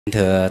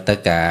Thưa tất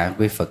cả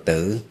quý Phật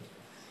tử,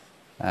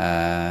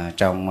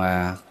 trong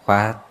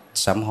khóa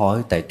sám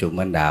hối tại chùa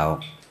Minh Đạo,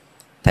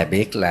 thầy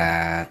biết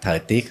là thời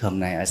tiết hôm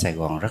nay ở Sài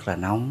Gòn rất là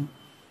nóng,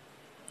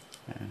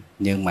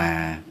 nhưng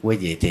mà quý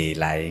vị thì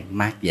lại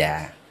mát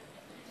dạ,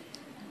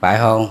 phải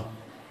không?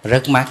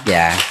 Rất mát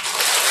dạ.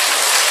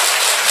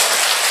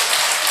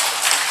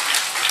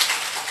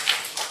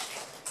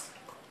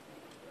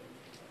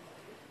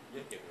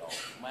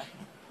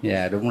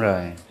 Dạ đúng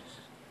rồi,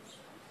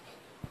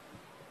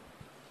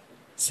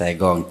 Sài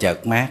Gòn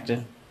chợt mát đó.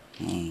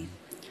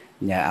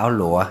 Nhờ áo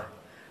lụa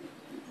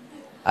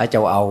ở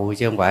châu Âu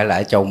chứ không phải là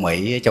ở châu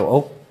Mỹ, ở châu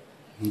Úc.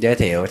 Giới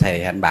thiệu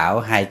thầy Hạnh bảo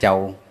 2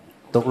 châu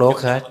tốt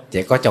lốt hết,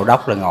 chỉ có châu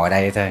Đốc là ngồi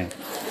đây thôi.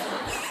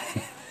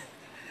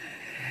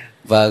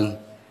 Vâng,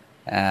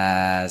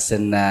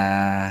 xin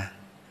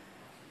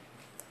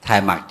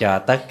thay mặt cho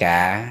tất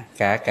cả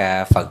các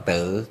Phật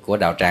tử của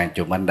đạo tràng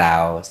chùa Minh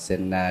Đạo,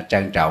 xin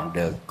trân trọng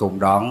được cung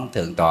đón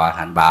Thượng tọa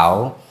Hạnh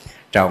Bảo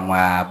trong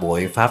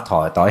buổi pháp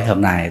thoại tối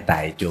hôm nay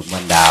tại chùa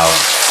Minh Đạo.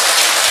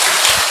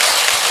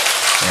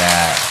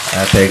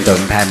 Thiện Thuận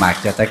thay mặt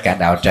cho tất cả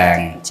đạo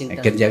tràng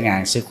kính vấn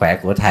an sức khỏe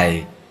của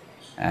thầy.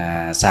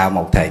 Sau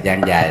một thời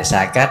gian dài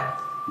xa cách,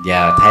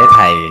 giờ thấy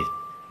thầy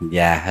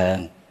già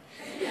hơn.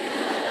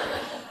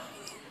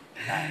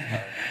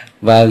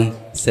 Vâng,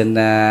 xin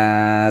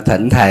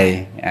thỉnh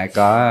thầy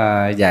có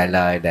vài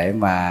lời để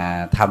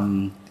mà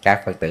thăm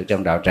các Phật tử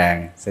trong đạo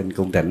tràng. Xin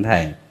cung thỉnh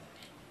thầy.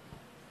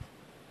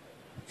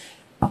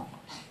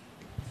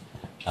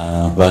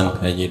 Vâng,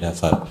 A Di Đà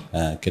Phật.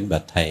 Kính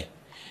bạch thầy,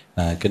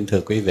 kính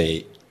thưa quý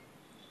vị.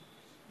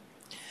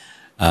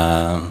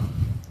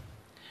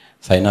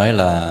 Phải nói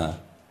là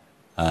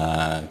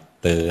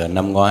từ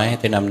năm ngoái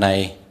tới năm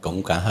nay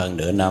cũng cả hơn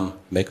nửa năm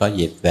mới có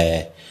dịp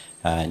về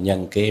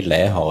nhân cái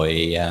lễ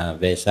hội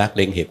Vesak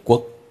Liên Hiệp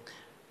Quốc.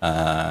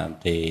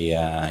 Thì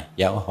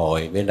giáo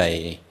hội với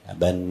lại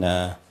bên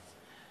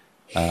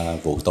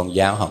vụ tôn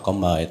giáo họ có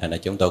mời, thành ra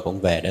chúng tôi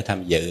cũng về để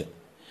tham dự.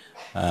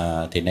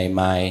 Thì nay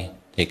mai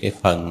thì cái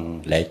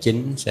phần lễ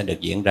chính sẽ được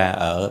diễn ra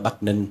ở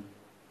Bắc Ninh,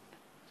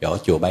 chỗ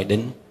chùa Bái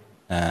Đính.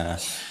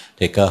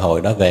 Thì cơ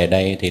hội đó về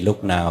đây thì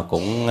lúc nào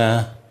cũng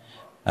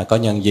có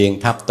nhân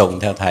duyên tháp tùng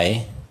theo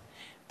thầy.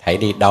 Thầy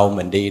đi đâu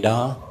mình đi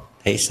đó,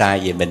 thấy sai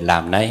gì mình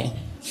làm nấy,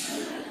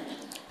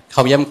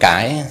 không dám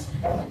cãi.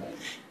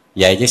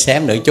 Vậy chứ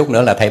xém nữa chút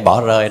nữa là thầy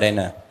bỏ rơi đây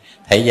nè.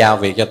 Thầy giao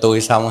việc cho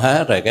tôi xong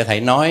hết rồi, cái thầy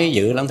nói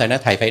dữ lắm. Thầy nói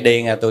thầy phải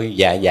đi nha, tôi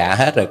dạ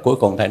hết rồi. Cuối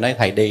cùng thầy nói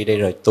thầy đi đi,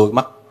 rồi tôi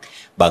mất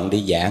bận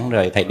đi giảng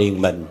rồi thầy đi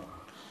mình.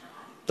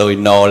 Tôi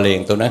nô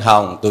liền, tôi nói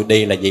không, tôi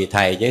đi là vì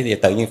thầy chứ. Thì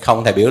tự nhiên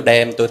không, thầy biểu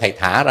đem tôi, thầy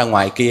thả ra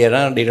ngoài kia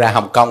đó, đi ra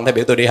Hồng Kông. Thầy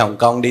biểu tôi đi Hồng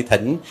Kông đi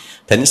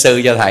thỉnh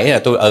sư cho thầy, là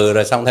tôi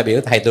rồi xong thầy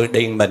biểu thầy tôi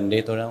đi mình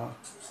đi, tôi đâu.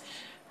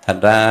 Thành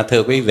ra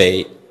thưa quý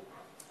vị,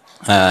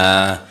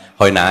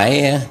 hồi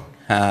nãy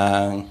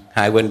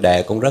hai huynh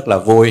đệ cũng rất là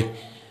vui.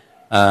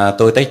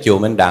 Tôi tới chùa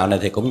Minh Đạo này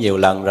thì cũng nhiều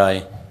lần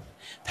rồi.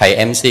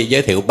 Thầy MC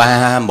giới thiệu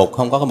 3 mục,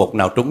 không có cái mục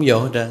nào trúng vô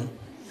hết trơn.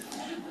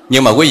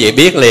 Nhưng mà quý vị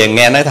biết liền,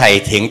 nghe nói thầy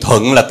Thiện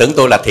Thuận là tưởng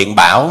tôi là Thiện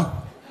Bảo.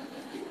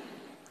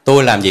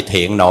 Tôi làm gì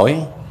thiện nổi,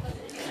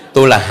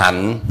 tôi là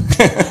Hạnh.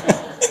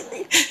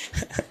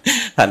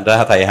 Thành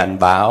ra thầy Hạnh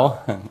Bảo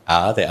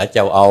thì ở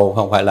châu Âu,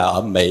 không phải là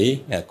ở Mỹ.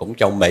 Cũng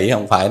châu Mỹ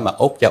không phải, mà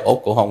Úc, châu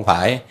Úc cũng không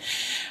phải.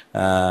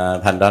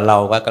 Thành ra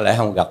lâu quá có lẽ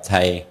không gặp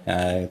thầy.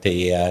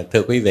 Thì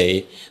thưa quý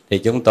vị, thì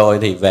chúng tôi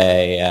thì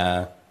về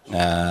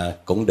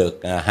cũng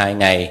được 2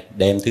 ngày,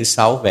 đêm thứ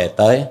Sáu về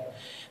tới.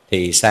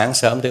 Thì sáng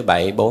sớm thứ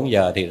Bảy 4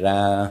 giờ thì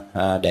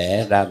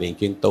để ra viện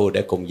chuyên tu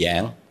để cùng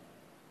giảng.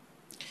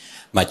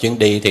 Mà chuyến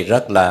đi thì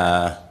rất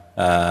là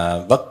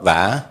vất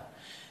vả.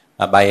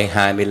 Bay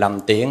 25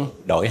 tiếng,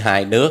 đổi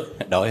 2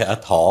 nước, đổi ở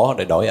Thổ,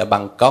 rồi đổi ở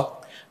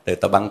Bangkok.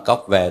 Từ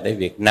Bangkok về tới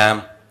Việt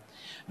Nam.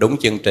 Đúng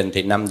chương trình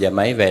thì 5 giờ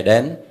mấy về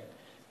đến.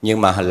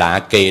 Nhưng mà lạ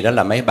kỳ đó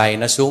là máy bay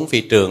nó xuống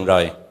phi trường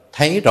rồi.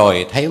 Thấy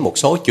một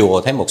số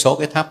chùa, thấy một số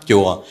cái tháp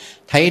chùa,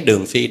 thấy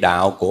đường phi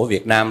đạo của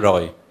Việt Nam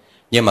rồi.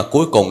 Nhưng mà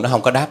cuối cùng nó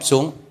không có đáp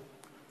xuống,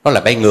 nó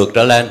là bay ngược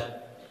trở lên.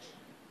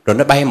 Rồi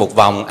nó bay một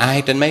vòng,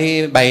 ai trên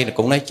máy bay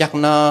cũng nói chắc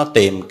nó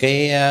tìm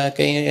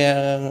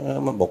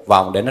một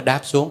vòng để nó đáp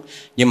xuống.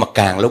 Nhưng mà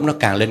lúc nó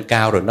càng lên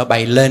cao rồi nó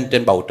bay lên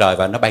trên bầu trời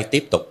và nó bay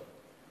tiếp tục.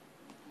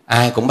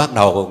 Ai cũng bắt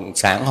đầu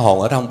sảng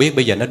hồn, ở đó không biết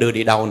bây giờ nó đưa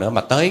đi đâu nữa,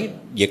 mà tới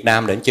Việt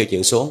Nam để nó chưa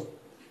chịu xuống.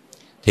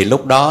 Thì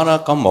lúc đó nó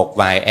có một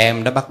vài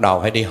em nó bắt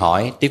đầu phải đi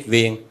hỏi tiếp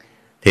viên.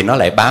 Thì nó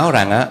lại báo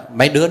rằng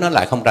mấy đứa nó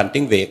lại không rành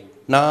tiếng Việt,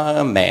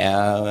 nó mẹ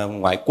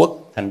ngoại quốc,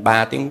 thành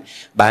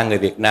 3 người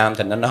Việt Nam,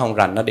 thành nó không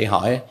rành. Nó đi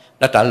hỏi,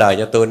 nó trả lời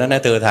cho tôi, nó nói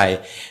thưa thầy,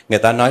 người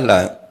ta nói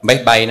là máy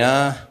bay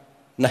nó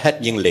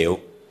hết nhiên liệu,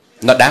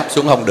 nó đáp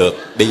xuống không được,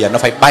 bây giờ nó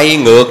phải bay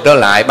ngược trở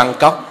lại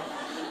Bangkok,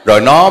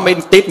 rồi nó mới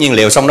tiếp nhiên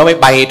liệu xong nó mới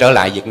bay trở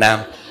lại Việt Nam.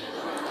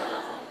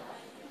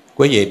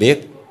 Quý vị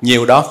biết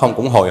nhiêu đó không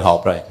cũng hồi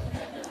hộp rồi.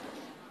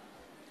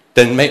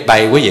 Trên máy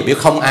bay quý vị biết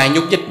không ai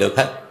nhúc nhích được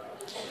hết.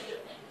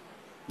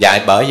 Dạ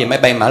bởi vì máy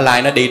bay Mã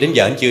Lai nó đi đến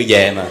giờ nó chưa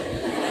về mà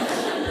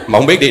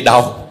không biết đi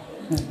đâu.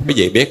 Quý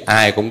vị biết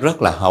ai cũng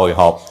rất là hồi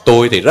hộp.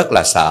 Tôi thì rất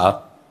là sợ.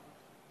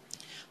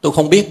 Tôi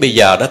không biết bây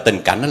giờ đó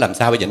tình cảnh nó làm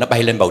sao. Bây giờ nó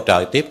bay lên bầu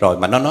trời tiếp rồi,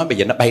 mà nó nói bây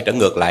giờ nó bay trở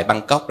ngược lại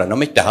Bangkok rồi nó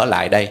mới trở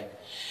lại đây.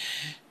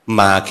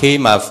 Mà khi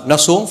mà nó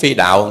xuống phi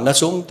đạo, nó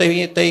xuống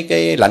tới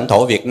cái lãnh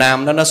thổ Việt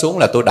Nam đó, nó xuống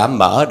là tôi đã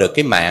mở được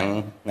cái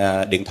mạng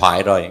điện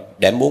thoại rồi,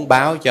 để muốn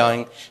báo cho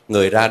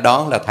người ra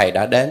đón là thầy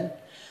đã đến.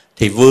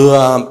 Thì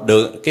vừa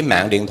được cái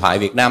mạng điện thoại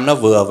Việt Nam nó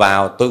vừa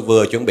vào, tôi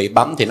vừa chuẩn bị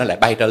bấm thì nó lại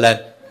bay trở lên.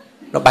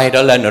 Nó bay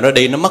trở lên rồi nó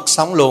đi, nó mất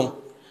sóng luôn.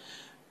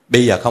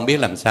 Bây giờ không biết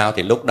làm sao.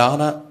 Thì lúc đó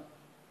đó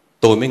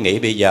tôi mới nghĩ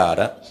bây giờ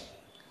đó,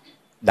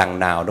 đằng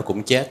nào nó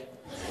cũng chết,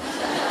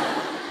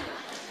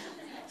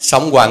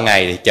 sống qua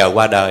ngày thì chờ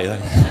qua đời thôi.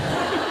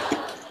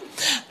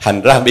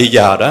 Thành ra bây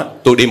giờ đó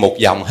tôi đi một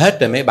vòng hết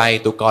trên máy bay,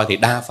 tôi coi thì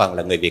đa phần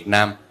là người Việt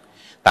Nam.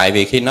 Tại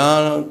vì khi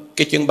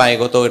cái chuyến bay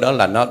của tôi đó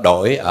là nó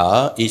đổi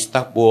ở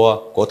Istanbul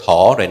của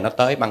Thổ, rồi nó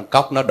tới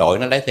Bangkok, nó đổi,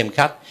 nó lấy thêm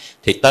khách.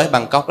 Thì tới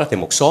Bangkok đó thì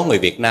một số người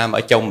Việt Nam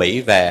ở châu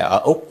Mỹ về, ở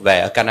Úc về,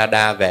 ở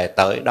Canada về,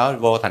 tới đó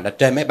vô. Thành ra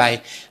trên máy bay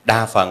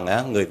đa phần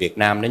người Việt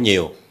Nam nó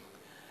nhiều.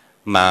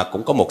 Mà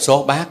cũng có một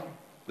số bác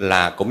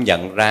là cũng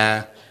nhận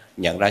ra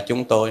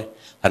chúng tôi.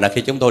 Thành ra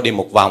khi chúng tôi đi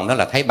một vòng đó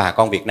là thấy bà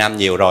con Việt Nam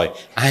nhiều rồi,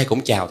 ai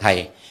cũng chào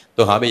thầy.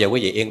 Tôi hỏi bây giờ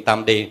quý vị yên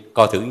tâm đi,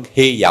 coi thử,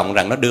 hy vọng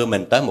rằng nó đưa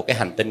mình tới một cái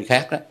hành tinh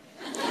khác đó.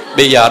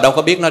 Bây giờ đâu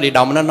có biết nó đi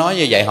đâu, nó nói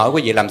như vậy. Hỏi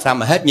quý vị làm sao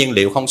mà hết nhiên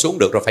liệu không xuống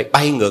được, rồi phải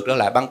bay ngược trở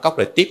lại Bangkok,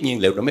 rồi tiếp nhiên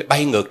liệu rồi mới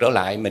bay ngược trở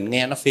lại. Mình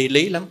nghe nó phi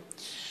lý lắm.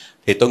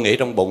 Thì tôi nghĩ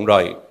trong bụng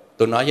rồi,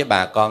 tôi nói với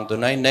bà con, tôi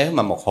nói nếu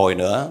mà một hồi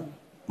nữa,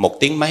 1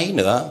 tiếng mấy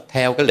nữa,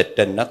 theo cái lịch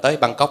trình nó tới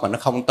Bangkok mà nó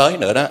không tới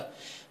nữa đó,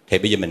 thì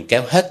bây giờ mình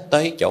kéo hết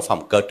tới chỗ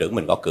phòng cơ trưởng,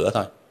 mình gõ cửa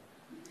thôi.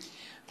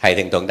 Thầy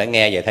Thiện Thuận đã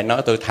nghe vậy, thầy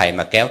nói tôi thầy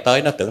mà kéo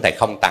tới nó tưởng thầy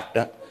không tặc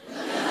đó.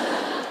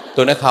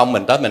 Tôi nói không,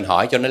 mình tới mình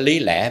hỏi cho nó lý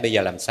lẽ, bây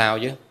giờ làm sao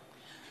chứ.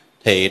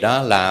 Thì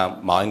đó là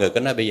mọi người cứ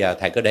nói bây giờ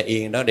thầy cứ để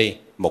yên đó đi.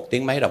 1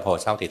 tiếng mấy đồng hồ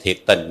sau thì thiệt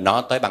tình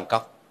nó tới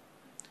Bangkok.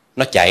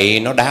 Nó chạy,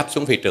 nó đáp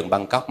xuống phi trường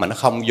Bangkok, mà nó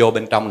không vô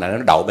bên trong, là nó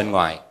đậu bên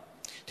ngoài.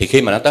 Thì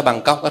khi mà nó tới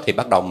Bangkok đó, thì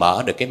bắt đầu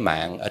mở được cái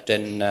mạng ở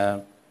trên...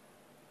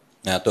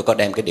 tôi có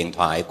đem cái điện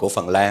thoại của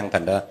Phần Lan,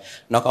 thành ra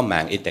nó có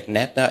mạng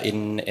internet đó,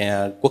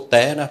 quốc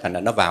tế đó, thành ra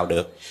nó vào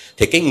được.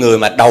 Thì cái người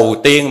mà đầu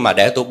tiên mà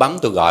để tôi bấm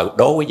tôi gọi,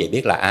 đố quý vị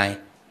biết là ai?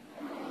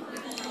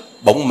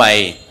 Bỗng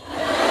mày.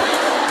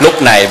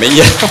 Lúc này mới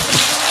nhớ.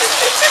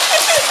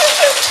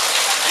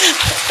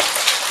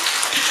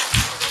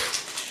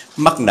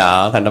 Mắc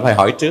nợ thành nó phải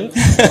hỏi trước.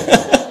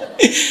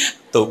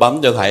 Tôi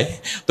bấm cho thầy,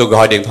 tôi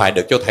gọi điện thoại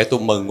được cho thầy, tôi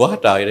mừng quá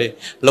trời đi.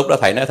 Lúc đó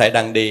thầy nói thầy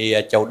đang đi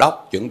Châu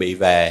Đốc, chuẩn bị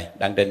về,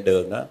 đang trên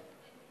đường đó.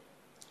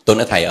 Tôi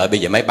nói thầy ơi, bây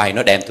giờ máy bay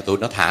nó đem tụi tôi,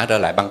 nó thả trở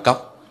lại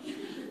Bangkok.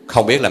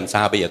 Không biết làm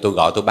sao, bây giờ tôi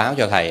gọi tôi báo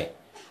cho thầy.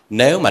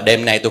 Nếu mà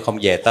đêm nay tôi không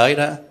về tới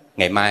đó,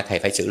 ngày mai thầy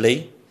phải xử lý.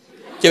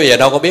 Chứ bây giờ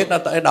đâu có biết nó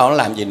tới đâu nó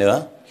làm gì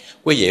nữa.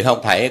 Quý vị không,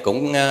 thầy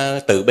cũng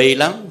từ bi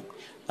lắm.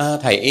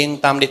 Thầy yên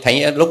tâm đi.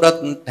 Thầy lúc đó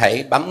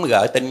thầy bấm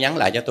gửi tin nhắn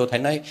lại cho tôi. Thầy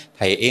nói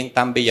thầy yên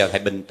tâm, bây giờ thầy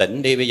bình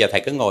tĩnh đi. Bây giờ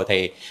thầy cứ ngồi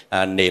thầy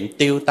niệm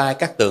tiêu tai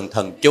các tường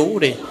thần chú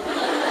đi.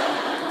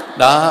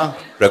 Đó,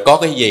 rồi có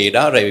cái gì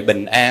đó rồi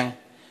bình an.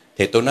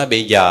 Thì tôi nói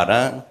bây giờ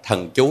đó,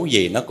 thần chú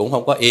gì nó cũng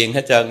không có yên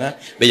hết trơn á.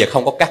 Bây giờ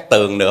không có cắt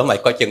tường nữa mà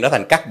coi chừng nó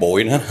thành cắt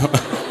bụi nữa.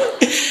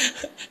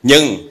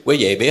 Nhưng quý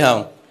vị biết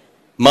không,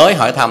 mới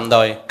hỏi thăm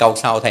thôi, câu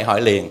sau thầy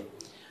hỏi liền.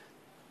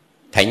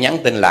 Thầy nhắn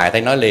tin lại,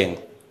 thầy nói liền,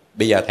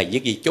 bây giờ thầy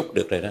viết di chúc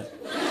được rồi đó.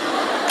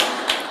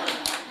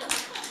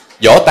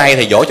 Vỗ tay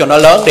thì vỗ cho nó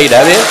lớn đi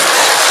để biết.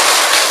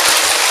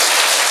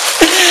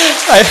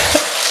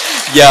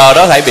 Giờ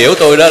đó thầy biểu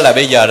tôi đó là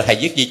bây giờ thầy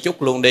viết di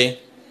chúc luôn đi.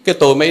 Cái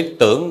tôi mới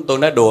tưởng, tôi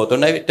nói đùa, tôi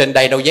nói trên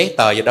đây đâu giấy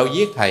tờ gì đâu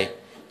viết thầy.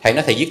 Thầy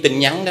nói thầy viết tin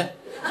nhắn đó.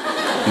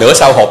 Nửa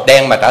sau hộp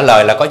đen mà trả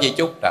lời là có di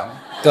chúc đó.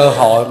 Cơ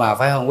hội mà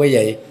phải không quý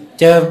vị?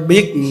 Chứ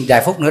biết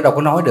vài phút nữa đâu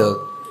có nói được.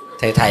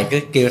 Thì thầy cứ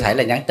kêu thầy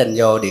là nhắn tin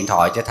vô điện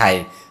thoại cho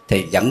thầy.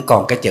 Thì vẫn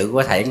còn cái chữ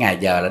của thầy ngày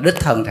giờ là đích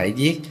thân thầy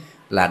viết,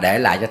 là để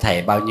lại cho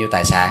thầy bao nhiêu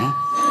tài sản.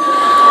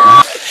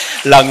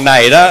 Lần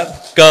này đó,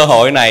 cơ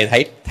hội này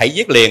thầy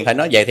viết liền. Thầy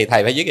nói vậy thì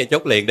thầy phải viết di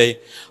chúc liền đi.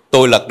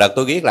 Tôi lật đật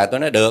tôi viết lại, tôi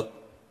nói được.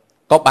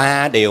 Có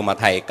 3 điều mà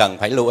thầy cần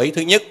phải lưu ý.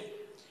 Thứ nhất,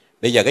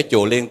 bây giờ cái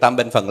chùa Liên Tâm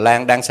bên Phần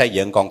Lan đang xây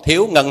dựng còn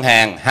thiếu ngân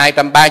hàng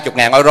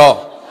 230.000 euro.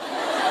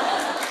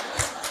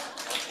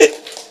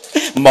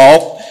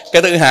 Một.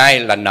 Cái thứ hai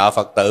là nợ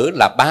Phật tử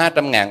là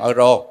 300.000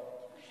 euro.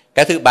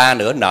 Cái thứ ba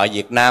nữa, nợ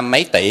Việt Nam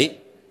mấy tỷ.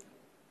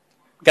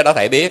 Cái đó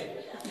thầy biết.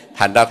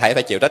 Thành ra thầy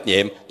phải chịu trách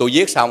nhiệm. Tôi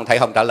viết xong thầy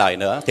không trả lời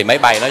nữa thì máy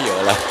bay nó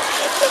vừa lên.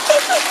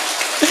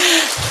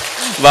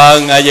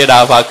 Vâng, về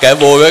đạo Phật kể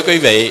vui với quý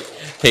vị.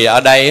 Thì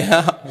ở đây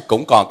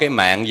cũng còn cái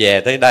mạng về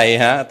tới đây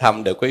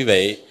thăm được quý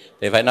vị.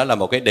 Thì phải nói là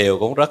một cái điều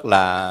cũng rất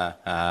là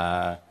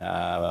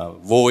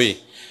vui.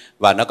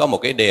 Và nó có một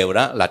cái điều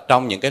đó là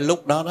trong những cái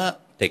lúc đó đó,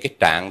 thì cái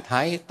trạng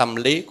thái tâm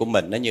lý của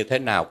mình nó như thế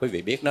nào quý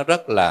vị biết, nó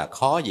rất là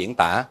khó diễn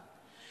tả.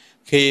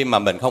 Khi mà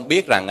mình không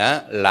biết rằng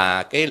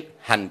là cái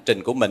hành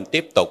trình của mình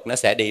tiếp tục nó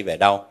sẽ đi về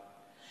đâu.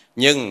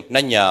 Nhưng nó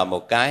nhờ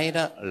một cái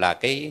đó là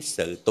cái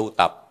sự tu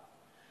tập.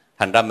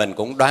 Thành ra mình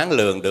cũng đoán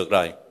lường được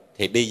rồi.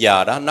 Thì bây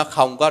giờ đó nó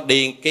không có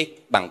đi cái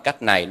bằng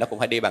cách này, nó cũng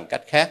phải đi bằng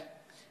cách khác.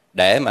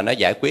 Để mà nó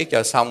giải quyết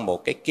cho xong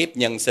một cái kiếp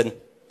nhân sinh.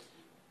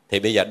 Thì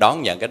bây giờ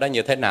đón nhận cái đó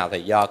như thế nào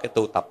thì do cái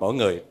tu tập mỗi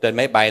người. Trên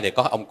máy bay thì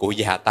có ông cụ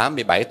già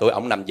 87 tuổi,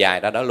 ông nằm dài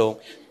ra đó luôn.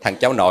 Thằng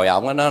cháu nội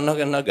ổng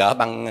nó gỡ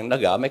băng, nó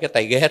gỡ mấy cái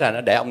tay ghế ra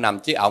nó để ông nằm,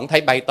 chứ ổng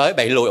thấy bay tới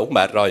bay lui ổng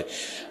mệt rồi.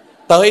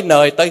 Tới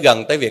nơi, tới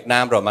gần tới Việt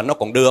Nam rồi mà nó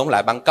còn đưa ổng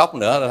lại Bangkok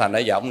nữa, thành ra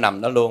giờ ổng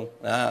nằm đó luôn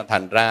đó.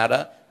 Thành ra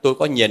đó, tôi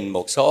có nhìn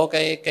một số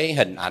cái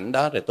hình ảnh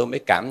đó rồi tôi mới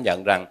cảm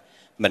nhận rằng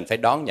mình phải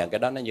đón nhận cái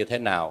đó nó như thế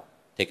nào.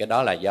 Thì cái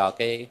đó là do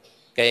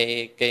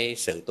cái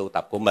sự tu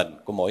tập của mình,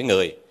 của mỗi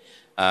người.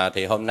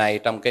 Thì hôm nay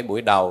trong cái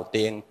buổi đầu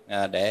tiên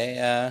để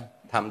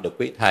thăm được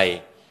quý thầy,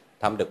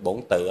 thăm được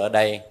bổn tự ở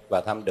đây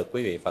và thăm được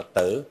quý vị Phật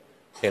tử,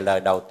 thì lời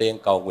đầu tiên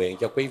cầu nguyện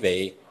cho quý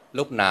vị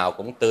lúc nào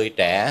cũng tươi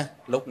trẻ,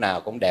 lúc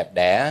nào cũng đẹp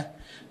đẽ,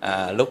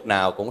 lúc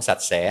nào cũng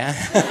sạch sẽ.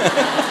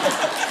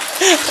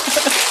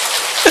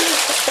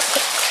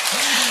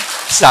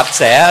 Sạch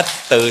sẽ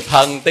từ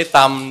thân tới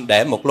tâm,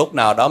 để một lúc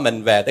nào đó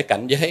mình về tới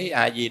cảnh giới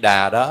A Di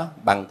Đà đó,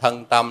 bằng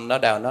thân tâm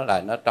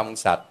nó trong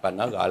sạch và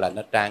nó gọi là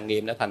nó trang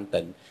nghiêm, nó thanh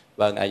tịnh.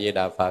 Vâng, A Di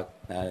Đà Phật.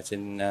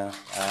 Xin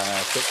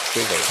chúc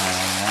quý vị.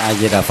 A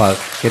Di Đà Phật.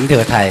 Kính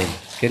thưa thầy,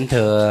 kính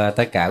thưa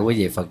tất cả quý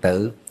vị Phật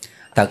tử.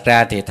 Thật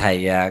ra thì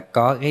thầy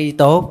có cái ý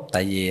tốt,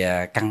 tại vì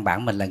căn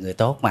bản mình là người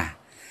tốt mà,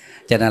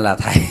 cho nên là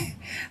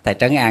thầy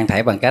trấn an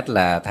thầy bằng cách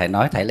là thầy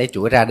nói thầy lấy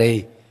chuỗi ra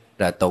đi,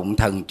 rồi tụng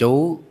thần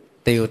chú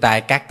tiêu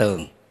tai cát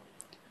tường.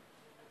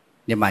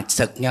 Nhưng mà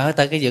sực nhớ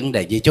tới cái vấn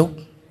đề di chúc,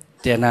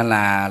 cho nên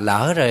là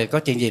lỡ rồi có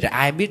chuyện gì rồi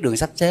ai biết đường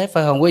sắp xếp,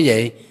 phải không quý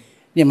vị?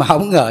 Nhưng mà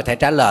không ngờ thầy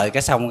trả lời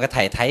cái xong cái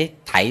thầy thấy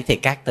thảy thì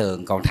cát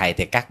tường, còn thầy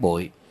thì cát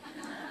bụi.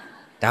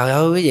 Trời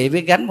ơi quý vị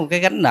biết gánh một cái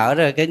gánh nợ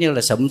rồi cái như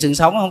là sụm xương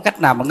sống, không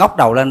cách nào mà ngóc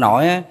đầu lên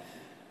nổi á.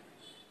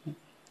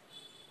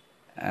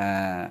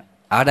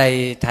 Ở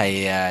đây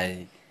thầy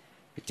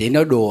chỉ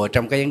nói đùa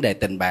trong cái vấn đề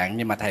tình bạn,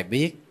 nhưng mà thầy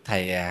biết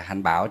thầy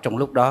Hạnh Bảo trong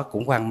lúc đó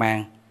cũng hoang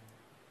mang.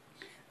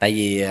 Tại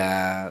vì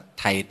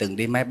thầy từng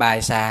đi máy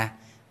bay xa,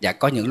 và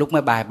có những lúc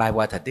máy bay bay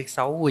qua thời tiết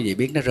xấu, quý vị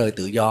biết nó rơi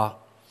tự do.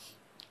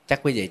 Chắc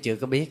quý vị chưa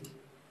có biết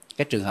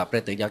cái trường hợp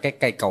rơi tự do, cái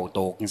cây cầu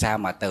tuột làm sao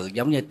mà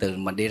giống như từ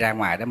mình đi ra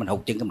ngoài đó mình hụt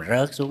chân cái mình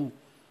rớt xuống.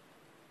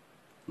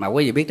 Mà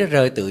quý vị biết nó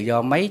rơi tự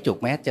do mấy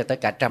chục mét cho tới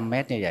cả 100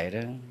 mét như vậy đó,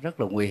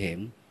 rất là nguy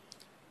hiểm.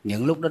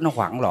 Những lúc đó nó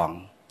hoảng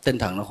loạn, tinh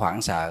thần nó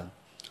hoảng sợ.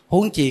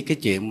 Huống chi cái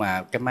chuyện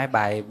mà cái máy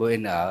bay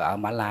Boeing ở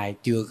Mã Lai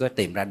chưa có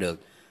tìm ra được.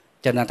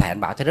 Cho nên thầy Anh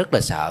Bảo thấy rất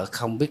là sợ,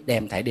 không biết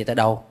đem thầy đi tới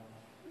đâu.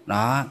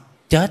 Đó,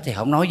 chết thì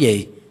không nói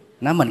gì,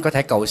 nó mình có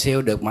thể cầu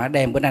siêu được, mà nó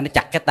đem bữa nay nó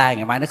chặt cái tay,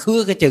 ngày mai nó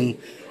khứa cái chân,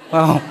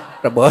 phải không?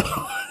 Rồi bữa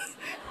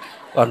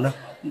còn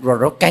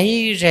nó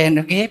cấy ren,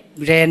 nó ghép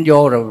ren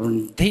vô, rồi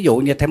thí dụ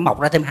như thêm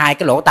mọc ra thêm 2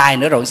 cái lỗ tai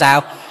nữa rồi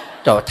sao?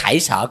 Trời, thầy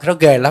sợ cái đó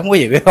ghê lắm quý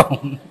vị biết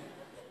không?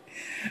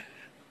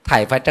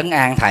 Thầy phải trấn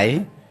an thầy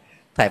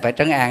phải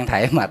trấn an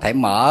thầy, mà thầy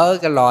mở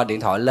cái loa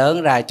điện thoại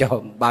lớn ra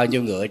cho bao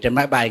nhiêu người trên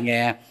máy bay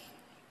nghe.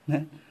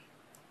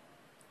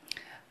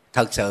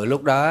 Thật sự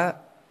lúc đó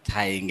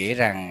thầy nghĩ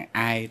rằng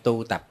ai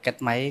tu tập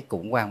cách mấy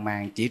cũng hoang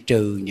mang, chỉ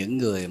trừ những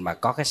người mà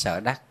có cái sở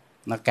đắc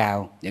nó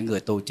cao, những người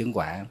tu chứng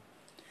quả.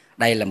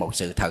 Đây là một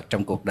sự thật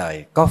trong cuộc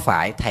đời. Có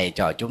phải thầy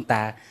trò chúng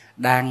ta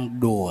đang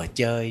đùa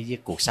chơi với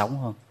cuộc sống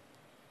không?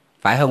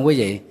 Phải không quý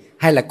vị?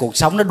 Hay là cuộc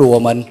sống nó đùa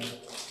mình?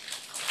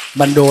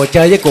 Mình đùa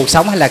chơi với cuộc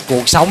sống, hay là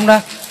cuộc sống đó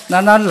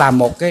nó là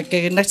một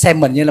cái nó xem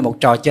mình như là một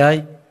trò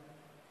chơi?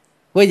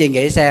 Quý vị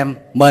nghĩ xem,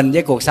 mình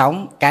với cuộc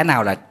sống cái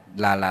nào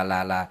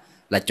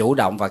là chủ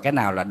động và cái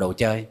nào là đồ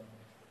chơi?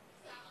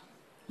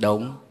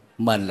 Đúng,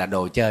 mình là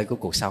đồ chơi của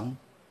cuộc sống.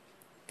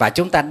 Và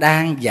chúng ta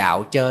đang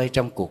dạo chơi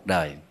trong cuộc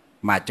đời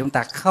mà chúng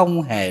ta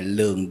không hề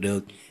lường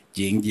được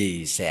chuyện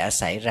gì sẽ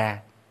xảy ra.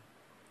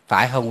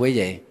 Phải không quý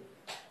vị?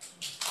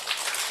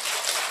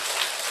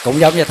 Cũng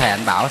giống như thầy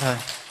Anh Bảo thôi.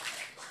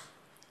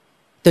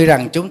 Tuy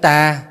rằng chúng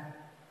ta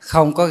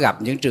không có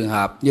gặp những trường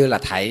hợp như là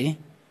thầy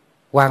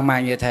hoang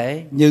mang như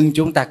thế, nhưng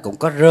chúng ta cũng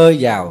có rơi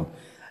vào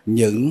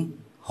những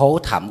hố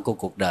thẳm của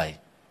cuộc đời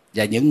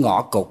và những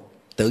ngõ cụt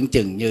tưởng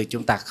chừng như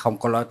chúng ta không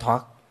có lối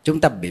thoát,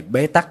 chúng ta bị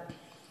bế tắc.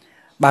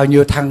 Bao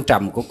nhiêu thăng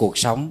trầm của cuộc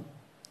sống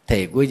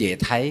thì quý vị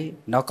thấy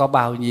nó có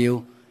bao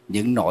nhiêu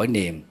những nỗi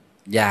niềm,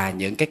 và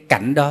những cái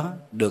cảnh đó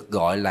được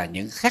gọi là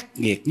những khắc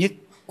nghiệt nhất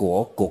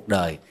của cuộc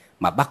đời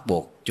mà bắt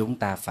buộc chúng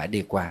ta phải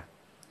đi qua.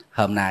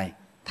 Hôm nay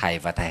thầy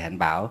và thầy Hạnh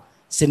Bảo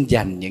xin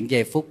dành những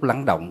giây phút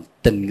lắng động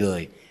tình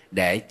người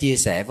để chia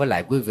sẻ với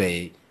lại quý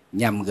vị,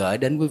 nhằm gửi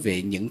đến quý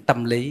vị những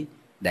tâm lý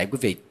để quý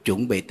vị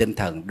chuẩn bị tinh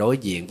thần đối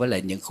diện với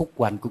lại những khúc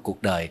quanh của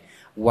cuộc đời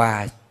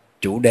qua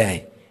chủ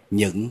đề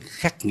những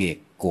khắc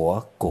nghiệt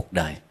của cuộc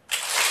đời.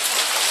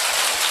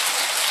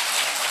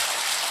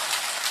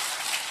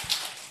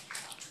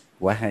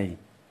 Quá hay.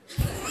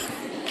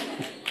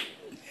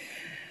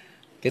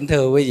 Kính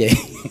thưa quý vị,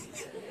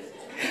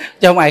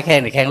 chứ không ai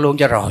khen thì khen luôn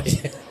cho rồi.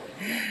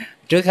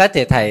 Trước hết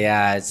thì thầy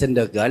xin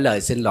được gửi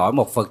lời xin lỗi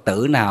một Phật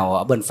tử nào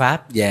ở bên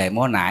Pháp về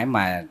mới nãy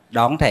mà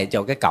đón thầy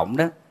cho cái cổng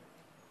đó.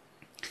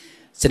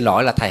 Xin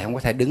lỗi là thầy không có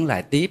thể đứng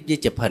lại tiếp với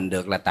chụp hình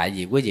được, là tại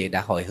vì quý vị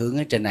đã hồi hướng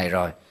ở trên này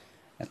rồi,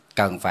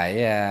 cần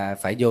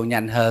phải vô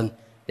nhanh hơn.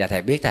 Và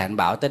thầy biết thầy Anh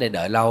Bảo tới đây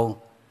đợi lâu,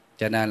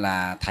 cho nên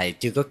là thầy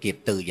chưa có kịp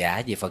từ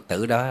giả vì Phật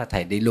tử đó,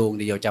 thầy đi luôn,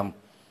 đi vô trong.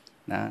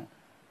 đó.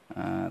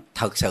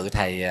 Thật sự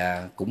thầy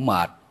cũng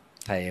mệt,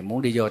 thầy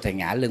muốn đi vô thầy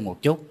ngã lưng một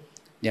chút,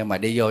 nhưng mà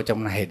đi vô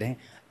trong này đấy,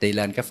 đi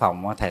lên cái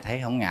phòng thầy thấy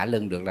không ngã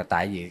lưng được, là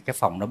tại vì cái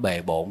phòng nó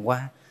bề bộn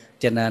quá.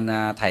 Cho nên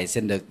thầy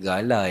xin được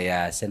gửi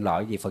lời xin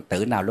lỗi vì Phật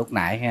tử nào lúc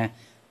nãy ha,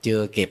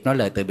 chưa kịp nói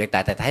lời từ biệt,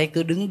 tại thầy thấy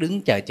cứ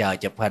đứng chờ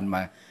chụp hình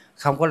mà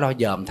không có lo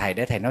dòm thầy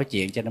để thầy nói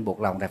chuyện, cho nên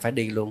buộc lòng thầy phải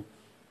đi luôn.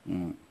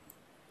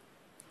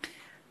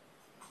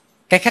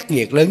 Cái khắc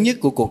nghiệt lớn nhất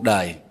của cuộc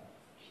đời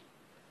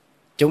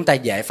chúng ta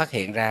dễ phát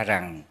hiện ra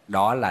rằng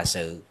đó là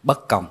sự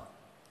bất công,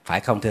 phải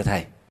không thưa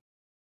thầy?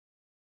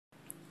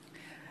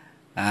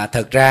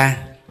 Thực ra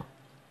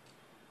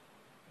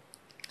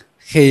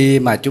khi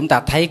mà chúng ta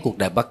thấy cuộc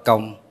đời bất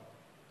công,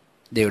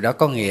 điều đó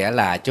có nghĩa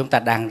là chúng ta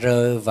đang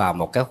rơi vào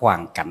một cái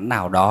hoàn cảnh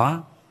nào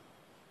đó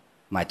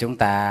mà chúng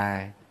ta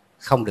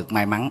không được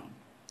may mắn.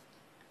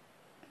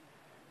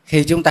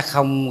 Khi chúng ta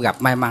không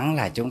gặp may mắn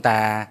là chúng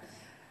ta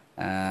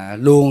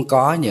luôn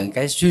có những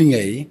cái suy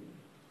nghĩ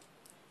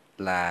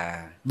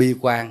là bi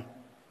quan,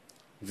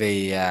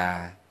 vì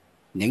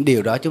những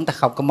điều đó chúng ta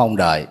không có mong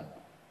đợi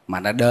mà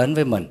nó đến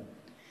với mình.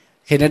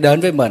 Khi nó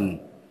đến với mình,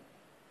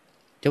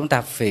 chúng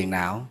ta phiền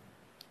não,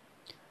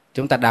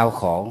 chúng ta đau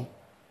khổ.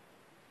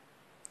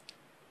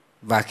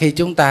 Và khi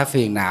chúng ta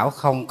phiền não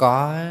không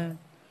có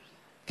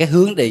cái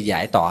hướng để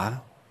giải tỏa,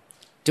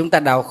 chúng ta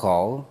đau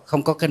khổ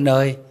không có cái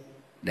nơi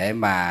để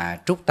mà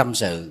trút tâm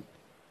sự,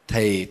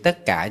 thì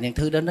tất cả những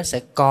thứ đó nó sẽ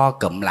co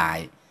cụm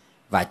lại,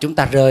 và chúng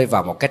ta rơi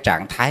vào một cái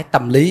trạng thái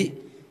tâm lý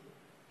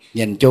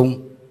nhìn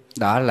chung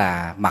đó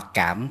là mặc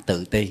cảm,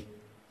 tự ti.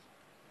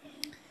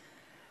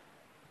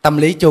 Tâm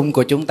lý chung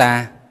của chúng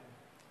ta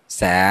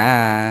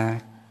sẽ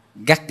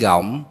gắt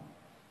gỏng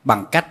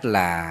bằng cách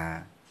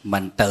là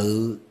mình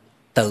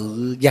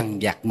tự dằn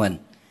vặt mình,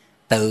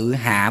 tự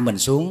hạ mình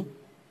xuống,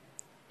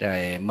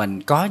 rồi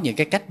mình có những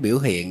cái cách biểu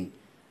hiện,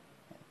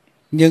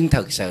 nhưng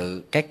thật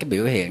sự cái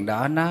biểu hiện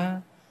đó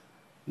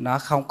nó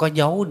không có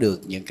giấu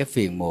được những cái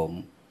phiền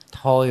muộn.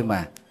 Thôi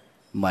mà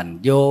mình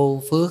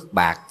vô phước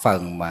bạc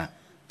phần, mà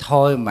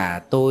thôi mà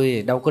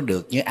tôi đâu có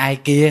được như ai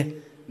kia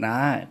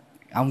đó,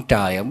 ông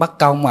trời ông bất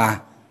công mà,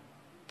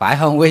 phải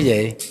không quý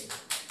vị?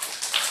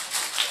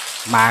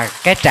 Mà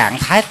cái trạng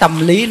thái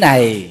tâm lý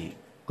này,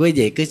 quý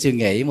vị cứ suy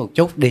nghĩ một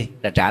chút đi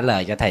rồi trả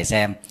lời cho thầy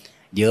xem,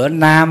 giữa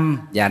nam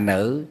và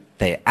nữ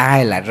thì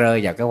ai lại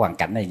rơi vào cái hoàn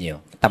cảnh này nhiều,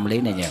 tâm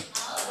lý này nhiều?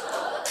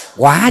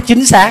 Quá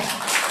chính xác.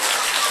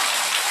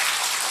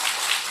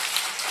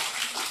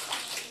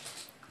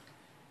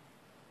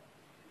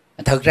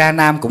 Thực ra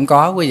nam cũng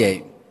có quý vị,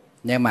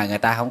 nhưng mà người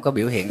ta không có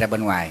biểu hiện ra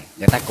bên ngoài.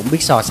 Người ta cũng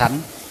biết so sánh,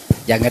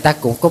 và người ta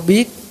cũng có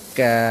biết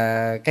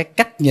cái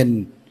cách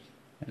nhìn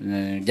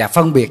và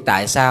phân biệt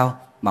tại sao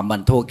mà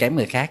mình thua kém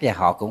người khác, và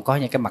họ cũng có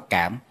những cái mặc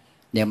cảm,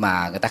 nhưng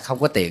mà người ta không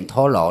có tiện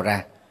thổ lộ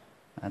ra.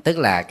 Tức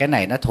là cái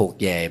này nó thuộc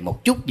về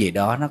một chút gì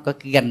đó, nó có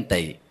cái ganh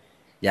tị,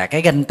 và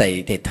cái ganh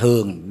tị thì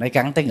thường nó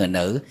gắn tới người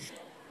nữ.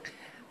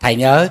 Thầy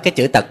nhớ cái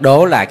chữ tật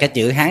đố là cái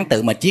chữ Hán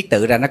tự mà chiết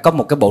tự ra, nó có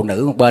một cái bộ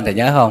nữ một bên, thầy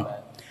nhớ không?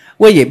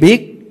 Quý vị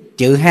biết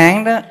chữ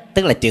Hán đó,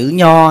 tức là chữ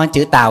Nho,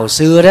 chữ Tàu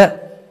xưa đó,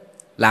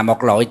 là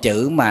một loại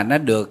chữ mà nó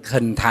được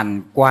hình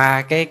thành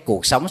qua cái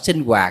cuộc sống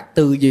sinh hoạt,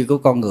 tư duy của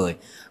con người.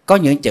 Có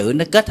những chữ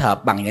nó kết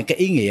hợp bằng những cái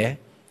ý nghĩa,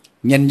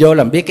 nhìn vô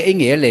làm biết cái ý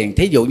nghĩa liền.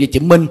 Thí dụ như chữ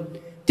Minh,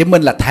 chữ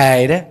Minh là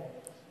thề đó,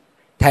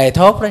 thề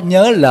thốt đó,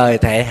 nhớ lời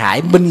thệ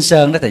hải Minh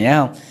Sơn đó, thầy nhớ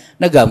không?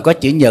 Nó gồm có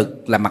chữ Nhật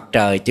là mặt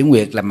trời, chữ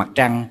Nguyệt là mặt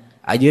trăng,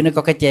 ở dưới nó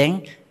có cái chén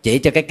chỉ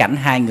cho cái cảnh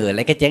hai người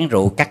lấy cái chén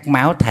rượu cắt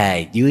máu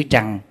thề dưới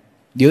trăng,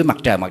 dưới mặt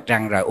trời mặt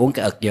trăng, rồi uống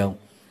cái ực vô.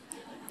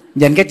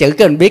 Nhìn cái chữ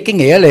cái mình biết cái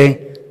nghĩa liền.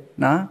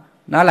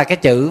 Nó là cái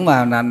chữ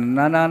mà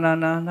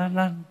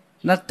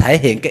nó thể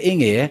hiện cái ý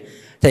nghĩa.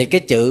 Thì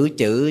cái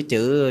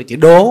chữ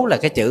đố là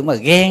cái chữ mà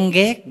ghen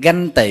ghét,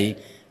 ganh tị,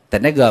 thì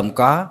nó gồm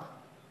có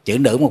chữ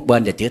nữ một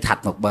bên và chữ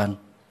thạch một bên,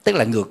 tức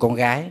là người con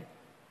gái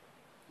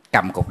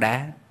cầm cục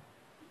đá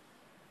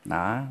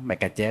đó, mày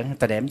cà chén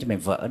tao đếm cho mày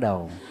vỡ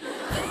đầu.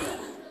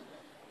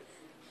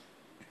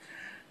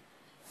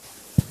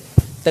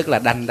 Tức là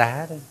đanh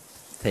đá đó.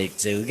 Thì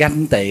sự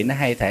ganh tị nó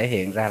hay thể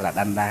hiện ra là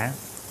đanh đá.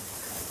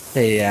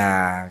 Thì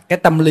cái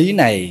tâm lý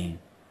này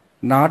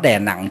nó đè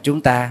nặng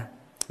chúng ta,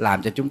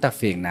 làm cho chúng ta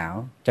phiền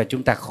não, cho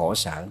chúng ta khổ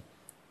sở.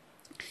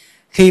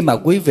 Khi mà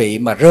quý vị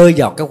mà rơi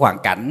vào cái hoàn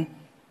cảnh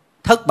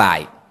thất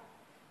bại,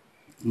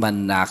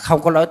 mình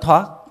không có lối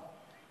thoát,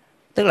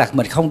 tức là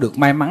mình không được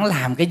may mắn,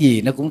 làm cái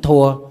gì nó cũng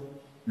thua,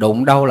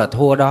 đụng đâu là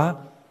thua đó,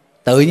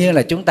 tự nhiên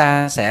là chúng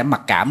ta sẽ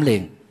mặc cảm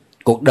liền.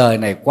 Cuộc đời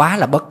này quá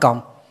là bất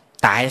công.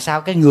 Tại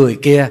sao cái người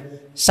kia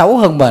xấu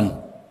hơn mình,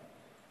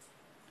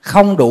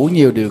 không đủ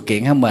nhiều điều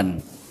kiện hơn mình,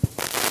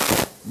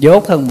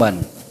 dốt hơn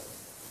mình,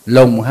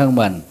 lùn hơn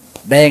mình,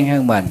 đen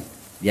hơn mình,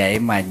 vậy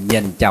mà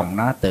nhìn chồng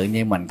nó tự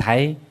nhiên mình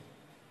thấy,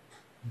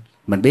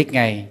 mình biết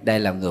ngay đây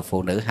là người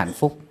phụ nữ hạnh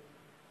phúc.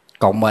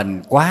 Còn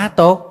mình quá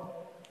tốt,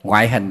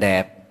 ngoại hình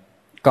đẹp,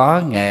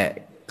 có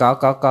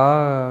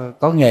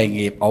nghề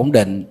nghiệp ổn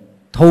định,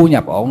 thu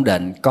nhập ổn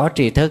định, có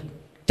tri thức,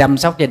 chăm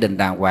sóc gia đình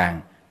đàng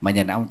hoàng, mà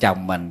nhìn ông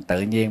chồng mình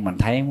tự nhiên mình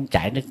thấy muốn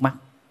chảy nước mắt.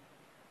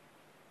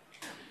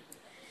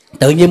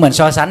 Tự nhiên mình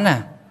so sánh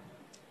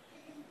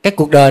Cái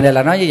cuộc đời này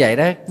là nói như vậy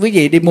đó. Quý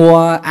vị đi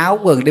mua áo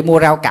quần, đi mua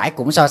rau cải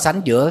cũng so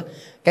sánh giữa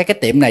cái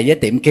tiệm này với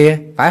tiệm kia,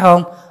 phải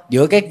không?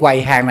 Giữa cái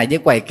quầy hàng này với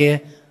quầy kia.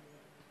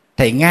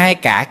 Thì ngay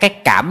cả cái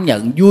cảm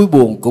nhận vui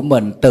buồn của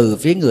mình từ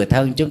phía người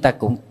thân chúng ta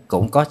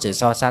cũng có sự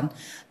so sánh.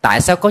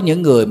 Tại sao có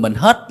những người mình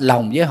hết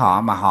lòng với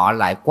họ mà họ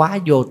lại quá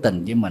vô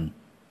tình với mình?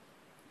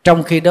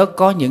 Trong khi đó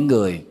có những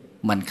người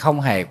mình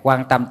không hề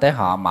quan tâm tới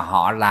họ mà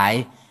họ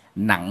lại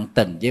nặng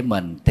tình với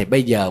mình. Thì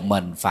bây giờ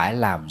mình phải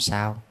làm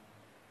sao?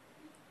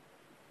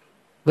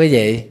 Quý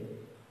vị,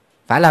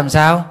 phải làm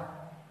sao?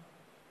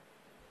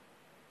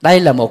 Đây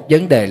là một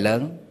vấn đề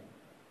lớn,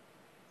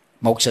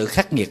 một sự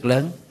khắc nghiệt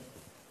lớn.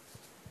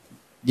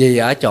 Vì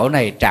ở chỗ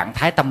này trạng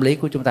thái tâm lý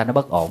của chúng ta nó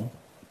bất ổn.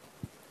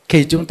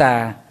 Khi chúng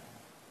ta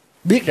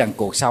biết rằng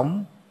cuộc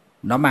sống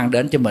nó mang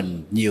đến cho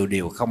mình nhiều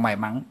điều không may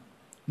mắn.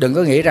 Đừng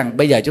có nghĩ rằng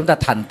bây giờ chúng ta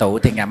thành tựu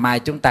thì ngày mai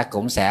chúng ta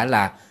cũng sẽ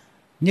là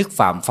nhất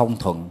phàm phong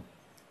thuận,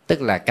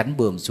 tức là cánh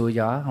buồm xuôi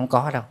gió. Không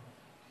có đâu.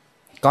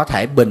 Có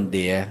thể bình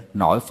địa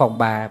nổi phong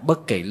ba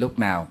bất kỳ lúc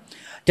nào.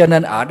 Cho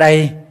nên ở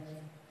đây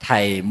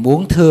thầy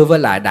muốn thưa với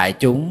lại đại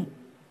chúng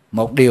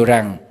một điều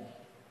rằng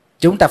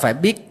chúng ta phải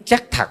biết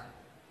chắc thật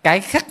cái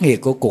khắc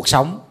nghiệt của cuộc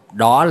sống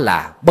đó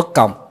là bất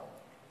công,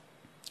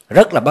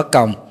 rất là bất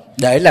công.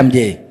 Để làm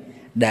gì?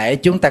 Để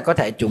chúng ta có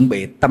thể chuẩn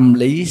bị tâm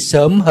lý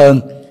sớm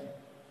hơn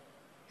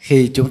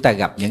khi chúng ta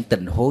gặp những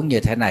tình huống như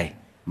thế này,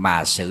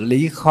 mà xử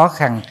lý khó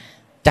khăn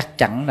chắc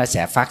chắn nó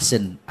sẽ phát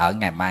sinh ở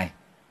ngày mai.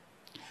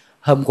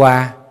 Hôm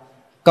qua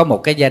có một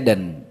cái gia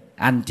đình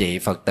anh chị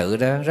Phật tử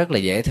đó rất là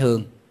dễ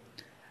thương.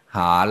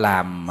 Họ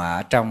làm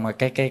ở trong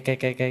cái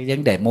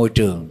vấn đề môi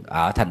trường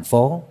ở thành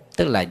phố,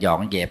 tức là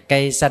dọn dẹp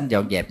cây xanh,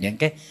 dọn dẹp những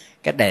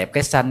cái đẹp,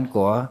 cái xanh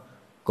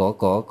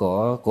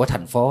của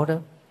thành phố đó.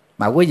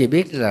 Mà quý vị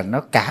biết là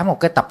nó cả một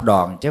cái tập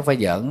đoàn chứ không phải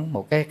giỡn,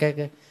 một cái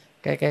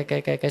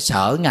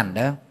sở ngành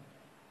đó.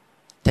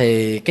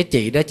 Thì cái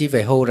chị đó chỉ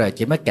về hưu rồi,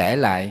 chị mới kể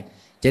lại,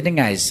 chị nói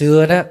ngày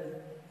xưa đó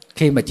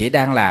khi mà chị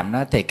đang làm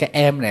đó thì cái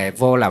em này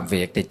vô làm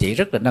việc thì chị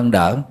rất là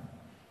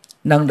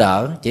nâng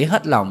đỡ, chị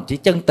hết lòng, chị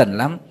chân tình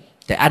lắm.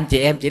 Thì anh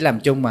chị em chỉ làm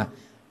chung mà.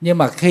 Nhưng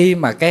mà khi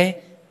mà cái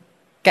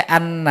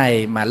anh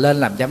này mà lên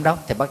làm giám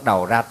đốc thì bắt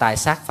đầu ra tay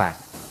sát phạt.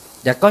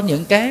 Và có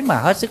những cái mà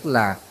hết sức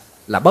là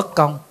bất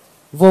công,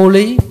 vô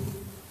lý.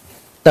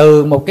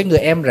 Từ một cái người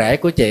em rể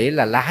của chị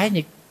là lái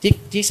như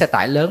chiếc xe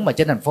tải lớn, mà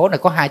trên thành phố này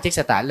có 2 chiếc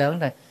xe tải lớn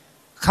thôi.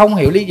 Không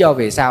hiểu lý do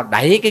vì sao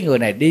đẩy cái người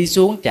này đi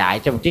xuống chạy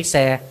trong một chiếc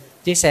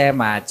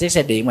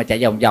xe điện mà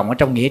chạy vòng vòng ở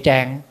trong nghĩa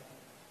trang.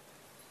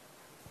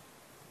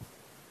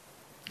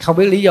 Không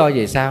biết lý do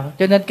vì sao.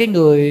 Cho nên cái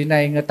người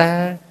này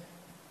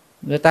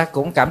người ta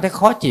cũng cảm thấy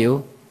khó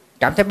chịu,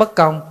 cảm thấy bất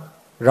công.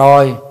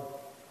 Rồi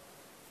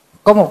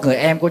có một người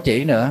em của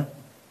chị nữa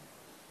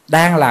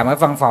đang làm ở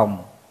văn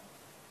phòng,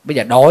 bây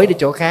giờ đổi đi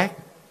chỗ khác,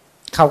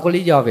 không có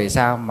lý do vì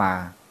sao,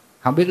 mà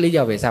không biết lý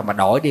do vì sao mà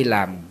đổi đi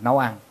làm nấu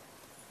ăn.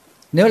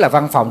 Nếu là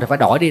văn phòng thì phải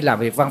đổi đi làm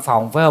việc văn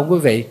phòng, phải không quý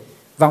vị?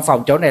 Văn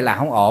phòng chỗ này là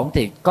không ổn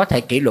thì có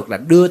thể kỷ luật là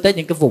đưa tới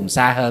những cái vùng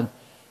xa hơn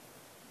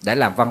để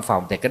làm văn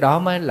phòng. Thì cái đó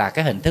mới là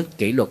cái hình thức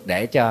kỷ luật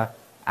để cho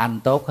anh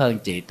tốt hơn,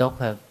 chị tốt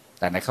hơn.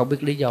 Tại này không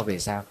biết lý do vì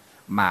sao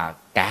mà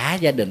cả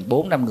gia đình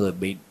 4-5 người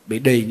bị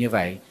đì như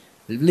vậy.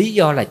 Lý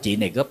do là chị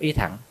này góp ý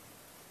thẳng.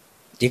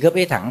 Chị góp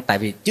ý thẳng tại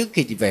vì trước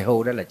khi chị về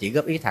hưu đó là chị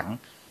góp ý thẳng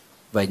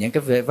về những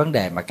cái vấn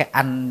đề mà các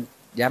anh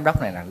giám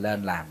đốc này là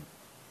lên làm.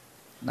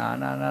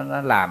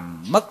 Nó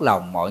làm mất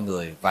lòng mọi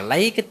người và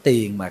lấy cái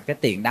tiền mà cái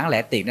tiền đáng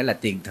lẽ tiền đó là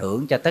tiền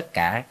thưởng cho tất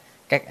cả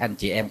các anh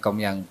chị em công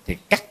nhân, thì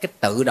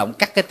tự động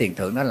cắt cái tiền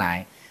thưởng đó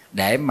lại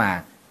để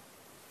mà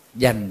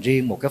dành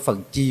riêng một cái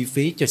phần chi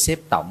phí cho sếp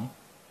tổng.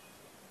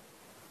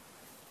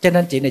 Cho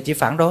nên chị này chỉ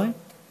phản đối,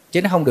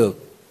 chứ nó không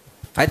được,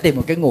 phải tìm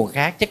một cái nguồn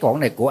khác. Chứ còn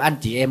này của anh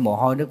chị em mồ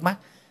hôi nước mắt,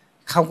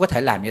 không có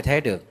thể làm như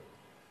thế được.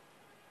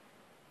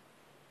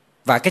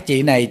 Và cái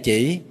chị này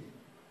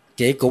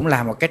chị cũng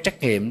làm một cái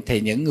trách nhiệm,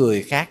 thì những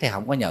người khác thì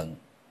không có nhận.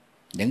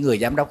 Những người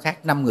giám đốc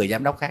khác, 5 người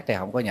giám đốc khác thì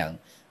không có nhận.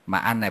 Mà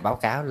anh này báo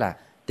cáo là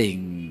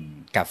tiền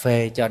cà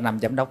phê cho 5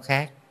 giám đốc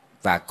khác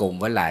và cùng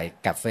với lại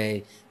cà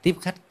phê tiếp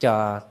khách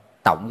cho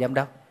tổng giám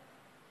đốc.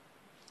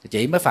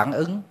 Chị mới phản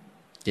ứng.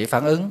 Chị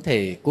phản ứng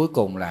thì cuối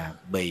cùng là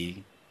bị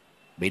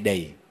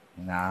đì.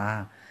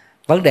 Đó.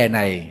 Vấn đề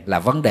này là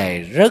vấn đề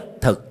rất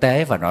thực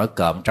tế và nổi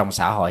cộm trong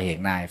xã hội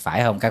hiện nay,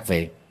 phải không các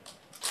vị?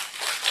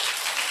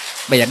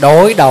 Bây giờ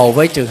đối đầu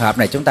với trường hợp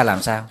này chúng ta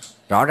làm sao?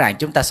 Rõ ràng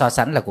chúng ta so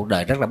sánh là cuộc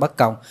đời rất là bất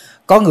công.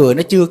 Có người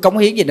nó chưa cống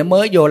hiến gì, nó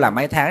mới vô làm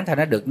mấy tháng thôi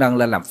nó được nâng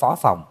lên làm phó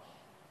phòng,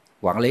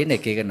 quản lý này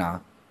kia cái nọ.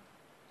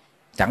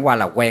 Chẳng qua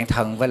là quen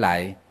thân với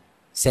lại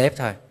sếp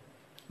thôi.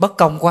 Bất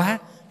công quá.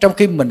 Trong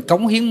khi mình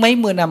cống hiến mấy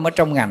mươi năm ở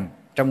trong ngành,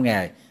 trong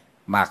nghề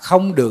mà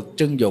không được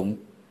trưng dụng,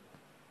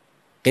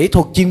 kỹ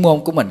thuật chuyên môn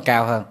của mình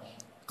cao hơn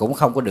cũng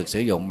không có được sử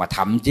dụng, mà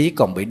thậm chí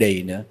còn bị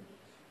đì nữa.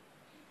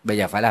 Bây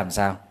giờ phải làm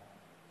sao?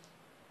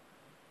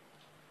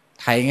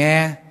 Thầy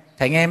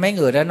nghe mấy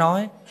người đó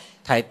nói,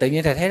 thầy tự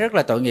nhiên thầy thấy rất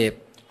là tội nghiệp.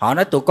 Họ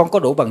nói tụi con có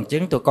đủ bằng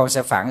chứng, tụi con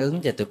sẽ phản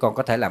ứng và tụi con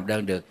có thể làm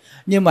đơn được.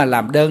 Nhưng mà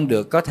làm đơn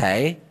được có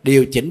thể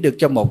điều chỉnh được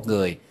cho một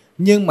người,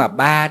 Nhưng mà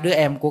 3 đứa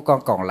em của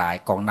con còn lại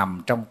còn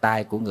nằm trong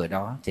tay của người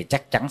đó thì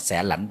chắc chắn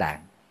sẽ lãnh đạn.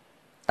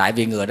 Tại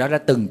vì người đó đã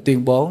từng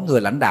tuyên bố,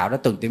 người lãnh đạo đã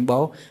từng tuyên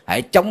bố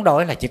hãy chống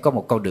đối là chỉ có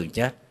một con đường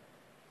chết.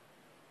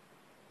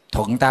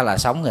 Thuận ta là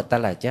sống, người ta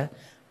là chết.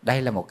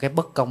 Đây là một cái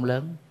bất công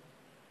lớn.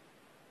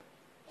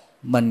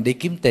 Mình đi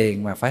kiếm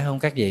tiền mà, phải không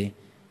các vị?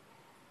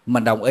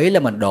 Mình đồng ý là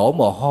mình đổ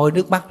mồ hôi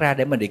nước mắt ra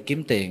để mình đi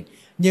kiếm tiền,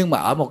 nhưng mà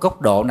ở một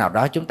góc độ nào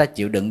đó chúng ta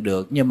chịu đựng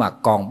được. Nhưng mà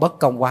còn bất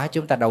công quá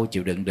chúng ta đâu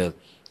chịu đựng được.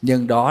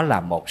 Nhưng đó là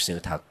một sự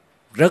thật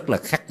rất là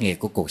khắc nghiệt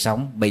của cuộc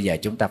sống. Bây giờ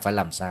chúng ta phải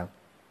làm sao?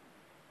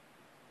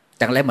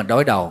 Chẳng lẽ mình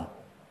đối đầu?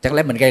 Chẳng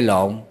lẽ mình gây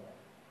lộn?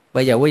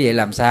 Bây giờ quý vị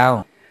làm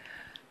sao?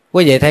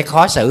 Quý vị thấy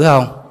khó xử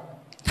không?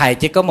 Thầy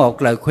chỉ có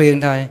một lời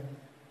khuyên thôi.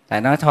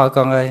 Thầy nói thôi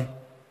con ơi,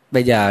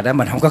 bây giờ đó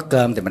mình không có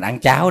cơm thì mình ăn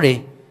cháo đi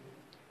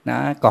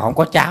đó, còn không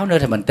có cháo nữa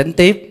thì mình tính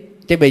tiếp.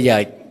 Chứ bây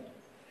giờ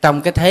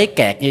trong cái thế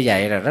kẹt như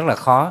vậy là rất là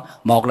khó.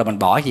 Một là mình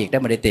bỏ việc đó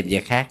mình đi tìm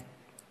việc khác,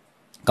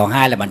 còn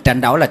hai là mình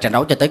tranh đấu, là tranh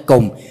đấu cho tới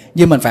cùng.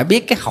 Nhưng mình phải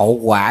biết cái hậu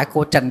quả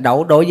của tranh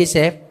đấu đối với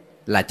sếp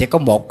là chỉ có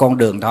một con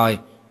đường thôi.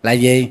 Là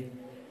gì?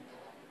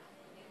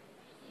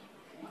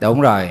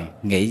 Đúng rồi,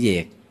 nghỉ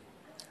việc.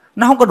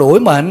 Nó không có đuổi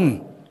mình,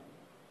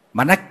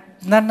 mà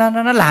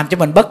nó làm cho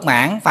mình bất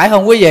mãn, phải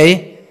không quý vị?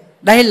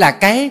 Đây là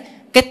cái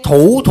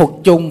thủ thuật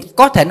chung,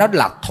 có thể nói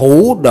là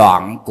thủ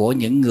đoạn của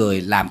những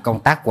người làm công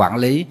tác quản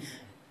lý.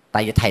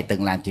 Tại vì thầy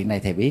từng làm chuyện này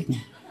thầy biết.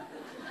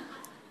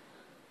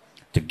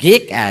 Tôi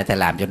ghét ai thầy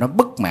làm cho nó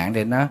bất mãn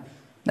để nó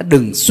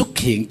đừng xuất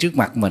hiện trước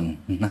mặt mình.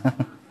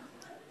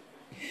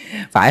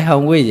 Phải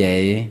không quý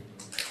vị?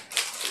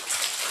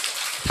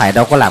 Thầy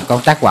đâu có làm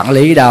công tác quản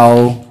lý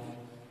đâu,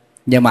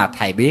 nhưng mà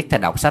thầy biết, thầy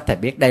đọc sách thầy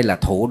biết đây là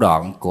thủ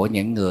đoạn của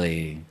những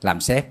người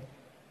làm sếp.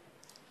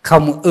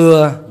 Không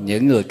ưa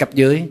những người cấp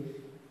dưới,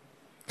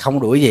 không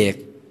đuổi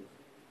việc.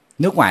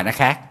 Nước ngoài nó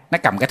khác, nó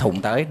cầm cái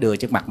thùng tới đưa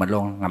trước mặt mình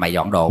luôn, là mày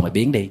dọn đồ mày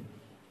biến đi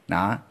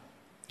đó.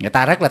 Người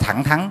ta rất là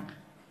thẳng thắn.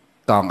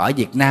 Còn ở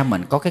Việt Nam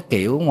mình có cái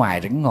kiểu ngoài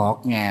rất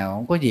ngọt ngào,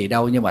 không có gì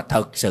đâu, nhưng mà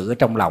thật sự ở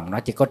trong lòng nó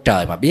chỉ có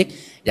trời mà biết.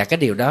 Và cái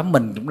điều đó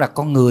mình cũng là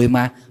con người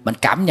mà, mình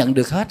cảm nhận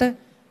được hết á,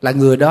 là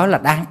người đó là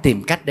đang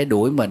tìm cách để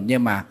đuổi mình,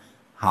 nhưng mà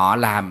họ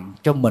làm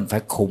cho mình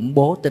phải khủng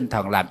bố tinh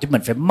thần, làm cho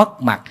mình phải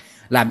mất mặt,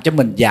 làm cho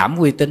mình giảm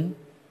uy tín.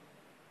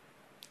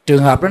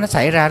 Trường hợp đó nó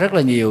xảy ra rất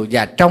là nhiều,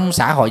 và trong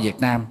xã hội Việt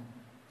Nam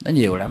nó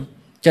nhiều lắm.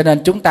 Cho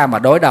nên chúng ta mà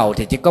đối đầu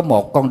thì chỉ có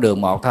một con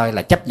đường một thôi,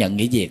 là chấp nhận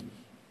nghỉ việc.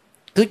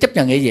 Cứ chấp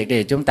nhận nghỉ việc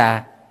thì chúng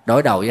ta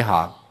đối đầu với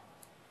họ.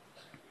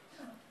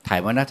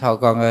 Thầy mới nói thôi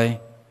con ơi,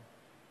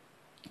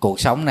 cuộc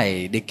sống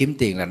này đi kiếm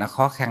tiền là nó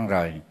khó khăn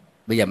rồi.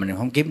 Bây giờ mình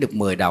không kiếm được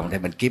 10 đồng thì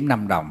mình kiếm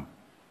 5 đồng.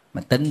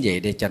 Mình tính vậy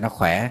đi cho nó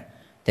khỏe.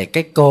 Thì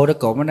cái cô đó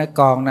cổ mới nói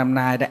con năm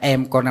nay đó,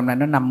 em con năm nay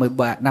nó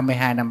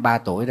 52, 53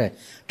 tuổi rồi.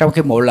 Trong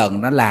khi mỗi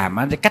lần nó làm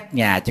nó cách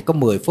nhà chỉ có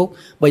 10 phút.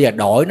 Bây giờ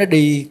đổi nó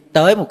đi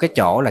tới một cái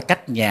chỗ là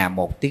cách nhà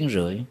 1 tiếng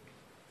rưỡi.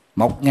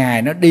 Một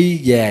ngày nó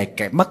đi về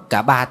mất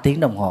cả 3 tiếng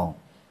đồng hồ.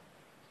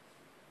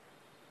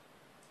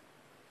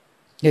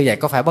 Như vậy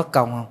có phải bất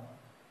công không?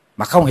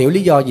 Mà không hiểu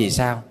lý do gì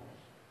sao.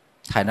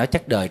 Thầy nói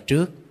chắc đời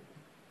trước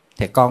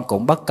thì con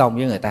cũng bất công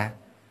với người ta,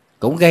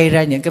 cũng gây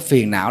ra những cái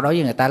phiền não đó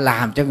với người ta,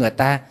 làm cho người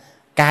ta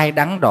cay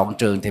đắng đoạn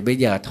trường. Thì bây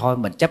giờ thôi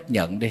mình chấp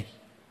nhận đi,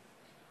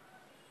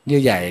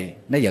 như vậy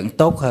nó vẫn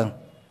tốt hơn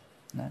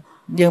đó.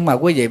 Nhưng mà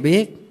quý vị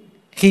biết,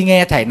 khi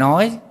nghe thầy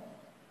nói,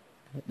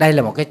 đây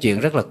là một cái chuyện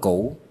rất là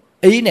cũ,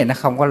 ý này nó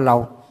không có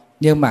lâu,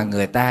 nhưng mà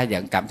người ta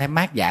vẫn cảm thấy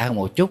mát dạ hơn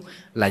một chút,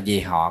 là vì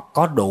họ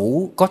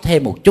có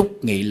thêm một chút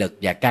nghị lực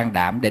và can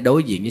đảm để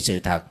đối diện với sự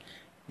thật,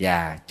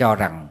 và cho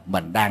rằng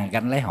mình đang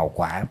gánh lấy hậu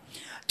quả.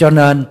 Cho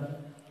nên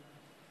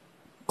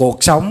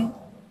cuộc sống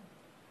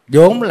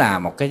vốn là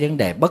một cái vấn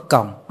đề bất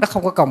công, nó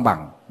không có công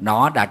bằng,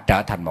 nó đã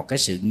trở thành một cái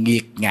sự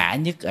nghiệt ngã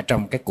nhất ở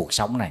trong cái cuộc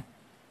sống này.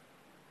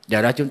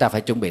 Do đó chúng ta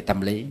phải chuẩn bị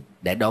tâm lý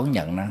để đón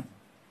nhận nó.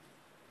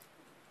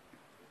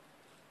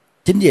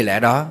 Chính vì lẽ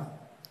đó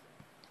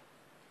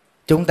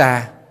chúng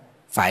ta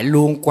phải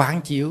luôn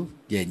quán chiếu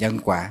về nhân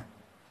quả.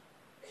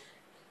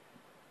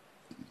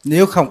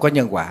 Nếu không có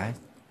nhân quả,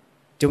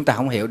 chúng ta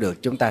không hiểu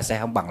được, chúng ta sẽ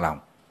không bằng lòng.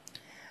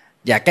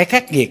 Và cái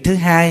khắc nghiệt thứ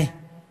hai,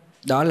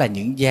 đó là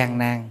những gian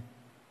nan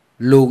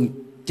luôn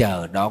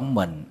chờ đón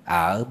mình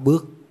ở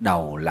bước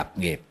đầu lập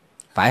nghiệp.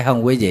 Phải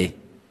không quý vị?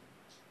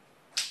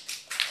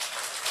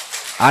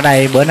 Ở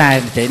đây bữa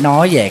nay sẽ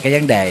nói về cái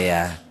vấn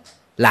đề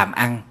làm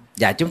ăn,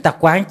 và chúng ta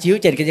quán chiếu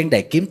trên cái vấn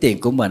đề kiếm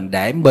tiền của mình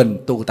để mình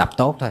tu tập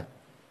tốt thôi.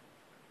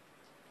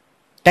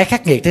 Cái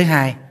khắc nghiệt thứ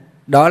hai,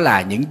 đó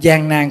là những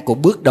gian nan của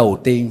bước đầu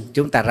tiên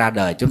chúng ta ra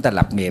đời, chúng ta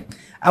lập nghiệp.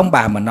 Ông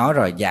bà mình nói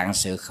rồi, dạng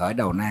sự khởi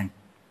đầu nan.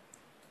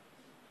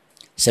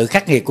 Sự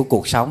khắc nghiệt của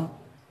cuộc sống,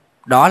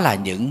 đó là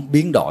những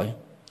biến đổi,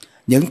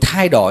 những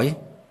thay đổi.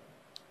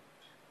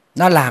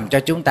 Nó làm cho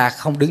chúng ta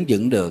không đứng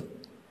vững được.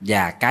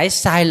 Và cái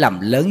sai lầm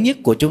lớn nhất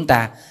của chúng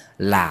ta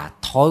là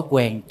thói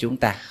quen chúng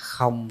ta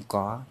không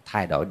có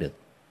thay đổi được.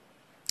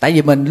 Tại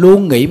vì mình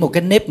luôn nghĩ một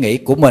cái nếp nghĩ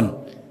của mình,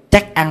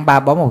 chắc ăn ba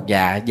bó một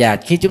dạ. Và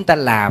khi chúng ta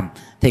làm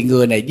thì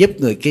người này giúp,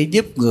 người kia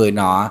giúp, người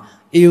nọ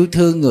yêu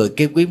thương, người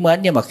kia quý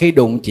mến. Nhưng mà khi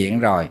đụng chuyện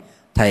rồi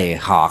thì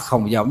họ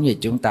không giống như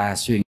chúng ta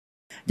suy nghĩ.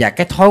 và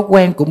cái thói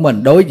quen của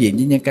mình đối diện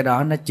với những cái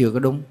đó nó chưa có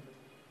đúng.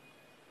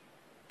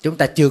 Chúng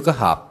ta chưa có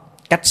hợp,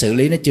 cách xử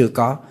lý nó chưa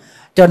có.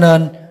 Cho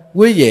nên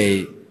quý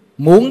vị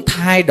muốn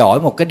thay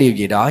đổi một cái điều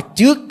gì đó,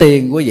 trước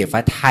tiên quý vị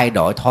phải thay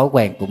đổi thói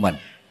quen của mình.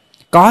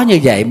 Có như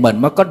vậy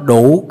mình mới có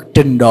đủ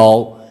trình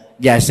độ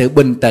và sự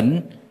bình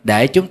tĩnh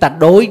để chúng ta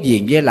đối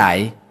diện với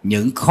lại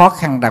những khó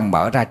khăn đang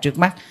mở ra trước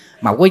mắt.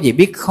 Mà quý vị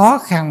biết khó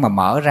khăn mà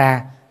mở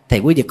ra thì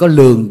quý vị có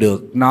lường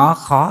được nó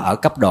khó ở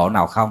cấp độ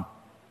nào không?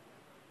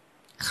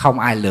 Không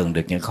ai lường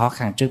được những khó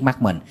khăn trước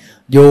mắt mình.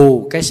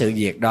 Dù cái sự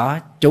việc đó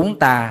chúng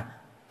ta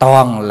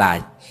toàn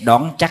là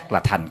đoán chắc là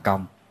thành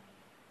công.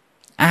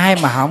 Ai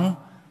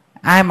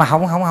mà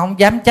không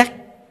dám chắc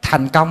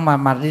thành công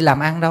mà đi làm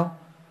ăn đâu.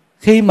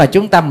 Khi mà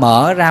chúng ta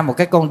mở ra một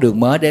cái con đường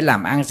mới để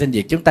làm ăn sinh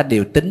việc, chúng ta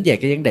đều tính về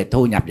cái vấn đề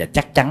thu nhập và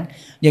chắc chắn,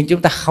 nhưng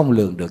chúng ta không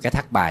lường được cái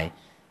thất bại.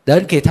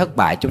 Đến khi thất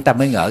bại chúng ta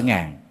mới ngỡ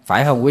ngàng,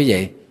 phải không quý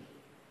vị?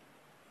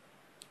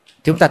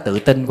 Chúng ta tự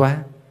tin quá,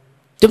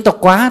 chúng ta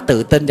quá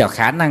tự tin vào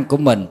khả năng của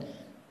mình.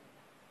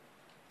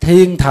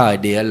 Thiên thời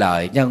địa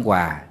lợi nhân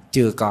hòa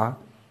chưa có,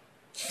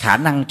 khả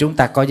năng chúng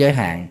ta có giới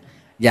hạn,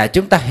 và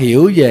chúng ta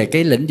hiểu về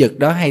cái lĩnh vực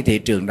đó hay thị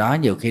trường đó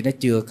nhiều khi nó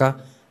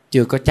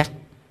chưa có chắc,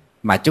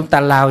 mà chúng ta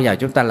lao vào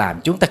chúng ta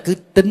làm, chúng ta cứ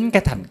tính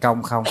cái thành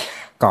công không,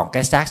 còn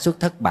cái xác suất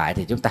thất bại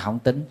thì chúng ta không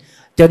tính.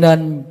 Cho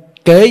nên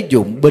kế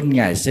dụng binh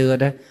ngày xưa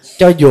đó,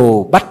 cho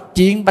dù bách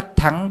chiến bách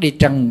thắng đi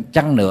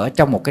chăng nữa,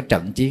 trong một cái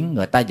trận chiến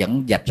người ta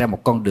vẫn vạch ra một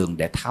con đường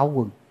để tháo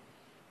quân,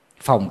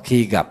 phòng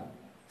khi gặp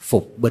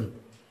phục binh.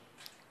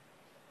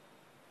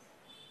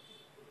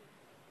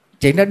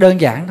 Chuyện đó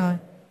đơn giản thôi.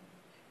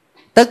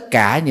 Tất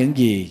cả những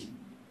gì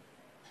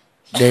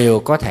đều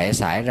có thể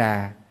xảy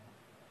ra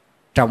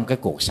trong cái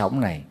cuộc sống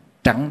này,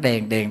 trắng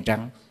đen đen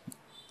trắng.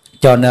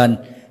 Cho nên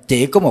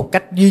chỉ có một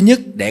cách duy nhất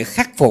để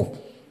khắc phục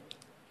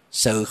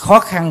sự khó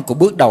khăn của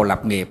bước đầu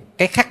lập nghiệp,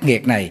 cái khắc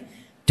nghiệt này,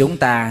 chúng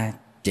ta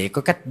chỉ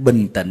có cách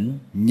bình tĩnh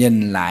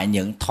nhìn lại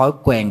những thói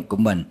quen của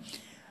mình.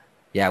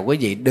 Và quý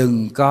vị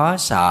đừng có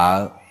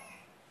sợ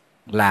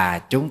là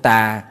chúng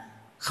ta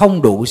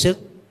không đủ sức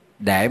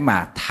để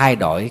mà thay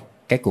đổi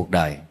cái cuộc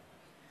đời.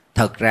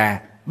 Thật ra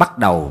bắt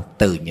đầu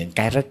từ những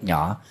cái rất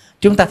nhỏ.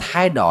 Chúng ta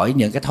thay đổi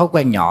những cái thói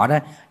quen nhỏ đó,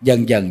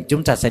 dần dần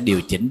chúng ta sẽ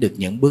điều chỉnh được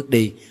những bước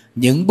đi.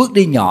 Những bước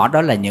đi nhỏ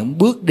đó là những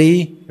bước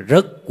đi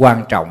rất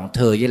quan trọng,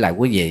 thưa với lại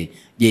quý vị.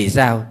 Vì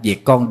sao? Vì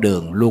con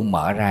đường luôn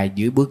mở ra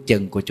dưới bước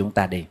chân của chúng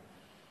ta đi.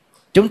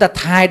 Chúng ta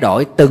thay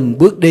đổi từng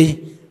bước đi,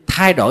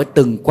 thay đổi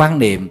từng quan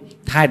niệm,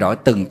 thay đổi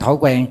từng thói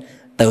quen,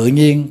 tự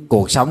nhiên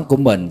cuộc sống của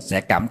mình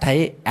sẽ cảm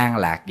thấy an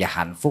lạc và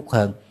hạnh phúc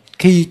hơn.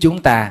 Khi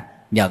chúng ta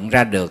nhận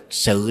ra được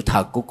sự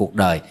thật của cuộc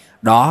đời,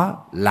 đó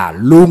là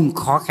luôn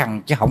khó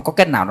khăn, chứ không có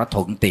cái nào nó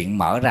thuận tiện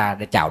mở ra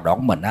để chào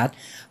đón mình hết.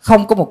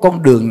 Không có một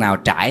con đường nào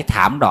trải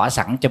thảm đỏ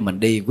sẵn cho mình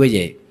đi quý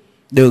vị.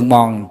 Đường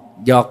mòn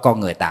do con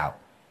người tạo,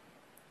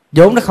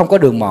 vốn nó không có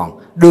đường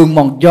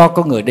mòn do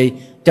con người đi.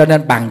 Cho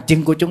nên bàn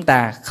chân của chúng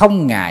ta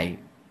không ngại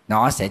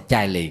nó sẽ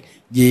chai lì,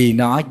 vì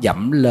nó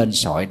dẫm lên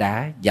sỏi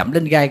đá, dẫm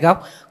lên gai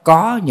góc.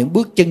 Có những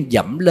bước chân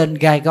dẫm lên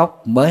gai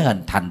góc mới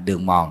hình thành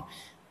đường mòn.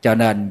 Cho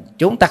nên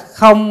chúng ta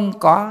không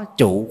có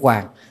chủ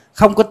quan,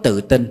 không có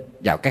tự tin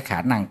vào cái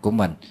khả năng của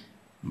mình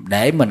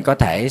để mình có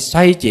thể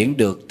xoay chuyển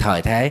được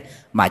thời thế,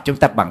 mà chúng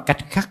ta bằng cách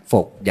khắc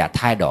phục và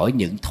thay đổi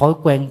những thói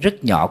quen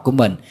rất nhỏ của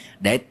mình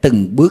để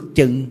từng bước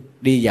chân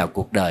đi vào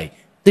cuộc đời.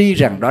 Tuy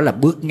rằng đó là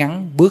bước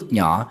ngắn, bước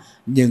nhỏ,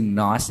 nhưng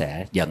nó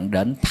sẽ dẫn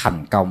đến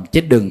thành công.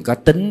 Chứ đừng có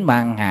tính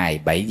mang hài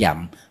 7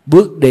 dặm,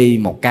 bước đi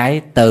một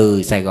cái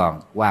từ Sài Gòn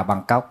qua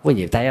Bangkok, quý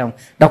vị thấy không?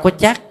 Đâu có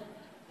chắc.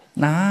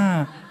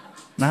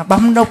 Nó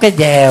bấm nốt cái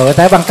dèo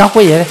tới Bangkok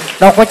quý vị,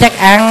 đâu có chắc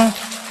ăn,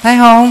 thấy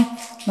không?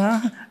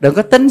 Đó, đừng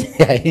có tính như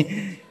vậy.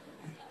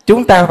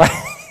 Chúng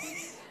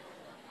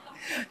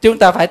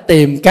ta phải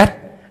tìm cách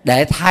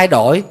để thay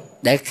đổi,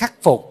 để khắc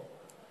phục.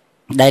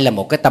 Đây là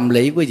một cái tâm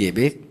lý quý vị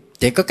biết,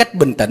 chỉ có cách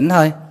bình tĩnh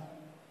thôi.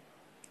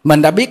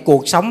 Mình đã biết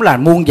cuộc sống là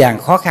muôn vàn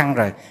khó khăn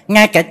rồi,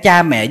 ngay cả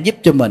cha mẹ giúp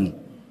cho mình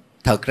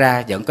thật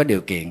ra vẫn có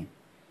điều kiện.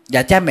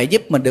 Và cha mẹ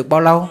giúp mình được bao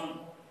lâu?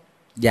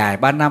 Vài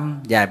ba năm,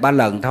 vài ba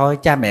lần thôi,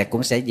 cha mẹ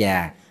cũng sẽ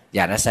già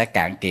và nó sẽ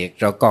cạn kiệt.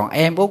 Rồi còn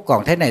em út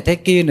còn thế này thế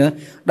kia nữa,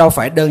 đâu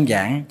phải đơn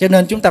giản. Cho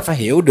nên chúng ta phải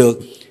hiểu được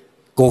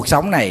cuộc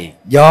sống này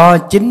do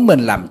chính mình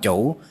làm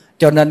chủ.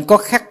 Cho nên có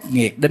khắc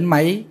nghiệt đến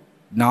mấy,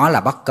 nó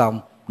là bất công,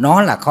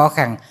 nó là khó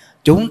khăn.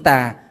 Chúng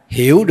ta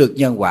hiểu được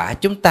nhân quả,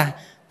 chúng ta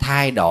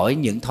thay đổi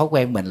những thói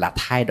quen mình là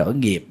thay đổi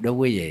nghiệp đó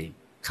quý vị.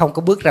 Không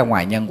có bước ra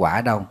ngoài nhân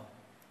quả đâu.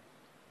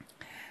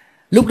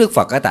 Lúc Đức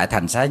Phật ở tại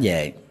thành Xá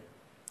Vệ,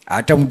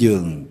 ở trong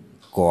vườn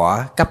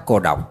của cấp cô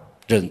độc,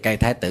 rừng cây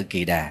Thái tử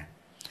Kỳ Đà,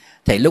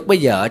 thì lúc bấy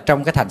giờ ở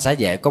trong cái thành Xá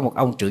Vệ có một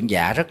ông trưởng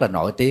giả rất là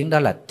nổi tiếng, đó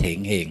là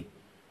Thiện Hiền.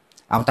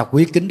 Ông ta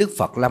quý kính Đức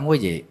Phật lắm quý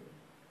vị.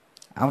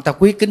 Ông ta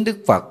quý kính Đức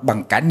Phật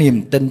bằng cả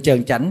niềm tin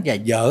chân chánh. Và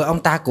vợ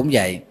ông ta cũng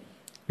vậy,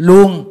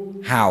 luôn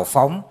hào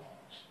phóng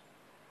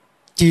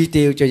chi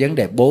tiêu cho vấn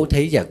đề bố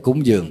thí và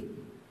cúng dường.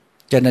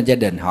 Cho nên gia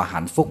đình họ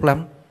hạnh phúc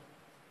lắm.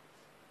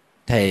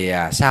 Thì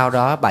sau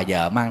đó bà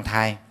vợ mang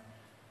thai.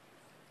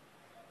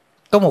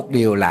 Có một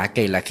điều lạ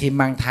kỳ là khi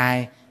mang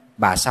thai,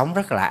 bà sống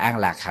rất là an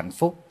lạc hạnh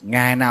phúc.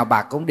 Ngày nào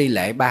bà cũng đi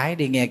lễ bái,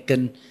 đi nghe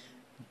kinh,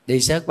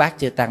 đi xớt bát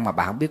chư tăng mà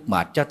bà không biết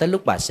mệt cho tới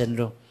lúc bà sinh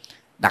luôn.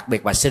 Đặc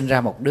biệt bà sinh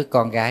ra một đứa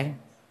con gái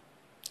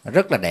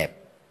rất là đẹp,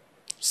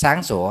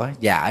 sáng sủa,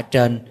 và ở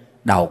trên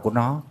đầu của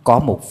nó có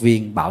một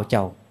viên bảo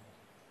châu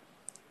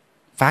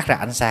phát ra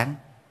ánh sáng.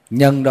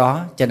 Nhân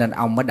đó cho nên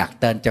ông mới đặt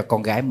tên cho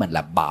con gái mình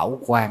là Bảo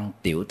Quang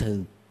tiểu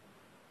thư.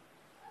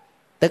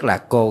 Tức là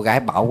cô gái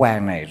Bảo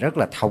Quang này rất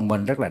là thông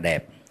minh, rất là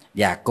đẹp.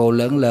 Và cô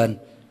lớn lên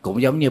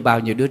cũng giống như bao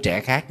nhiêu đứa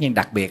trẻ khác, nhưng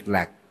đặc biệt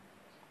là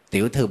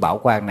tiểu thư Bảo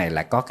Quang này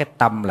lại có cái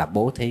tâm là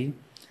bố thí.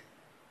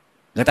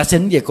 Người ta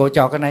xin về cô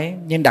cho cái nấy,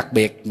 nhưng đặc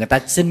biệt người ta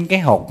xin cái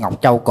hột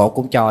ngọc châu cổ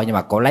cũng cho, nhưng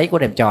mà cô lấy cô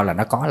đem cho là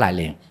nó có lại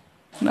liền.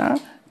 Đó.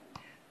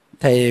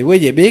 Thì quý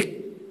vị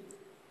biết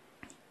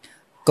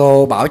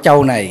cô Bảo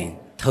Châu này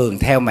thường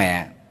theo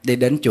mẹ đi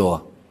đến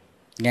chùa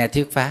nghe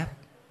thuyết pháp,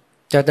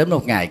 cho đến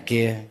một ngày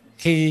kia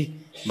khi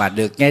mà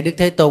được nghe Đức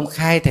Thế Tôn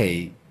khai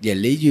thị về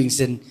lý duyên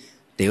sinh,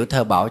 tiểu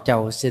thơ Bảo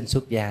Châu xin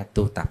xuất gia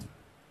tu tập.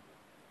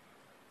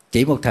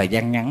 Chỉ một thời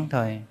gian ngắn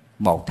thôi,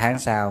 1 tháng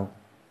sau,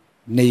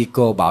 ni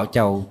cô Bảo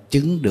Châu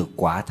chứng được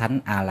quả thánh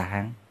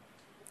A-la-hán,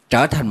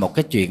 trở thành một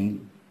cái chuyện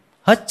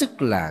hết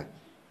sức là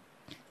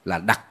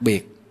đặc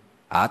biệt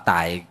ở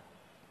tại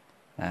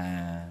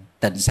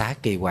tịnh xá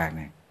Kỳ Hoàng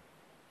này,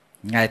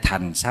 ngay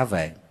thành xá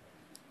vệ.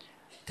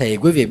 Thì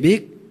quý vị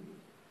biết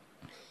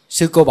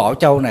sư cô Bảo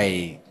Châu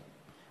này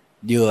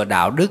vừa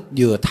đạo đức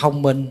vừa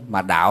thông minh,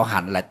 mà đạo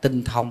hạnh lại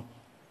tinh thông,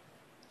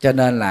 cho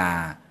nên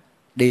là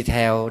đi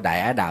theo Đại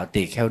Á Đạo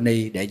Tỳ Kheo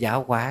Ni để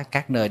giáo hóa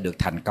các nơi, được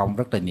thành công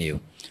rất là nhiều.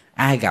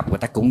 Ai gặp người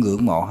ta cũng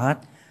ngưỡng mộ hết.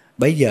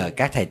 Bây giờ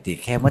các thầy tỳ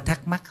kheo mới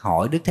thắc mắc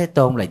hỏi Đức Thế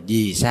Tôn là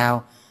vì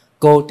sao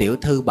cô tiểu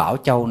thư Bảo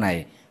Châu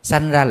này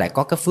sanh ra lại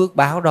có cái phước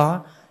báo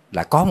đó,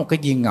 là có một cái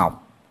viên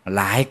ngọc,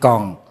 lại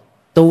còn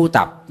tu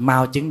tập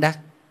mau chứng đắc.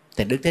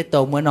 Thì Đức Thế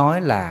Tôn mới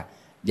nói là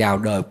vào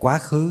đời quá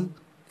khứ,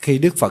 khi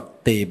Đức Phật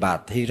Tỳ Bà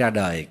Thi ra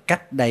đời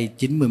cách đây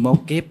 91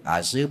 kiếp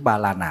ở xứ Ba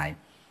La Nại,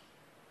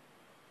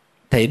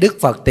 thì Đức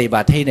Phật Tỳ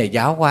Bà Thi này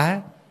giáo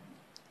hóa,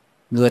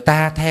 người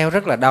ta theo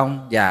rất là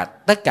đông, và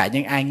tất cả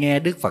những ai nghe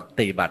Đức Phật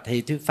Tỳ Bà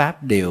Thi thuyết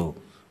pháp đều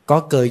có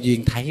cơ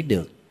duyên thấy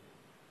được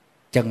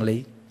chân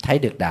lý, thấy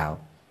được đạo.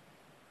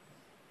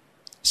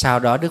 Sau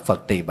đó Đức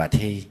Phật Tỳ Bà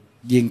Thi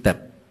viên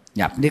tịch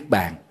nhập niết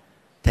bàn,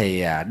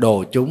 thì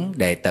đồ chúng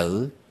đệ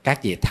tử,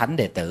 các vị thánh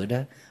đệ tử đó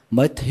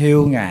mới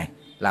thiêu ngài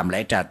làm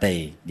lễ trà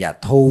tỳ và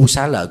thu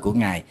xá lợi của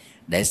ngài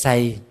để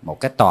xây một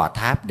cái tòa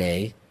tháp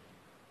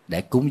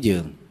để cúng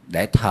dường,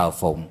 để thờ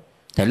phụng.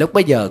 Thì lúc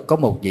bấy giờ có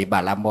một vị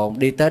Bà La Môn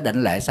đi tới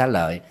đảnh lễ xá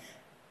lợi,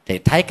 thì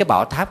thấy cái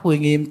bảo tháp uy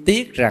nghiêm,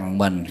 tiếc rằng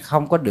mình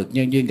không có được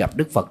nhân duyên gặp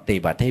Đức Phật Tỳ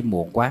Bà Thi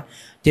muộn quá,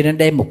 cho nên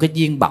đem một cái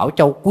viên bảo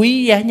châu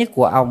quý giá nhất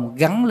của ông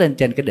gắn lên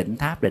trên cái đỉnh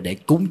tháp để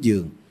cúng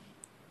dường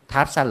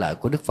tháp xá lợi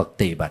của Đức Phật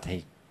Tỳ Bà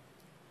Thi.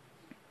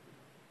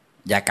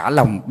 Và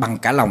bằng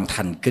cả lòng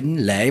thành kính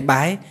lễ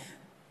bái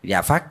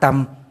và phát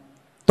tâm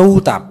tu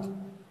tập,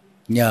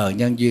 nhờ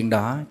nhân duyên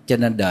đó cho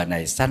nên đời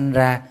này sanh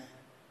ra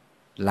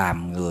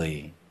làm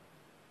người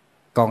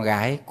con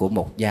gái của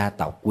một gia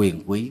tộc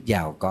quyền quý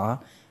giàu có,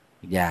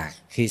 và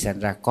khi sanh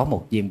ra có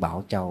một viên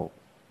bảo châu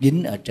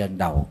dính ở trên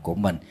đầu của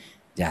mình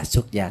và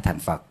xuất gia thành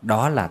Phật.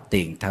 Đó là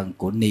tiền thân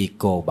của ni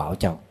cô Bảo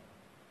Châu.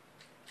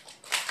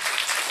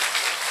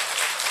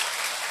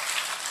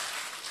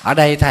 Ở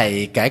đây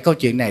thầy kể câu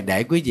chuyện này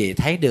để quý vị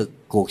thấy được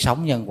cuộc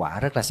sống nhân quả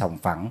rất là sòng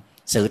phẳng.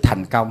 Sự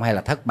thành công hay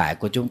là thất bại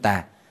của chúng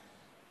ta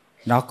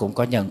nó cũng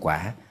có nhân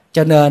quả.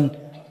 Cho nên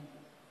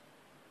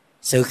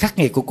sự khắc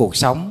nghiệt của cuộc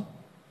sống,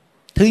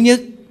 thứ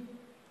nhất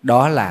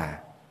đó là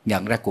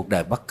nhận ra cuộc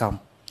đời bất công.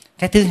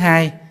 Cái thứ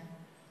hai,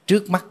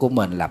 trước mắt của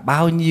mình là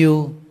bao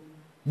nhiêu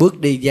bước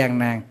đi gian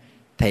nan,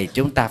 thì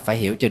chúng ta phải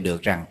hiểu cho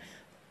được rằng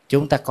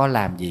chúng ta có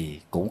làm gì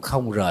cũng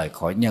không rời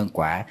khỏi nhân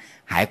quả.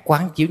 Hãy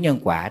quán chiếu nhân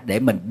quả để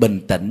mình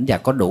bình tĩnh và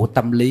có đủ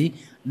tâm lý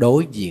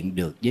đối diện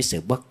được với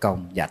sự bất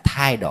công và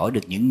thay đổi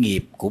được những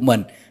nghiệp của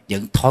mình,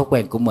 những thói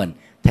quen của mình,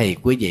 thì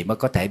quý vị mới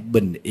có thể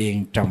bình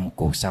yên trong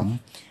cuộc sống.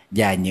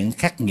 Và những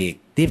khắc nghiệt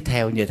tiếp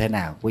theo như thế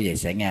nào, quý vị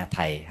sẽ nghe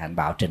thầy Hạnh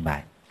Bảo trình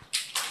bày.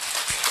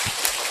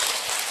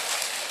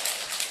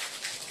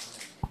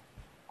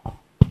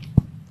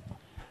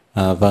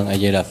 Vâng, A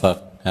Di Đà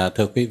Phật.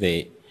 Thưa quý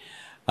vị,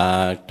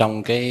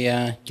 trong cái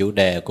chủ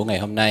đề của ngày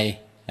hôm nay,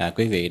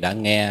 quý vị đã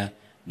nghe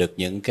được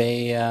những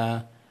cái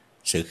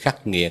sự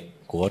khắc nghiệt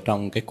của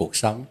trong cái cuộc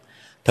sống.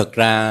 Thực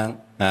ra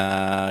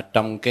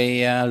trong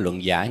cái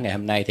luận giải ngày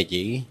hôm nay thì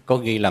chỉ có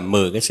ghi là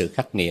 10 cái sự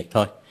khắc nghiệt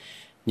thôi.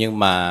 Nhưng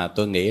mà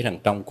tôi nghĩ rằng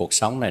trong cuộc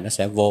sống này nó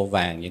sẽ vô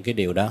vàn những cái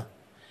điều đó.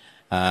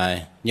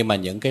 Nhưng mà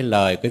những cái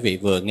lời quý vị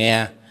vừa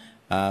nghe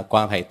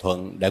qua thầy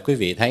Thuận để quý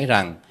vị thấy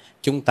rằng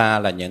chúng ta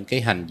là những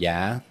cái hành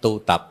giả tu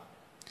tập,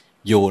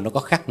 dù nó có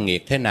khắc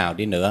nghiệt thế nào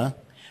đi nữa,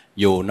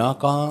 dù nó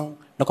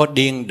có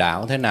điên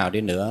đảo thế nào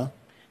đi nữa,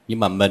 nhưng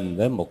mà mình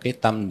với một cái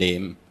tâm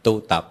niệm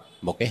tu tập,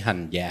 một cái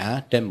hành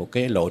giả trên một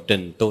cái lộ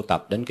trình tu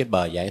tập đến cái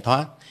bờ giải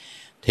thoát,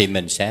 thì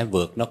mình sẽ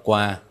vượt nó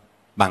qua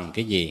bằng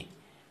cái gì?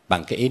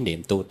 Bằng cái ý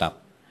niệm tu tập.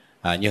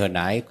 Như hồi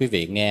nãy quý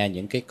vị nghe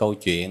những cái câu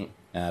chuyện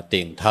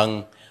tiền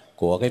thân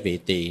của cái vị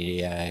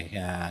tỳ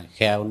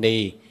kheo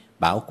ni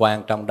bảo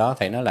quan, trong đó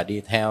thầy nói là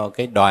đi theo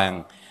cái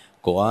đoàn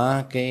của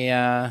cái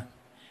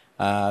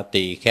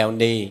tỳ kheo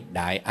ni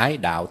đại ái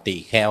đạo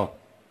tỳ kheo.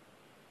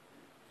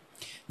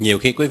 Nhiều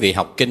khi quý vị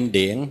học kinh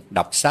điển,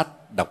 đọc sách,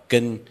 đọc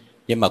kinh,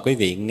 nhưng mà quý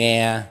vị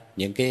nghe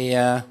những cái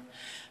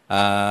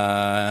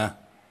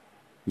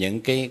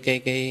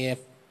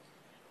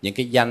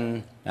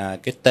danh,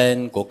 cái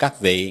tên của các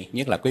vị,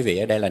 nhất là quý vị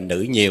ở đây là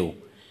nữ nhiều,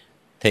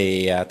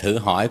 thì thử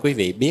hỏi quý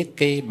vị biết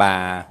cái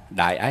bà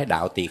đại ái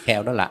đạo tỳ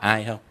kheo đó là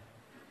ai không?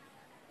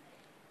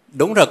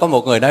 Đúng rồi, có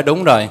một người nói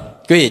đúng rồi.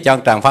 Quý vị cho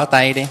tràng pháo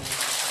tay đi.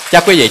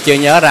 Chắc quý vị chưa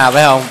nhớ ra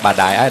phải không? Bà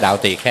đại ái đạo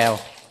tỳ kheo.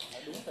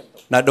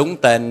 Nó đúng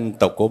tên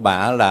tục của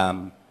bà là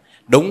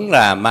đúng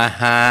là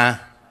Maha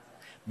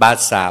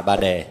Basa Ba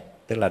Đề,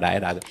 tức là đại ái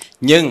đạo.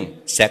 Nhưng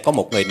sẽ có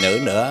một người nữ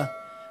nữa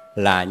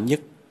là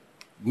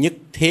nhất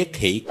thiết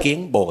hỷ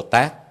kiến Bồ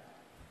Tát.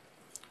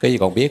 Quý vị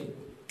còn biết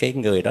cái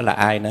người đó là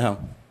ai nữa không?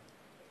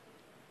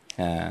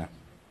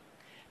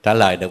 Trả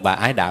lời được bà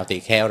ái đạo tỳ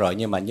kheo rồi,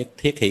 nhưng mà nhất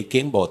thiết hỷ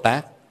kiến Bồ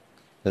Tát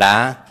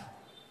là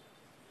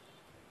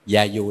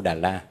Gia Du Đà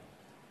La,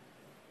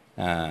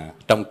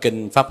 trong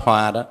kinh Pháp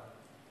Hoa đó.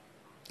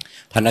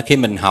 Thành ra khi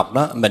mình học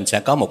đó, mình sẽ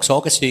có một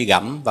số cái suy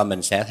gẫm, và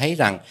mình sẽ thấy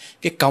rằng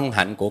cái công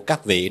hạnh của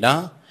các vị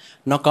đó,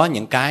 nó có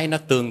những cái nó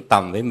tương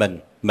tầm với mình.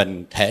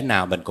 Mình thể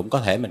nào mình cũng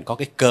có thể mình có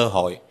cái cơ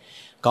hội,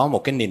 có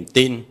một cái niềm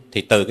tin,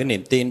 thì từ cái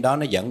niềm tin đó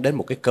nó dẫn đến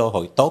một cái cơ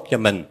hội tốt cho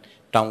mình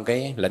trong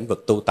cái lĩnh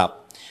vực tu tập.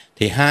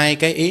 Thì hai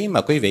cái ý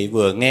mà quý vị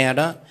vừa nghe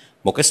đó,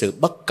 một cái sự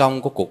bất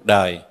công của cuộc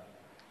đời,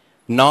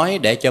 nói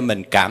để cho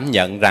mình cảm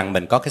nhận rằng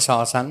mình có cái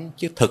so sánh,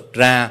 chứ thực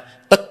ra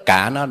tất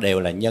cả nó đều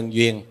là nhân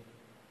duyên,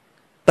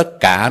 tất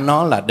cả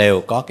nó là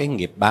đều có cái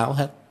nghiệp báo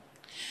hết.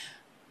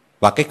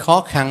 Và cái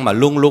khó khăn mà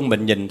luôn luôn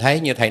mình nhìn thấy,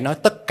 như thầy nói,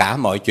 tất cả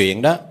mọi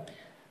chuyện đó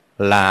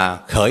là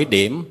khởi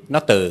điểm nó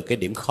từ cái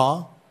điểm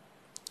khó.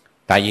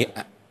 Tại vì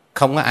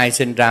không có ai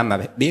sinh ra mà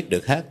biết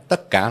được hết,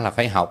 tất cả là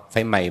phải học,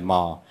 phải mày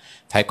mò,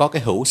 phải có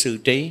cái hữu sư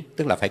trí,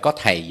 tức là phải có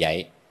thầy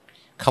dạy.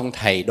 Không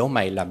thầy đố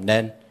mày làm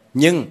nên.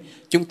 Nhưng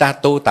chúng ta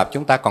tu tập,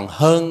 chúng ta còn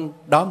hơn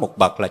đó một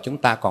bậc là chúng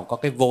ta còn có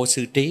cái vô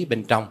sư trí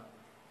bên trong.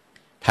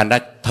 Thành ra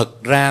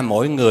thực ra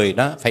mỗi người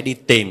đó phải đi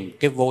tìm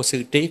cái vô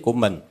sư trí của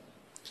mình.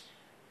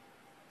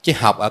 Chứ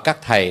học ở các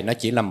thầy nó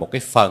chỉ là một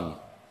cái phần.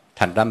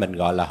 Thành ra mình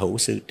gọi là hữu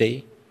sư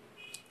trí.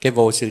 Cái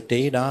vô sư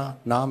trí đó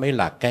nó mới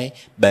là cái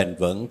bền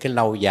vững, cái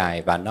lâu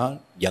dài, và nó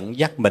dẫn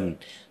dắt mình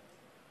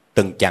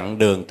từng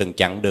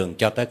chặng đường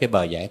cho tới cái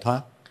bờ giải thoát.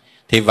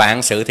 Thì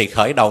vạn sự thì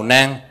khởi đầu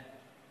nan.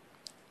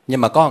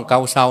 Nhưng mà có một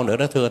câu sau nữa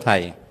đó thưa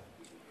thầy: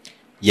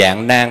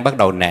 dạng nan bắt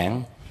đầu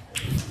nản.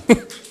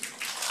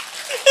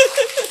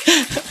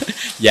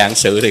 Dạng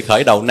sự thì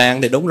khởi đầu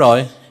nan thì đúng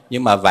rồi,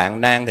 nhưng mà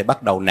vạn nan thì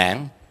bắt đầu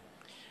nản.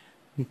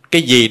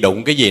 Cái gì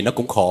đụng cái gì nó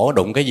cũng khổ,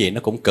 đụng cái gì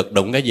nó cũng cực,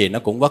 đụng cái gì nó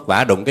cũng vất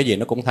vả, đụng cái gì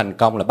nó cũng thành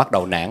công là bắt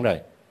đầu nản rồi.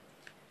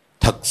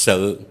 Thật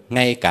sự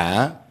ngay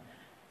cả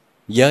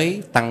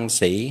giới tăng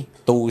sĩ,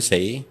 tu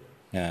sĩ,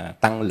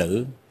 tăng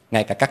lữ,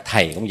 ngay cả các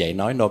thầy cũng vậy,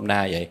 nói nôm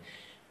na vậy.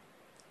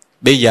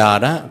 Bây giờ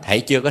đó thầy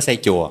chưa có xây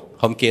chùa.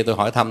 Hôm kia tôi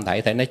hỏi thăm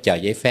thầy nói chờ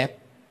giấy phép.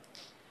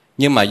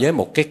 Nhưng mà với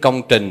một cái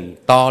công trình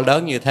to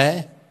lớn như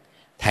thế,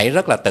 thầy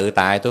rất là tự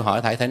tại. Tôi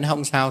hỏi thầy nói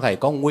không sao, thầy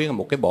có nguyên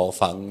một cái bộ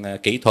phận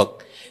kỹ thuật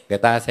người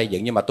ta xây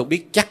dựng. Nhưng mà tôi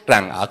biết chắc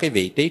rằng ở cái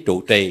vị trí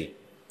trụ trì,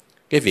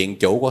 cái viện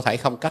chủ của thầy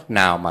không cách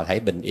nào mà thầy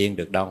bình yên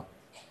được đâu,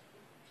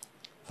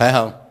 phải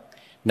không?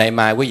 Nay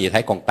mai quý vị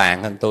thấy còn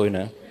tàn hơn tôi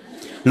nữa.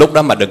 Lúc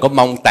đó mà đừng có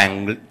mong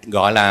tàn,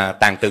 gọi là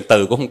tàn từ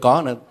từ cũng không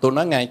có nữa. Tôi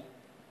nói ngay,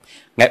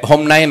 ngày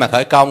hôm nay mà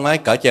khởi công ấy,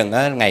 cỡ chừng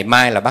ấy, ngày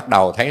mai là bắt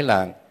đầu thấy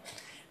là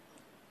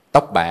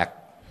tóc bạc,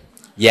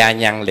 da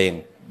nhăn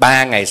liền.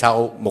 3 ngày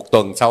sau, 1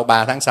 tuần sau,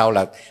 3 tháng sau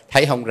là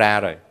thấy không ra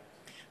rồi.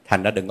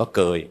 Thành ra đừng có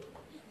cười,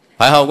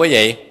 phải không quý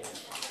vị?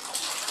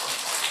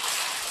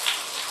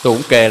 Tôi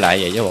cũng kê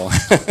lại vậy chứ bộ.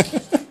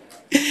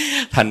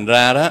 Thành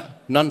ra đó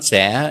nó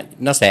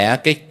sẽ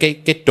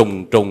cái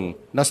trùng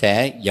nó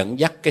sẽ dẫn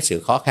dắt cái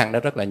sự khó khăn đó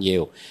rất là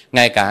nhiều.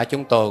 Ngay cả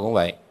chúng tôi cũng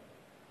vậy,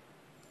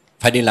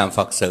 phải đi làm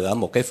Phật sự ở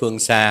một cái phương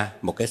xa,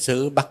 một cái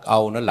xứ Bắc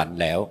Âu nó lạnh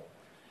lẽo.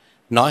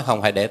 Nói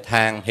không phải để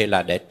than hay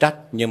là để trách,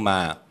 nhưng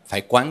mà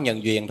phải quán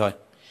nhân duyên thôi.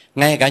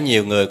 Ngay cả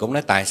nhiều người cũng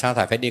nói tại sao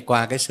thầy phải đi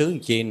qua cái xứ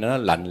chi nó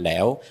lạnh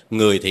lẽo,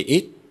 người thì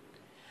ít.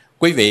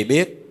 Quý vị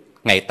biết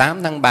ngày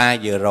 8 tháng 3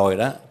 vừa rồi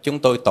đó, chúng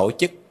tôi tổ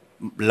chức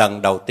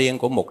lần đầu tiên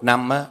của một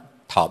năm á,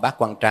 thọ bát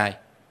quan trai,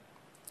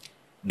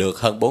 được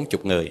hơn 40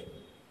 người.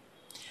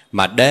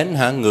 Mà đến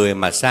người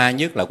mà xa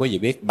nhất là quý vị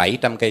biết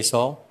 700 cây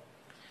số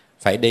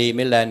phải đi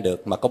mới lên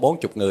được, mà có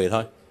 40 người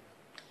thôi.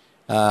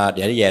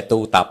 Để về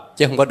tu tập,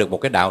 chứ không có được một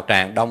cái đạo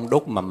tràng đông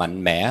đúc mà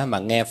mạnh mẽ, mà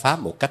nghe Pháp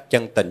một cách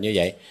chân tình như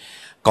vậy.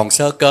 Còn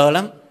sơ cơ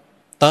lắm.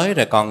 Tới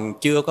rồi còn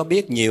chưa có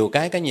biết nhiều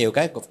cái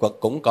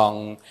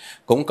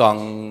cũng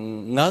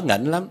còn ngớ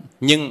ngẩn lắm.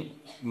 Nhưng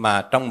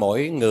mà trong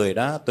mỗi người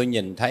đó tôi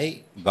nhìn thấy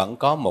vẫn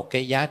có một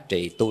cái giá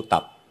trị tu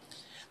tập.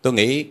 Tôi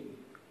nghĩ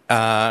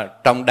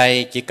trong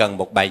đây chỉ cần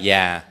một bà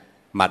già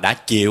mà đã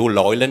chịu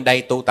lội lên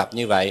đây tu tập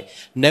như vậy,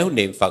 nếu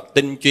niệm Phật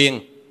tinh chuyên,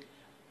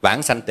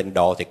 vãng sanh tịnh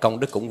độ thì công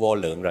đức cũng vô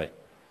lượng rồi.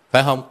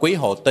 phải không? Quý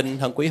hồ tinh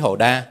hơn quý hồ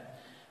đa.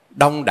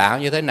 Đông đảo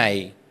như thế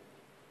này,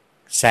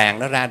 sàn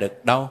nó ra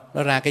được đâu?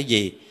 Nó ra cái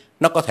gì?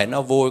 Nó có thể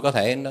nó vui, có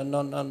thể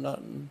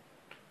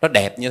nó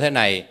đẹp như thế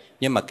này,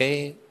 nhưng mà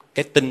cái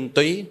tinh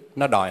túy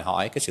nó đòi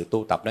hỏi cái sự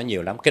tu tập nó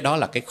nhiều lắm. Cái đó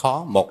là cái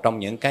khó, một trong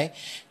những cái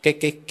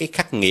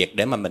khắc nghiệt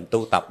để mà mình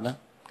tu tập đó.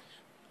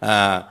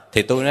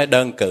 Thì tôi nói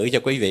đơn cử cho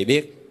quý vị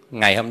biết.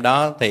 Ngày hôm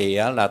đó thì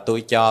là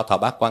tôi cho thọ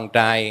bát quan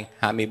trai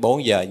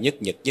 24 giờ nhất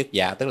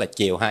dạ, tức là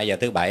chiều 2 giờ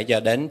thứ bảy cho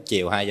đến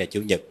chiều 2 giờ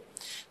chủ nhật.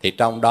 Thì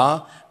trong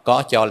đó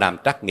có cho làm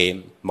trắc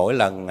nghiệm. Mỗi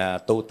lần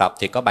tu tập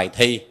thì có bài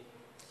thi.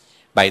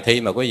 Bài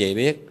thi mà quý vị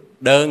biết,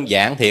 đơn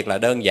giản thiệt là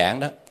đơn giản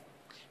đó,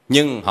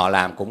 nhưng họ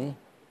làm cũng,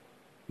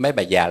 mấy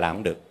bà già làm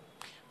không được.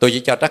 Tôi chỉ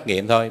cho trắc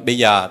nghiệm thôi. Bây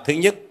giờ thứ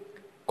nhất,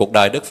 cuộc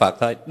đời Đức Phật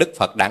thôi. Đức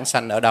Phật đản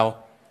sanh ở đâu?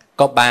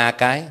 Có 3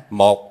 cái.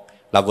 Một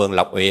là vườn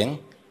Lộc Uyển,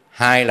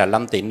 2 là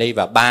Lâm Tỳ Ni,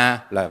 và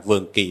 3 là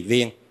vườn Kỳ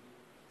Viên.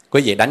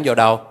 Quý vị đánh vô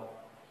đâu?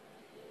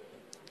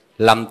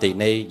 Lâm Tỳ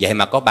Ni. Vậy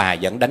mà có bà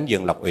vẫn đánh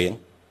vườn Lộc Uyển.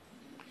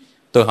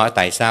 Tôi hỏi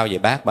tại sao vậy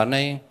bác? Bà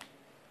nói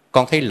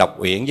con thấy Lộc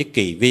Uyển với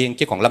Kỳ Viên,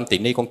 chứ còn Lâm Tỳ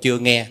Ni con chưa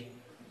nghe.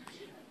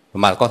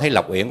 Mà con thấy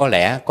Lộc Uyển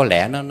có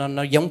lẽ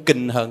nó giống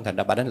kinh hơn, thành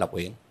ra bà đánh Lộc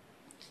Uyển.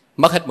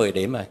 Mất hết 10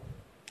 điểm rồi.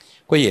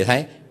 Quý vị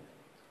thấy.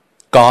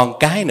 Còn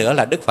cái nữa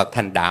là Đức Phật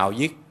thành đạo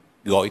với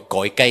gọi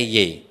cội cây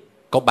gì?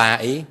 Có 3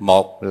 ý.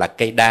 Một là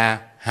cây đa,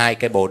 2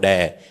 cây bồ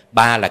đề,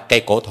 3 là cây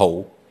cổ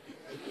thụ.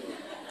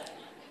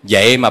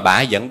 Vậy mà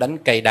bà vẫn đánh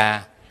cây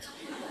đa.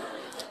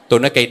 Tôi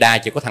nói cây đa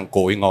chỉ có thằng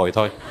cuội ngồi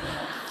thôi.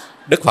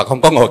 Đức Phật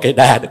không có ngồi cây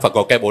đa, Đức Phật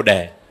ngồi cây bồ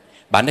đề.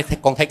 Bà nói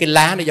con thấy cái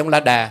lá nó giống lá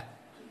đa.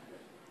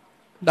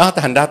 Đó,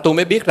 thành ra tôi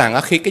mới biết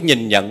rằng khi cái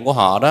nhìn nhận của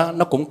họ đó,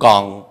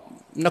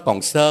 nó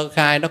còn sơ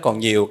khai, nó còn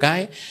nhiều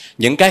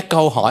những cái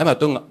câu hỏi mà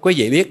quý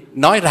vị biết,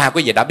 nói ra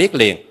quý vị đã biết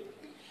liền.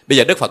 Bây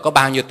giờ Đức Phật có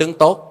bao nhiêu tướng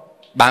tốt?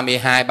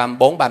 32,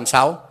 34,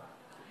 36.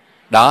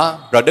 Đó,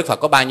 rồi Đức Phật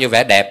có bao nhiêu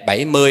vẻ đẹp?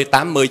 70,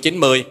 80,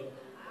 90.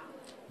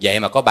 Vậy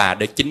mà có bà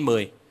được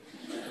 90.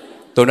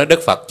 Tôi nói Đức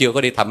Phật chưa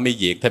có đi thẩm mỹ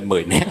viện thêm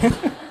 10 nét.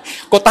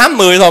 Có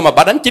 80 thôi mà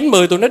bà đánh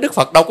 90. Tôi nói Đức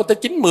Phật đâu có tới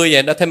 90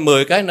 vậy, đã thêm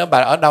 10 cái nữa,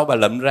 bà ở đâu bà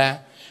lụm ra?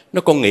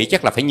 Nó con nghĩ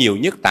chắc là phải nhiều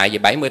nhất, tại vì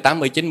 70,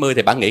 80, 90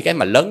 thì bà nghĩ cái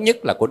mà lớn nhất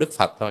là của Đức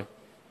Phật thôi.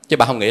 Chứ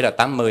bà không nghĩ là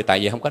 80, tại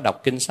vì không có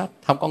đọc kinh sách,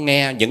 không có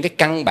nghe những cái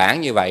căn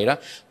bản như vậy đó.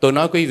 Tôi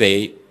nói quý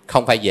vị,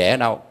 không phải dễ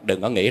đâu.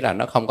 Đừng có nghĩ là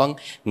nó không có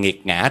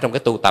nghiệt ngã trong cái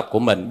tu tập của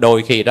mình.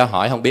 Đôi khi đó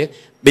hỏi không biết.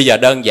 Bây giờ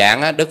đơn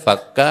giản á, Đức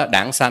Phật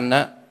đản sanh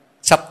á,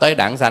 sắp tới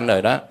đản sanh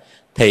rồi đó,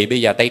 thì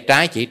bây giờ tay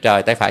trái chỉ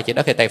trời, tay phải chỉ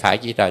đất, hay tay phải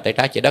chỉ trời, tay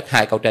trái chỉ đất?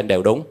 2 câu trên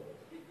đều đúng.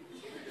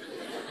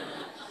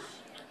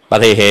 Bà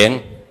thì hiện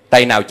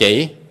tay nào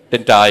chỉ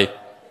trên trời?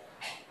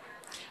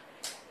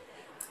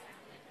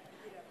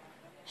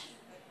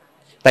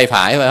 Tay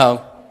phải phải không?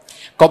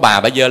 Có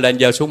bà giơ lên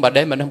giơ xuống, bà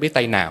đếm mà nó không biết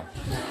tay nào.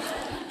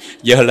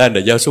 Giơ lên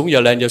rồi giơ xuống,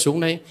 giơ lên giơ xuống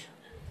đấy.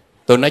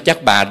 Tôi nói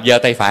chắc bà giơ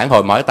tay phải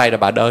hồi mỏi tay rồi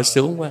bà đỡ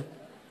xuống quá.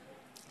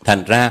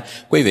 Thành ra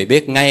quý vị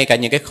biết, ngay cả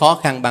những cái khó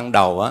khăn ban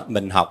đầu á,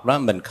 mình học đó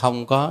mình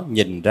không có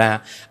nhìn ra.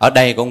 Ở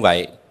đây cũng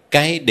vậy.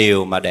 Cái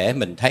điều mà để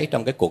mình thấy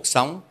trong cái cuộc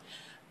sống,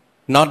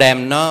 nó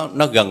đem nó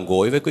gần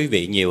gũi với quý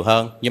vị nhiều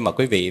hơn. Nhưng mà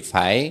quý vị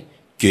phải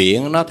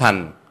chuyển nó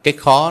thành cái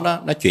khó đó,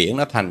 nó chuyển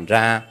nó thành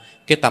ra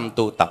cái tâm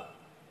tu tập,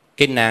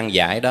 cái nan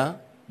giải đó,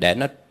 để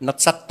nó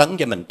xách tấn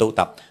cho mình tu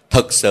tập.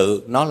 Thực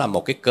sự nó là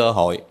một cái cơ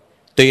hội.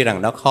 Tuy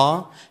rằng nó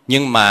khó,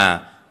 nhưng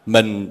mà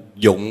mình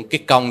dụng cái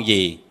công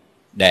gì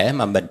để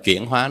mà mình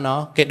chuyển hóa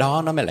nó, cái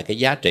đó nó mới là cái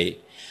giá trị.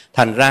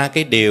 Thành ra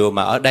cái điều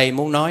mà ở đây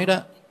muốn nói đó,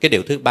 cái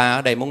điều thứ 3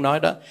 ở đây muốn nói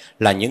đó,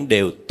 là những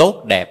điều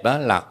tốt đẹp đó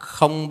là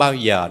không bao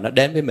giờ nó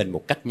đến với mình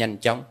một cách nhanh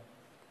chóng.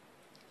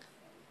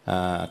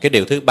 Cái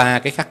điều thứ 3,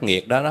 cái khắc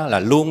nghiệt đó, là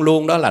luôn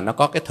luôn đó là nó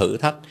có cái thử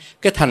thách.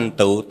 Cái thành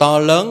tựu to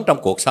lớn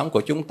trong cuộc sống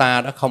của chúng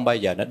ta đó không bao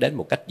giờ nó đến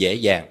một cách dễ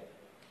dàng.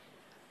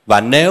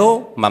 Và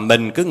nếu mà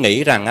mình cứ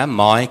nghĩ rằng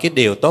mọi cái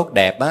điều tốt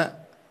đẹp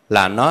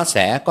là nó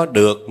sẽ có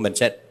được,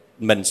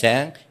 mình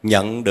sẽ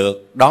nhận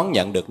được, đón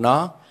nhận được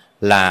nó,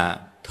 là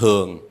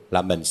thường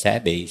là mình sẽ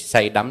bị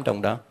say đắm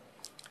trong đó,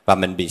 và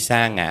mình bị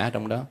sa ngã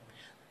trong đó.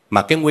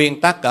 Mà cái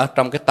nguyên tắc ở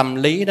trong cái tâm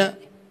lý đó,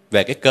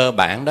 về cái cơ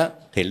bản đó,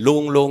 thì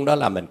luôn luôn đó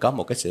là mình có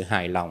một cái sự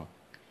hài lòng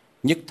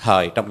nhất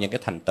thời trong những cái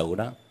thành tựu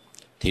đó.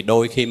 Thì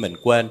đôi khi mình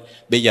quên.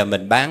 Bây giờ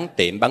mình bán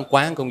tiệm, bán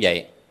quán cũng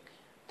vậy.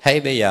 Thấy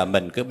bây giờ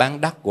mình cứ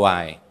bán đắt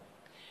hoài,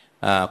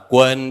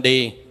 quên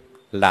đi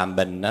là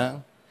mình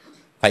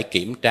phải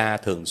kiểm tra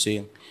thường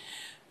xuyên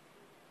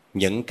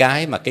những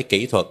cái mà cái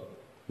kỹ thuật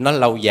nó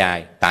lâu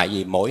dài. Tại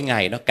vì mỗi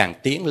ngày nó càng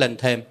tiến lên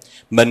thêm,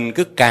 mình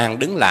cứ càng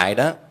đứng lại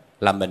đó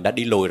là mình đã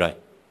đi lùi rồi.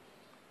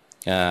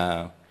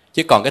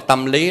 Chứ còn cái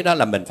tâm lý đó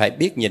là mình phải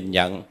biết nhìn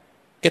nhận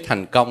cái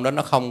thành công đó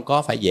nó không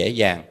có phải dễ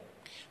dàng,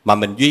 mà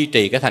mình duy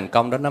trì cái thành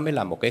công đó nó mới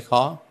là một cái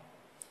khó.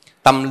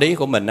 Tâm lý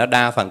của mình nó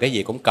đa phần cái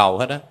gì cũng cầu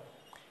hết á.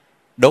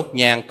 Đốt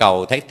nhang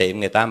cầu, thấy tiệm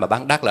người ta mà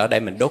bán đắt, là ở đây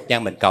mình đốt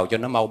nhang mình cầu cho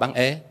nó mau bán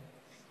ế.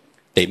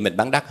 Tiệm mình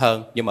bán đắt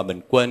hơn, nhưng mà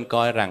mình quên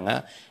coi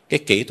rằng cái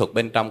kỹ thuật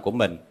bên trong của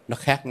mình nó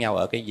khác nhau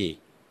ở cái gì.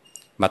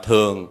 Mà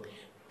thường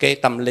cái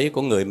tâm lý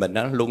của người mình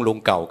nó luôn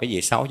luôn cầu cái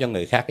gì xấu cho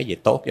người khác, cái gì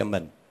tốt cho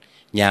mình.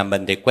 Nhà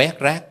mình thì quét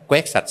rác,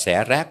 quét sạch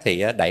sẽ rác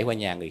thì đẩy qua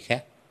nhà người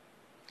khác.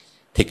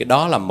 Thì cái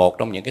đó là một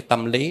trong những cái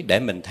tâm lý để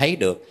mình thấy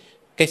được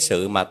cái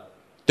sự mà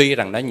tuy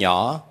rằng nó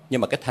nhỏ,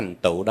 nhưng mà cái thành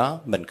tựu đó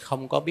mình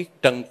không có biết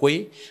trân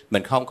quý,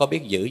 mình không có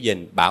biết giữ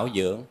gìn, bảo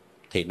dưỡng,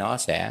 thì nó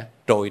sẽ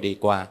trôi đi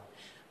qua.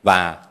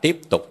 Và tiếp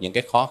tục những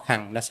cái khó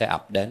khăn nó sẽ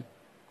ập đến.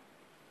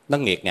 Nó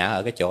nghiệt ngã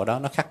ở cái chỗ đó,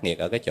 nó khắc nghiệt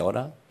ở cái chỗ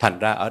đó. Thành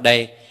ra ở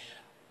đây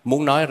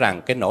muốn nói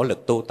rằng cái nỗ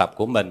lực tu tập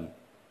của mình,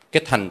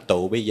 cái thành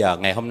tựu bây giờ,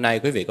 ngày hôm nay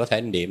quý vị có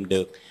thể niệm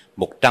được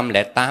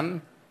 108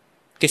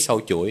 cái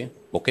sâu chuỗi,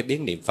 một cái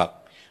biến niệm Phật.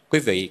 Quý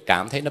vị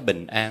cảm thấy nó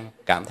bình an,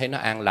 cảm thấy nó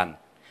an lành.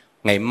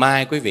 Ngày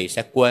mai quý vị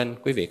sẽ quên,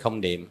 quý vị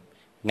không niệm.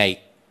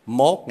 Ngày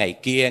mốt, ngày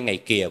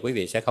kia quý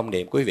vị sẽ không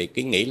niệm. Quý vị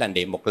cứ nghĩ là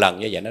niệm một lần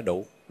như vậy nó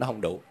đủ. Nó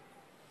không đủ.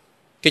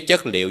 Cái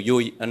chất liệu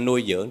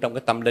nuôi dưỡng trong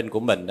cái tâm linh của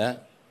mình đó,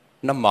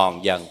 nó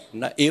mòn dần,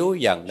 nó yếu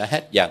dần, nó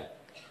hết dần.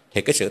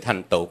 Thì cái sự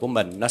thành tựu của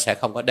mình nó sẽ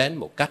không có đến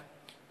một cách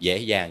dễ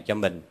dàng cho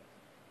mình.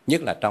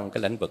 Nhất là trong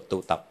cái lĩnh vực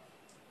tu tập.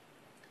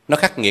 Nó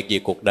khắc nghiệt gì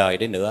cuộc đời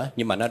đi nữa,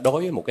 nhưng mà nó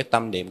đối với một cái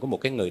tâm niệm của một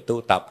cái người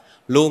tu tập,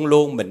 luôn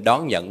luôn mình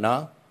đón nhận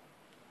nó.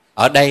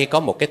 Ở đây có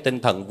một cái tinh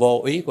thần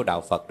vô ý của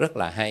Đạo Phật rất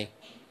là hay.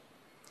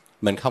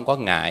 Mình không có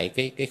ngại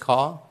cái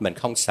khó, mình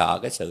không sợ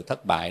cái sự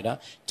thất bại đó.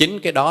 Chính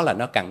cái đó là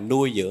nó càng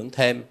nuôi dưỡng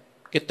thêm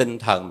cái tinh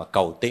thần mà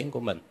cầu tiến của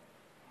mình.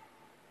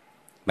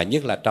 Mà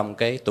nhất là trong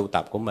cái tu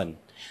tập của mình.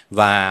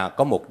 Và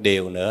có một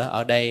điều nữa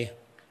ở đây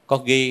có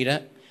ghi đó,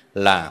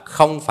 là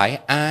không phải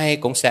ai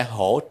cũng sẽ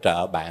hỗ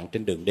trợ bạn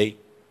trên đường đi.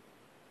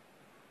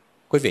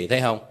 Quý vị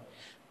thấy không?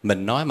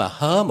 Mình nói mà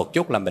hớ một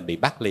chút là mình bị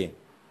bắt liền.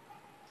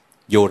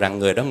 Dù rằng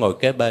người đó ngồi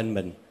kế bên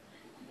mình.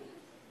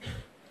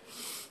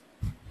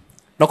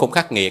 Nó cũng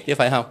khắc nghiệt chứ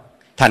phải không?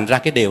 Thành ra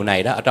cái điều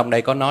này đó, ở trong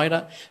đây có nói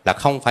đó, là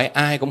không phải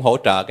ai cũng hỗ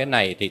trợ cái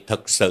này. Thì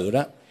thực sự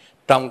đó,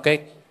 trong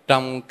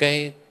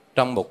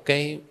một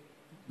cái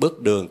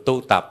bước đường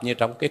tu tập như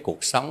trong cái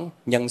cuộc sống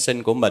nhân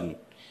sinh của mình,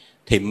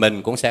 thì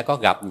mình cũng sẽ có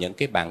gặp những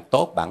cái bạn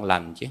tốt, bạn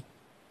lành chứ.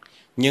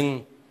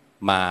 Nhưng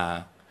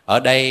mà ở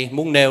đây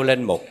muốn nêu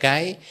lên một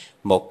cái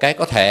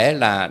có thể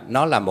là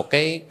nó là một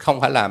cái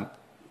không phải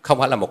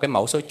là một cái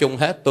mẫu số chung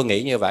hết. Tôi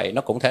nghĩ như vậy,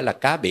 nó cũng thể là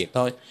cá biệt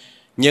thôi.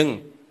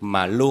 Nhưng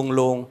mà luôn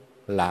luôn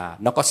là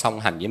nó có song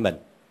hành với mình.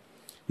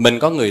 Mình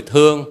có người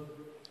thương,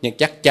 nhưng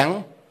chắc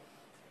chắn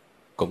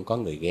cũng có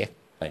người ghét.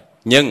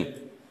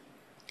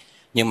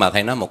 Nhưng mà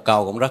thầy nói một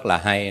câu cũng rất là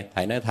hay.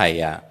 Thầy nói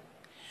thầy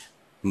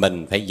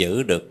mình phải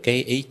giữ được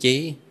cái ý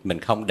chí, mình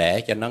không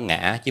để cho nó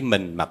ngã. Chứ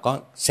mình mà có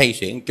say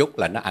xuyển chút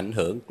là nó ảnh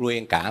hưởng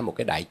nguyên cả một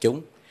cái đại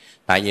chúng.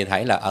 Tại vì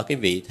thầy là ở cái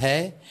vị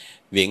thế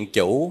viện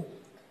chủ,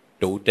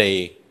 trụ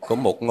trì của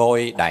một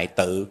ngôi đại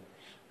tự,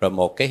 rồi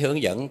một cái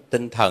hướng dẫn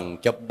tinh thần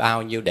cho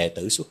bao nhiêu đệ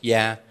tử xuất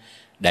gia,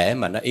 để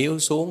mà nó yếu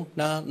xuống,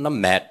 nó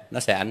mệt, nó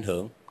sẽ ảnh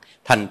hưởng.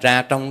 Thành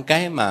ra trong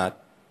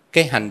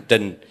cái hành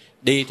trình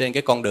đi trên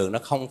cái con đường, nó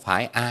không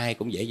phải ai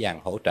cũng dễ dàng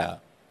hỗ trợ.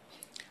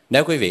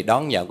 Nếu quý vị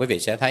đón nhận, quý vị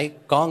sẽ thấy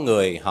có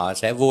người họ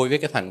sẽ vui với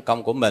cái thành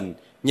công của mình,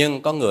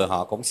 nhưng có người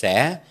họ cũng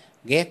sẽ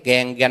ghét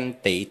ghen, ganh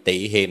tị,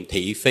 tị hiềm,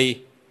 thị phi.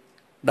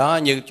 Đó,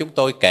 như chúng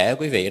tôi kể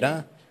quý vị đó,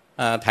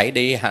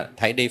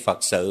 thảy đi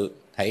Phật sự,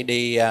 thảy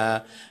đi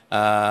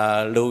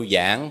lưu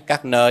giảng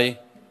các nơi,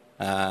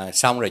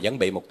 xong rồi vẫn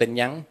bị một tin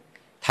nhắn: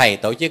 thầy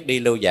tổ chức đi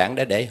lưu giảng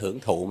để hưởng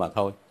thụ mà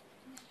thôi.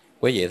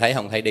 Quý vị thấy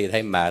không? Thấy đi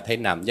thấy mà thấy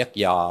nằm giấc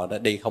giò đó,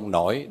 đi không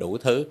nổi đủ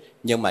thứ,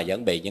 nhưng mà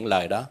vẫn bị những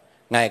lời đó.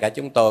 Ngay cả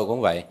chúng tôi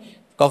cũng vậy.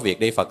 Có việc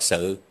đi Phật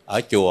sự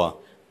ở chùa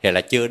thì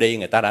là chưa đi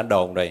người ta đã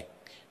đồn rồi: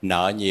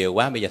 nợ nhiều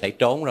quá, bây giờ phải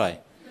trốn rồi.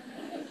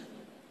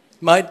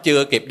 Mới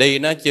chưa kịp đi,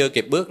 nó chưa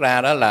kịp bước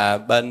ra đó là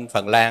bên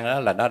Phần Lan đó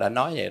là nó đã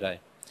nói vậy rồi.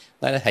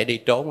 Nó phải đi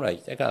trốn rồi,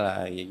 chắc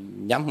là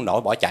nhắm không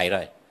nổi bỏ chạy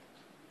rồi.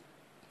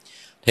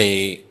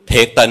 Thì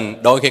thiệt tình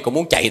đôi khi cũng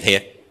muốn chạy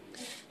thiệt.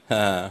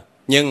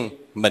 Nhưng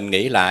mình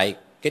nghĩ lại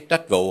cái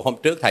trách vụ. Hôm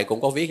trước thầy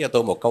cũng có viết cho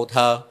tôi một câu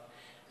thơ.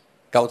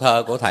 Câu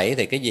thơ của thầy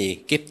thì cái gì?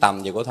 Kiếp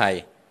tầm gì của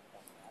thầy?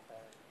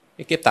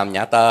 Cái kiếp tầm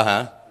nhã tơ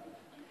hả?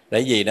 Để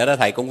gì nữa đó,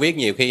 thầy cũng viết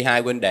nhiều khi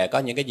hai huynh đệ có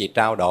những cái gì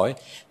trao đổi,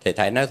 thì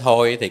thầy nói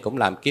thôi thì cũng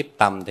làm kiếp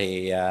tầm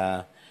thì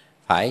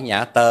phải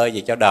nhã tơ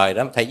gì cho đời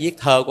đó. Thầy viết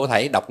thơ của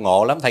thầy đọc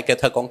ngộ lắm, thầy kêu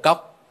thơ con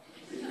cóc.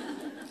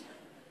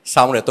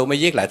 Xong rồi tôi mới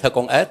viết lại thơ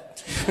con ếch.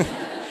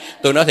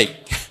 Tôi nói thì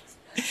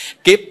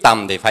kiếp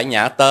tầm thì phải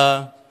nhã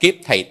tơ, kiếp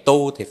thầy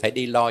tu thì phải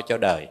đi lo cho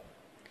đời.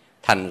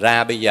 Thành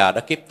ra bây giờ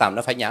đó, kiếp tầm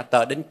nó phải nhã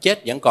tơ, đến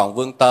chết vẫn còn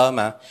vương tơ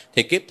mà.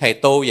 Thì kiếp thầy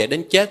tu vậy,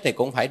 đến chết thì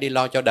cũng phải đi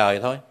lo cho đời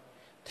thôi.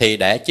 Thì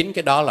để chính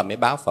cái đó là mới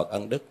báo Phật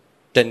ân đức.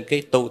 Trên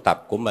cái tu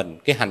tập của mình,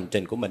 cái hành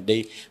trình của mình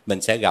đi,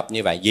 mình sẽ gặp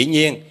như vậy. Dĩ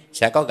nhiên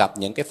sẽ có gặp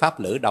những cái pháp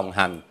nữ đồng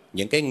hành,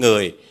 những cái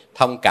người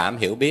thông cảm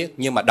hiểu biết,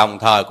 nhưng mà đồng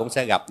thời cũng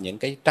sẽ gặp những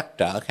cái trắc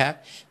trở khác.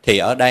 Thì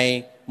ở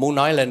đây muốn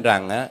nói lên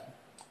rằng á,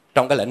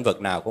 trong cái lĩnh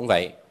vực nào cũng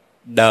vậy,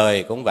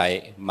 đời cũng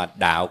vậy, mà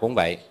đạo cũng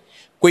vậy.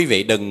 Quý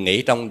vị đừng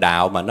nghĩ trong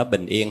đạo mà nó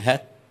bình yên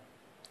hết.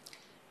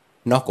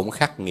 Nó cũng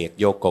khắc nghiệt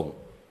vô cùng.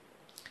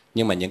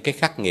 Nhưng mà những cái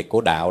khắc nghiệt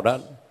của đạo đó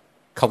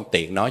không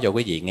tiện nói cho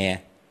quý vị nghe.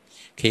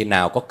 Khi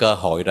nào có cơ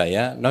hội rồi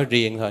á, nói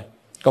riêng thôi.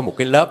 Có một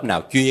cái lớp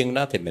nào chuyên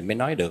đó thì mình mới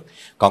nói được.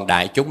 Còn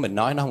đại chúng mình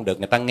nói nó không được,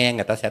 người ta nghe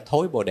người ta sẽ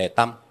thối bồ đề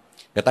tâm.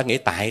 Người ta nghĩ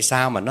tại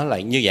sao mà nó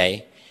lại như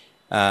vậy.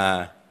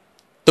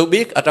 Tôi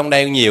biết ở trong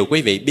đây nhiều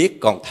quý vị biết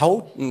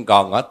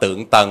còn ở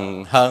tượng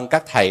tầng hơn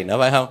các thầy nữa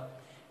phải không?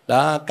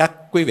 Đó, các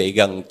quý vị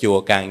gần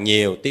chùa càng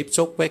nhiều, tiếp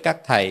xúc với các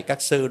thầy,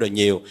 các sư rồi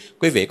nhiều,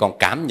 quý vị còn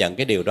cảm nhận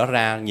cái điều đó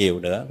ra nhiều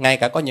nữa. Ngay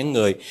cả có những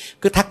người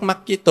cứ thắc mắc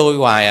với tôi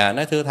hoài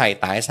nói thưa thầy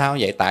tại sao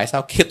vậy, tại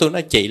sao kia. Tôi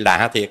nói chị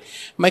lạ thiệt,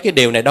 mấy cái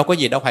điều này đâu có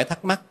gì đâu phải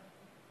thắc mắc.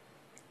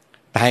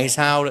 Tại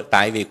sao?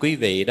 Tại vì quý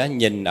vị đó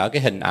nhìn ở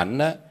cái hình ảnh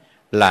đó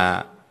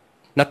là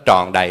nó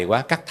tròn đầy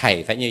quá, các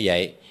thầy phải như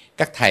vậy,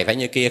 các thầy phải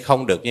như kia,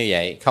 không được như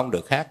vậy, không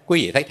được khác.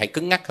 Quý vị thấy thầy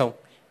cứng ngắc không?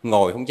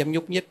 Ngồi không dám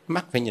nhúc nhích,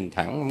 mắt phải nhìn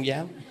thẳng không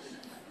dám,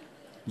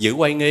 giữ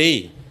quay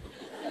nghi.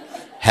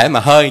 Hễ mà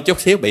hơi chút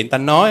xíu bị người ta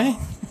nói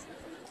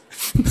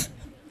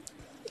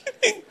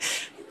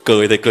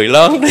cười thì cười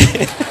lớn đi.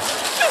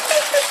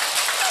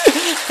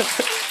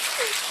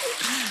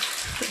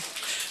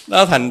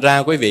 Đó, thành ra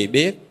quý vị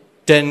biết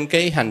trên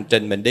cái hành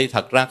trình mình đi,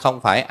 thật ra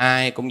không phải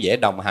ai cũng dễ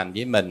đồng hành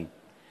với mình.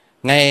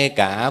 Ngay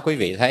cả quý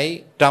vị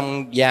thấy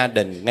trong gia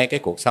đình, ngay cái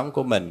cuộc sống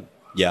của mình,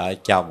 vợ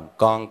chồng,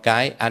 con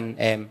cái, anh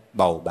em,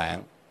 bầu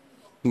bạn,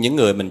 những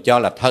người mình cho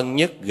là thân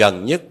nhất,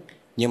 gần nhất,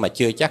 nhưng mà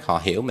chưa chắc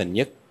họ hiểu mình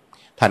nhất.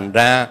 Thành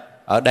ra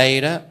ở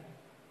đây đó,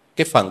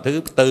 cái phần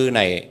thứ tư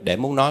này để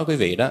muốn nói quý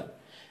vị đó,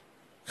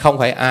 không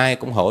phải ai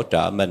cũng hỗ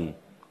trợ mình,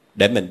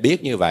 để mình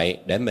biết như vậy,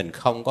 để mình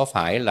không có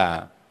phải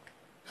là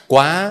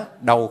quá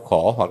đau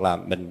khổ hoặc là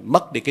mình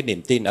mất đi cái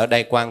niềm tin. Ở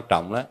đây quan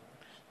trọng đó,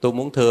 tôi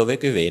muốn thưa với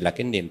quý vị là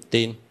cái niềm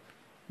tin.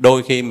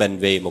 Đôi khi mình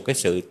vì một cái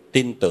sự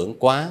tin tưởng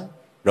quá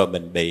rồi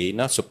mình bị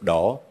nó sụp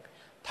đổ.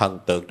 Thần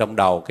tượng trong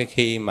đầu, cái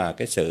khi mà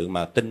cái sự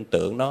mà tin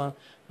tưởng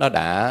nó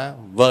đã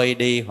vơi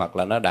đi hoặc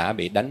là nó đã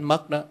bị đánh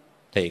mất đó,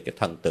 thì cái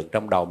thần tượng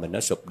trong đầu mình nó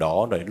sụp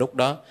đổ. Rồi lúc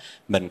đó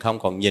mình không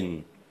còn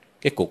nhìn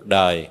cái cuộc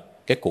đời,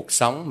 cái cuộc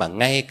sống mà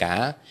ngay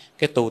cả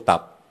cái tu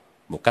tập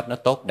một cách nó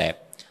tốt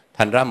đẹp.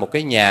 Thành ra một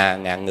cái nhà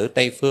ngạn ngữ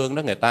Tây Phương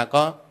đó, người ta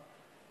có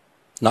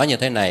nói như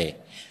thế này: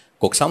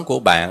 cuộc sống của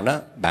bạn đó,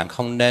 bạn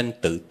không nên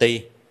tự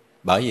ti.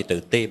 Bởi vì tự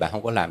ti bạn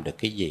không có làm được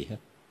cái gì hết.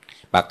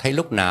 Bạn thấy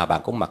lúc nào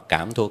bạn cũng mặc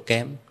cảm thua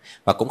kém.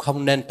 Và cũng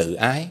không nên tự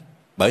ái,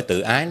 bởi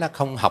tự ái là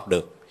không học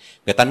được.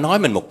 Người ta nói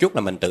mình một chút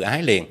là mình tự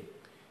ái liền.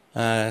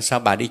 Sao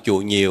bà đi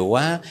chùa nhiều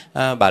quá,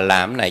 bà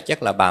làm cái này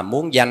chắc là bà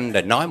muốn danh,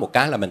 rồi nói một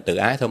cái là mình tự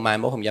ái thôi, mai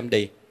mốt không dám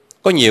đi.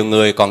 Có nhiều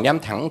người còn dám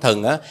thẳng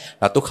thừng á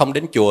là tôi không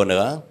đến chùa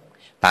nữa,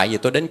 tại vì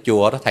tôi đến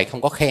chùa đó thầy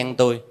không có khen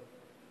tôi,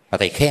 và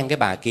thầy khen cái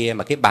bà kia,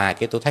 mà cái bà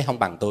kia tôi thấy không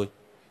bằng tôi.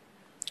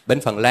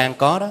 Bên Phần Lan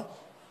có đó.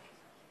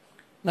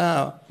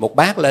 Một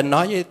bác lên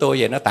nói với tôi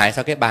vậy, nó tại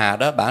sao cái bà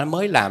đó bà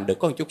mới làm được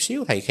có một chút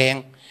xíu thầy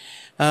khen,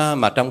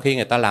 mà trong khi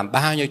người ta làm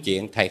bao nhiêu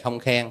chuyện thầy không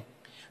khen.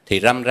 Thì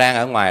râm ran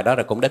ở ngoài đó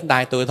rồi cũng đến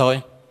tay tôi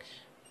thôi.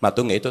 Mà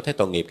tôi nghĩ tôi thấy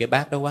tội nghiệp cái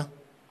bác đó quá.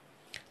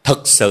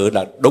 Thực sự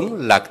là đúng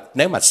là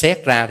nếu mà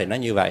xét ra thì nó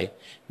như vậy.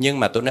 Nhưng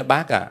mà tôi nói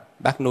bác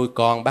bác nuôi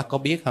con, bác có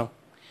biết không?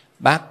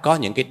 Bác có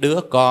những cái đứa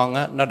con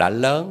á, nó đã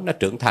lớn, nó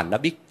trưởng thành, nó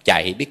biết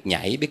chạy, biết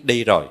nhảy, biết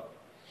đi rồi.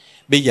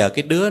 Bây giờ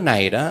cái đứa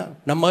này đó,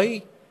 nó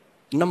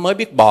mới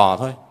biết bò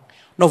thôi.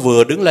 Nó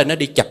vừa đứng lên nó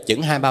đi chập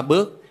chững 2-3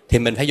 bước thì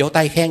mình phải vỗ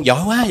tay khen: giỏi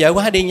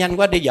quá, đi nhanh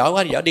quá, đi giỏi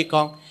quá, giỏi đi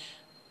con.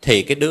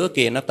 Thì cái đứa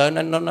kia nó tới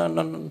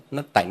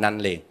nó tài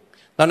nanh liền.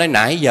 Nó nói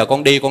nãy giờ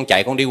con đi, con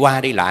chạy, con đi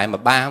qua đi lại mà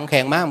ba không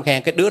khen, má không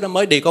khen. Cái đứa nó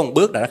mới đi có một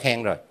bước là nó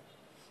khen rồi.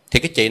 Thì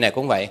cái chị này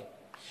cũng vậy.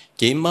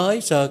 Chị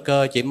mới sơ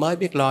cơ, chị mới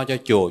biết lo cho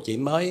chùa, chị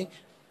mới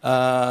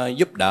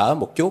giúp đỡ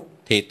một chút,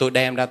 thì tôi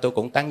đem ra tôi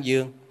cũng tán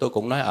dương. Tôi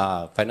cũng nói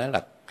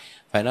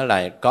phải nói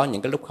là có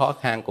những cái lúc khó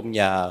khăn cũng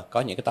nhờ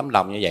có những cái tấm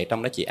lòng như vậy,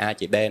 trong đó chị A,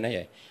 chị B nói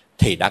vậy,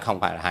 thì đã không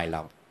phải là hài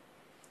lòng.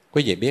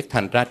 Quý vị biết,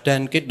 thành ra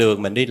trên cái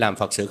đường mình đi làm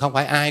Phật sự không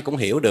phải ai cũng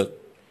hiểu được.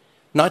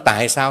 Nói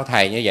tại sao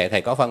thầy như vậy,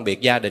 thầy có phân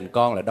biệt gia đình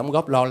con là đóng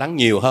góp lo lắng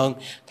nhiều hơn,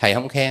 thầy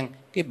không khen.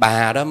 Cái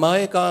bà đó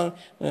mới có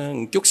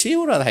chút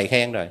xíu đó thầy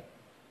khen rồi.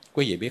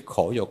 Quý vị biết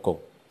khổ vô cùng.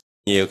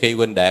 Nhiều khi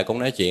huynh đệ cũng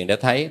nói chuyện để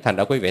thấy. Thành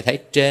ra quý vị thấy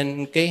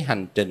trên cái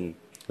hành trình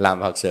làm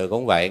Phật sự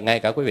cũng vậy, ngay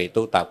cả quý vị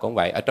tu tập cũng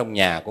vậy, ở trong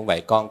nhà cũng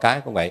vậy, con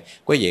cái cũng vậy.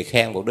 Quý vị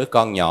khen một đứa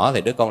con nhỏ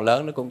thì đứa con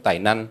lớn nó cũng tài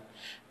năng.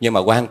 Nhưng mà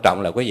quan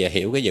trọng là quý vị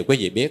hiểu cái gì. Quý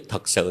vị biết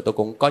thật sự tôi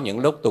cũng có những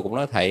lúc tôi cũng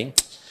nói thầy,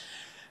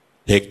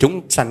 thiệt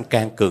chúng sanh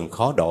can cường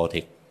khó độ,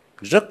 thiệt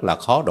rất là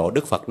khó độ.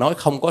 Đức Phật nói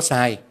không có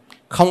sai,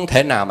 không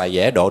thể nào mà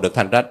dễ độ được.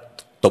 Thành ra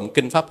tụng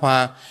kinh Pháp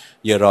Hoa,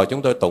 vừa rồi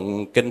chúng tôi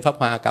tụng kinh Pháp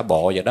Hoa cả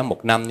bộ vậy đó,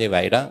 1 năm như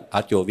vậy đó,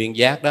 ở chùa Viên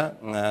Giác đó.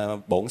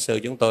 Bổn sư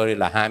chúng tôi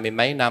là 20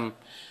 mấy năm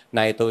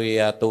nay tôi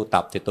tu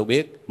tập, thì tôi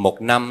biết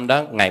 1 năm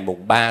đó, ngày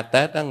mùng 3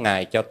 Tết đó,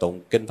 Ngài cho tụng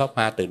kinh Pháp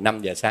Hoa từ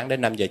 5 giờ sáng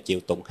đến 5 giờ chiều,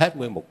 tụng hết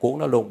nguyên một cuốn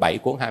đó luôn, 7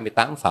 cuốn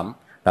 28 phẩm,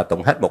 là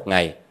tụng hết một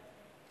ngày.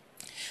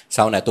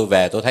 Sau này tôi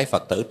về tôi thấy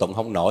Phật tử tụng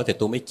không nổi thì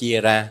tôi mới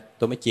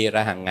chia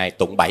ra hàng ngày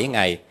tụng 7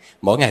 ngày,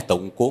 mỗi ngày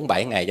tụng cuốn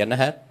 7 ngày cho nó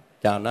hết,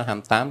 cho nó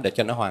 28 để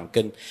cho nó hoàn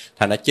kinh.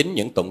 Thành ra chính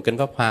những tụng kinh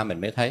Pháp Hoa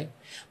mình mới thấy.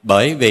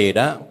 Bởi vì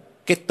đó,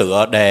 cái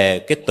tựa đề,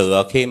 cái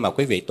tựa khi mà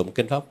quý vị tụng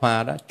kinh Pháp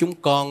Hoa đó, chúng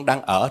con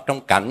đang ở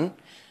trong cảnh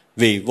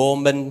vì vô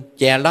minh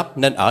che lấp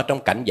nên ở trong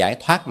cảnh giải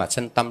thoát mà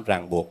sinh tâm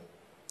ràng buộc,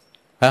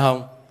 phải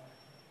không?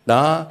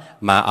 Đó,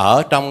 mà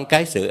ở trong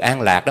cái sự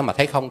an lạc đó mà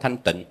thấy không thanh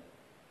tịnh.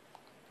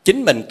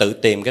 Chính mình tự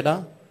tìm cái đó.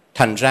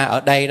 Thành ra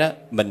ở đây đó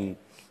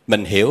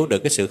mình hiểu được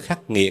cái sự khắc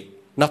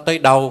nghiệt nó tới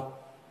đâu,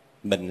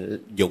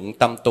 mình dụng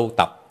tâm tu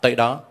tập tới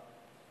đó.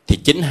 Thì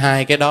chính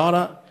hai cái đó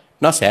đó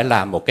nó sẽ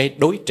là một cái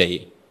đối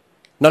trị.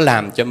 Nó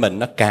làm cho mình,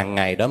 nó càng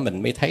ngày đó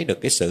mình mới thấy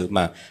được cái sự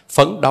mà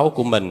phấn đấu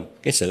của mình,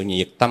 cái sự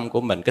nhiệt tâm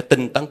của mình, cái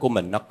tinh tấn của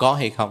mình nó có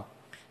hay không,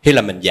 hay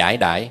là mình giải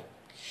đãi.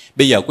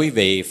 Bây giờ quý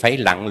vị phải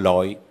lặn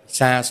lội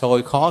xa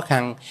xôi khó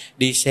khăn,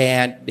 đi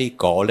xe đi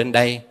cộ lên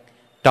đây,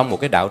 trong một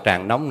cái đạo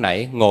tràng nóng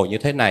nảy, ngồi như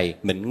thế này,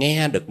 mình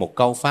nghe được một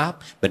câu pháp,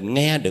 mình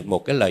nghe được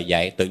một cái lời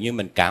dạy, tự nhiên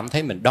mình cảm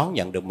thấy mình đón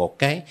nhận được một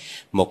cái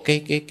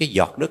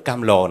giọt nước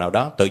cam lồ nào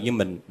đó, tự nhiên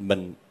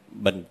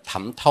mình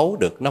thẩm thấu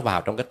được nó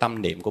vào trong cái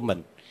tâm niệm của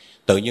mình.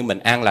 Tự nhiên mình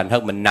an lành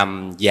hơn. Mình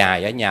nằm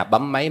dài ở nhà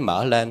bấm máy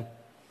mở lên,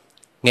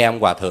 nghe ông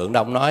hòa thượng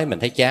đó ông nói mình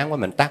thấy chán quá,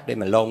 mình tắt đi,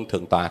 mình lôn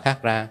thượng tọa khác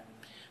ra.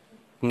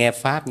 Nghe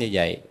pháp như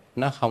vậy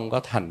nó không có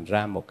thành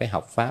ra một cái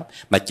học pháp,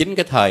 mà chính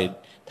cái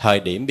thời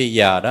điểm bây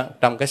giờ đó,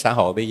 trong cái xã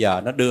hội bây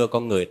giờ, nó đưa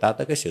con người ta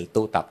tới cái sự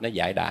tu tập, nó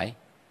giải đãi.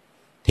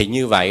 Thì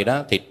như vậy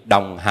đó, thì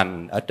đồng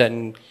hành ở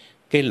trên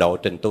cái lộ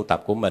trình tu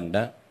tập của mình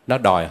đó, nó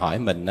đòi hỏi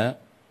mình đó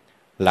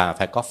là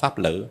phải có pháp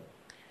lữ.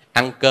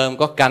 Ăn cơm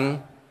có canh,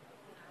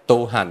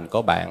 tu hành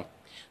có bạn.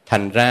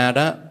 Thành ra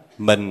đó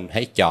mình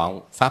hãy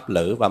chọn pháp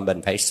lữ, và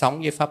mình phải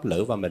sống với pháp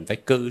lữ, và mình phải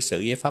cư xử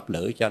với pháp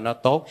lữ cho nó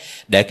tốt,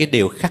 để cái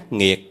điều khắc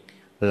nghiệt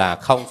là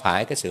không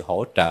phải cái sự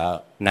hỗ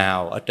trợ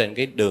nào ở trên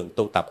cái đường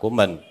tu tập của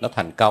mình nó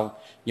thành công,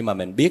 nhưng mà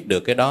mình biết được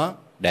cái đó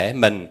để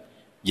mình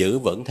giữ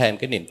vững thêm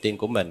cái niềm tin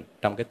của mình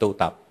trong cái tu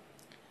tập.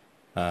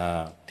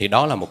 Thì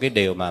đó là một cái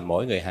điều mà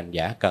mỗi người hành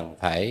giả cần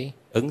phải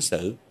ứng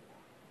xử.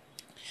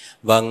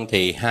 Vâng,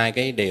 thì hai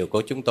cái điều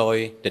của chúng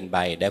tôi trình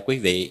bày để quý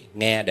vị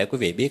nghe, để quý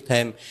vị biết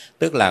thêm.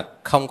 Tức là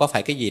không có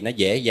phải cái gì nó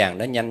dễ dàng,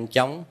 nó nhanh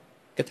chóng,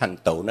 cái thành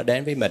tựu nó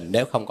đến với mình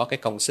nếu không có cái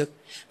công sức.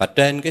 Và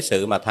trên cái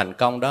sự mà thành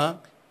công đó,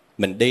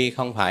 mình đi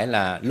không phải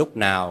là lúc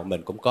nào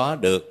mình cũng có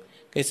được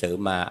cái sự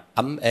mà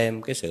ấm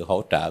êm, cái sự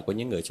hỗ trợ của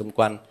những người xung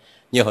quanh.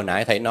 Như hồi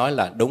nãy thầy nói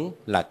là đúng,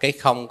 là cái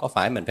không có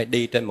phải mình phải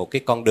đi trên một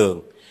cái con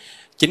đường,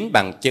 chính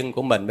bằng chân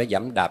của mình mới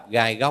dẫm đạp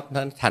gai góc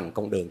nó thành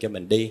con đường cho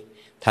mình đi.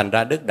 Thành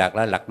ra Đức Đạt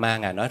Lai Lạt Ma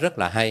Ngài nói rất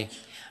là hay: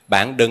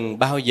 bạn đừng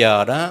bao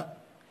giờ đó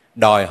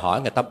đòi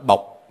hỏi người ta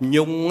bọc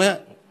nhung á,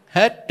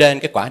 hết trên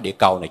cái quả địa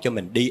cầu này cho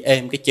mình đi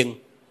êm cái chân,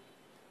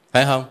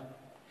 phải không?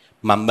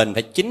 Mà mình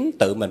phải chính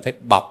tự mình phải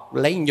bọc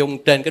lấy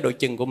nhung trên cái đôi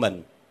chân của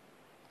mình,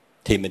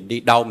 thì mình đi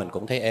đâu mình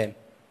cũng thấy êm.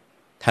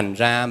 Thành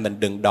ra mình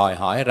đừng đòi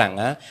hỏi rằng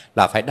á,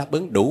 là phải đáp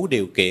ứng đủ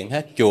điều kiện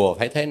hết. Chùa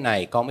phải thế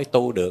này con mới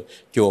tu được,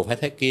 chùa phải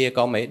thế kia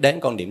con mới đến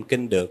con niệm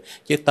kinh được,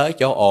 chứ tới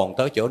chỗ ồn,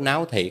 tới chỗ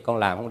náo thị con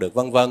làm không được,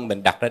 vân vân.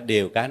 Mình đặt ra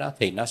điều cái đó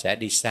thì nó sẽ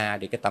đi xa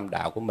đi cái tâm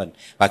đạo của mình.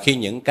 Và khi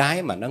những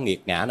cái mà nó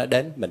nghiệt ngã nó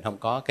đến, mình không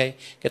có cái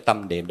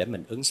tâm niệm để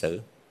mình ứng xử.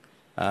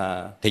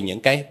 Thì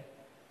những cái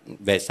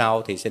về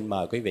sau thì xin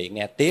mời quý vị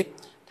nghe tiếp,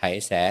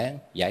 thầy sẽ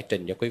giải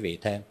trình cho quý vị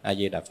thêm. A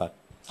Di Đà Phật.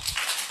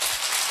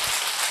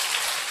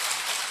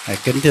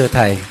 Kính thưa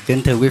Thầy,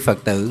 kính thưa quý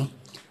Phật tử,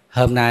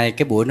 hôm nay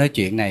cái buổi nói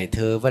chuyện này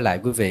thưa với lại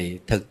quý vị,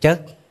 thực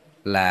chất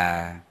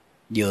là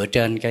dựa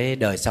trên cái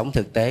đời sống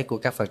thực tế của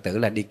các Phật tử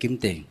là đi kiếm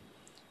tiền.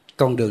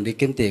 Con đường đi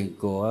kiếm tiền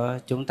của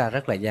chúng ta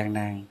rất là gian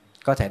nan,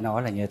 có thể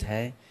nói là như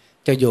thế.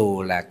 Cho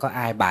dù là có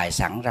ai bày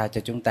sẵn ra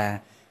cho chúng ta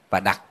và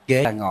đặt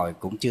ghế ra ngồi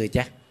cũng chưa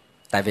chắc.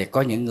 Tại vì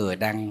có những người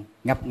đang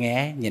ngấp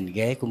nghé nhìn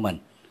ghế của mình,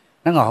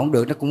 nó ngồi không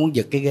được, nó cũng muốn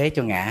giật cái ghế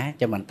cho ngã,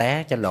 cho mình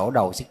té, cho lỗ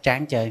đầu xiết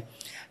trán chơi.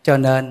 Cho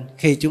nên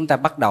khi chúng ta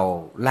bắt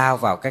đầu lao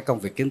vào cái công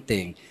việc kiếm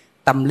tiền,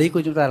 tâm lý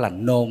của chúng ta là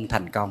nôn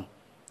thành công.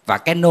 Và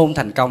cái nôn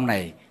thành công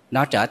này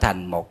nó trở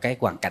thành một cái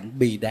hoàn cảnh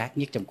bi đát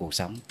nhất trong cuộc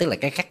sống. Tức là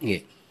cái khắc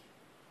nghiệt.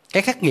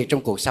 Cái khắc nghiệt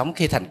trong cuộc sống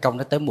khi thành công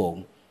nó tới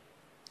muộn.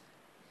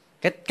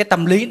 Cái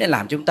tâm lý này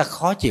làm chúng ta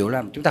khó chịu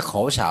lắm, chúng ta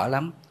khổ sở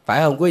lắm.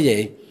 Phải không quý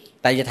vị?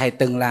 Tại vì thầy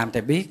từng làm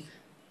thầy biết.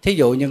 Thí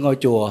dụ như ngôi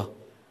chùa,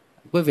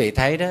 quý vị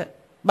thấy đó,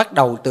 bắt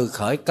đầu từ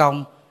khởi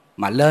công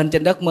mà lên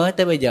trên đất mới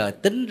tới bây giờ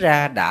tính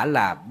ra đã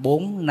là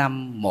 4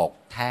 năm 1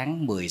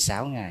 tháng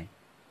 16 ngày.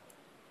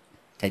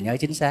 Thầy nhớ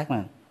chính xác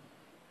mà.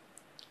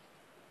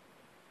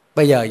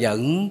 Bây giờ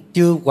vẫn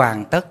chưa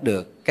hoàn tất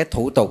được cái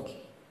thủ tục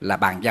là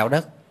bàn giao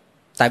đất.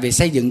 Tại vì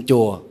xây dựng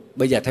chùa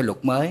bây giờ theo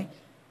luật mới,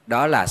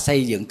 đó là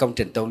xây dựng công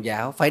trình tôn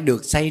giáo phải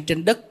được xây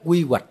trên đất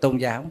quy hoạch tôn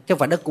giáo, chứ không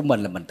phải đất của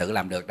mình là mình tự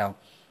làm được đâu.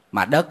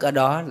 Mà đất ở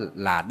đó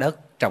là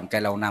đất trồng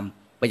cây lâu năm,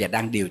 bây giờ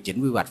đang điều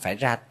chỉnh quy hoạch phải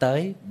ra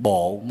tới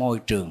Bộ Môi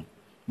trường,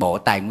 Bộ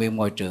Tài nguyên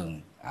Môi trường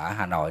ở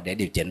Hà Nội để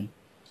điều chỉnh.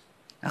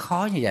 Nó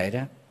khó như vậy đó,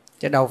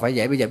 chứ đâu phải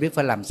vậy. Bây giờ biết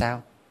phải làm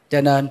sao.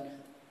 Cho nên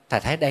thầy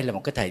thấy đây là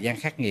một cái thời gian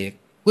khắc nghiệt.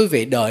 Quý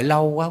vị đợi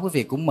lâu quá quý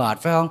vị cũng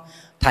mệt, phải không?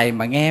 Thầy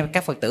mà nghe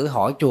các Phật tử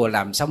hỏi chùa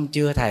làm xong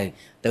chưa thầy,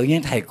 tự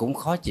nhiên thầy cũng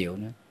khó chịu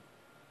nữa.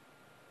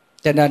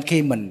 Cho nên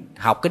khi mình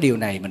học cái điều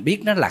này, mình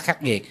biết nó là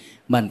khắc nghiệt,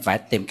 mình phải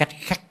tìm cách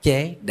khắc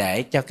chế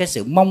để cho cái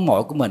sự mong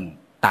mỏi của mình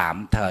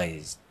tạm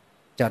thời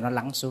cho nó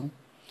lắng xuống.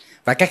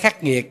 Và cái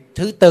khắc nghiệt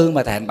thứ tư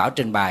mà thầy Hạnh Bảo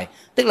trình bày,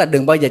 tức là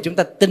đừng bao giờ chúng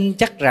ta tin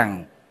chắc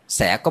rằng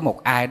sẽ có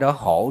một ai đó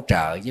hỗ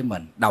trợ với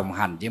mình, đồng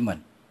hành với mình,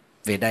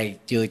 vì đây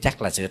chưa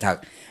chắc là sự thật.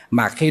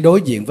 Mà khi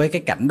đối diện với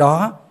cái cảnh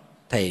đó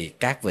thì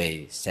các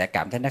vị sẽ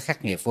cảm thấy nó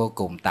khắc nghiệt vô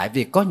cùng. Tại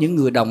vì có những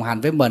người đồng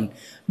hành với mình,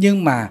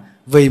 nhưng mà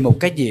vì một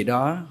cái gì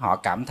đó họ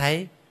cảm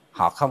thấy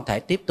họ không thể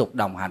tiếp tục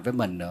đồng hành với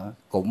mình nữa,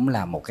 cũng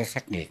là một cái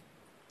khắc nghiệt.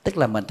 Tức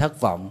là mình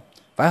thất vọng,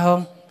 phải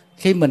không?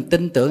 Khi mình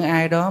tin tưởng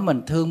ai đó,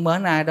 mình thương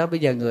mến ai đó, bây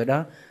giờ người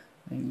đó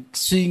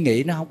suy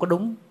nghĩ nó không có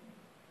đúng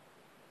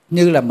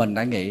như là mình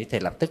đã nghĩ, thì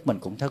lập tức mình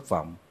cũng thất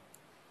vọng.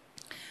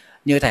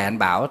 Như thầy Hạnh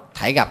bảo,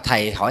 thầy gặp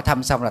thầy hỏi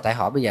thăm xong là thầy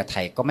hỏi bây giờ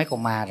thầy có mấy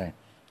con ma rồi.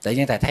 Tự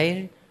nhiên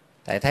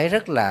thầy thấy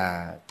rất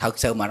là, thật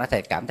sự mà nói,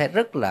 thầy cảm thấy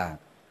rất là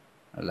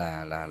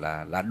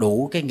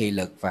đủ cái nghị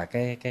lực và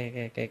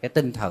cái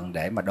tinh thần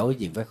để mà đối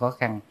diện với khó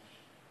khăn.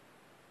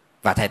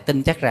 Và thầy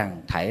tin chắc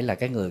rằng thầy là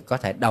cái người có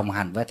thể đồng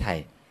hành với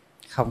thầy,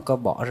 không có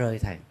bỏ rơi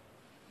thầy,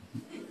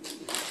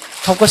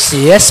 không có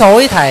xỉa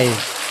xối thầy.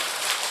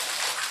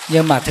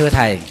 Nhưng mà thưa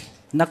thầy,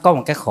 nó có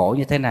một cái khổ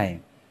như thế này,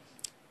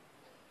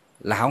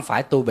 là không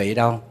phải tôi bị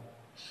đâu,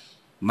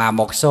 mà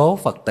một số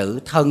Phật tử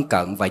thân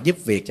cận và giúp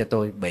việc cho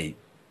tôi bị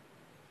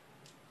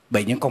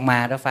những con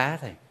ma đó phá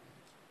thầy.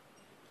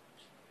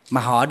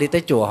 Mà họ đi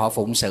tới chùa, họ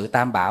phụng sự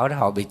Tam Bảo đó,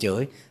 họ bị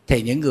chửi.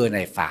 Thì những người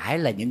này phải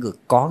là những người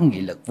có nghị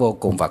lực vô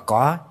cùng và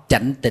có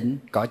chánh tính,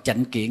 có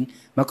chánh kiến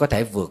mới có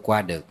thể vượt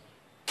qua được.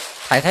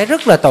 Thầy thấy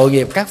rất là tội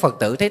nghiệp các Phật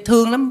tử, thấy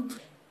thương lắm.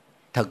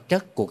 Thực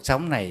chất cuộc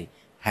sống này,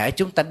 hễ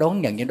chúng ta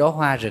đón nhận những đóa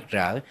hoa rực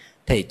rỡ,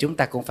 thì chúng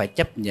ta cũng phải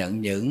chấp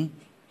nhận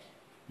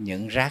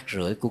những rác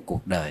rưởi của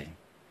cuộc đời,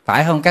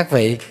 phải không các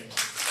vị?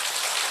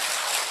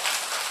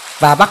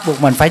 Và bắt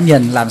buộc mình phải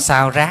nhìn làm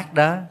sao rác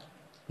đó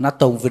nó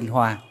tôn vinh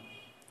hoa.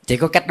 Chỉ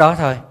có cách đó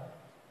thôi.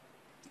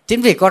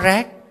 Chính vì có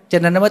rác cho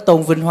nên nó mới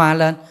tôn vinh hoa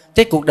lên.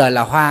 Thế cuộc đời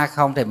là hoa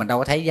không thì mình đâu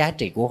có thấy giá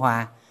trị của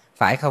hoa,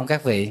 phải không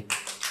các vị?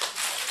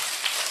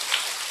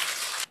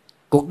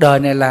 Cuộc đời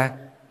này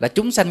là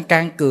chúng sanh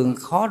can cường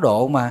khó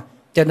độ mà.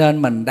 Cho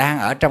nên mình đang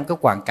ở trong cái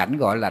hoàn cảnh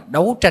gọi là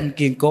đấu tranh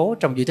kiên cố.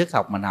 Trong duy thức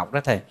học mình học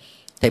đó thầy,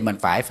 thì mình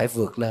phải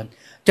vượt lên.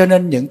 Cho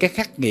nên những cái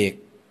khắc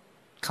nghiệt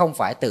không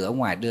phải từ ở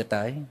ngoài đưa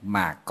tới,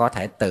 mà có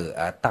thể từ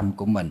ở tâm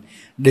của mình.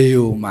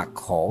 Điều mà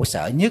khổ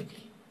sở nhất,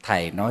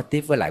 thầy nói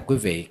tiếp với lại quý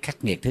vị,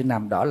 khắc nghiệt thứ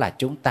 5 đó là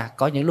chúng ta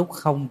có những lúc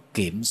không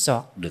kiểm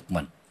soát được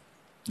mình.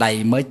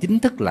 Đây mới chính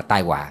thức là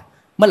tai họa,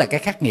 mới là cái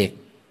khắc nghiệt.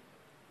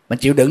 Mình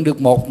chịu đựng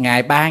được 1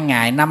 ngày, 3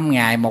 ngày, 5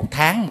 ngày, 1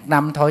 tháng, 1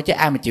 năm thôi, chứ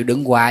ai mà chịu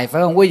đựng hoài,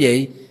 phải không quý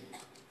vị?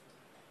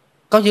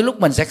 Có những lúc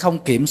mình sẽ không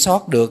kiểm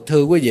soát được,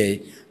 thưa quý vị.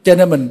 Cho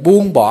nên mình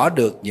buông bỏ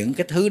được những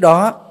cái thứ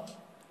đó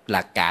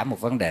là cả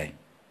một vấn đề.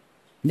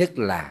 Nhất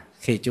là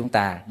khi chúng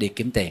ta đi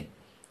kiếm tiền.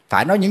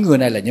 Phải nói những người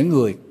này là những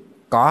người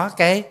có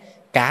cái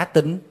cá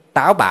tính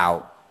táo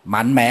bạo,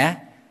 mạnh mẽ,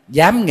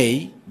 dám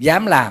nghĩ,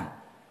 dám làm,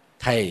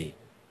 thì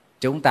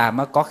chúng ta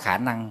mới có khả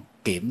năng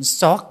kiểm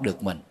soát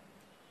được mình.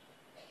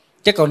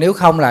 Chứ còn nếu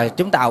không là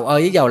chúng ta ào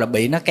ơi với dầu là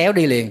bị nó kéo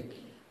đi liền.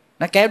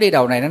 Nó kéo đi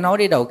đầu này, nó nói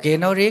đi đầu kia,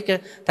 nói riết.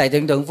 Thầy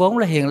tưởng tượng vốn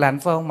là hiền lành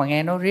phải không, mà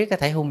nghe nói riết cái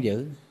thầy hung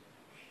dữ.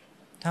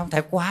 Thấy không?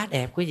 Thầy quá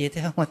đẹp quý vị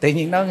thấy không, mà tự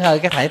nhiên nói hơi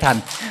cái thầy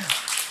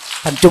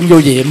thành chung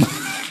vô diệm.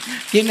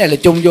 Chuyến này là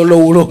chung vô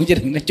lưu luôn, chứ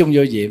đừng nói chung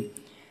vô diệm.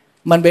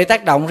 Mình bị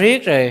tác động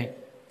riết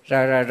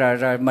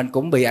rồi mình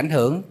cũng bị ảnh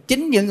hưởng.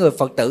 Chính những người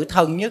Phật tử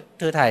thân nhất,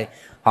 thưa thầy,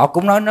 họ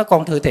cũng nói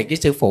con thưa thiệt với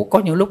sư phụ, có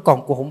những lúc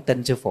con cũng không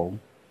tin sư phụ,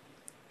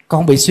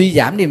 con bị suy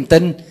giảm niềm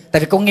tin. Tại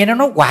vì con nghe nó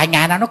nói hoài,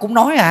 ngày nào nó cũng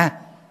nói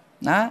à.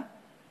 Đó.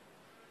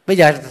 Bây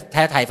giờ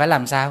theo thầy phải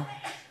làm sao?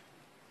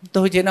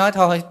 Tôi chỉ nói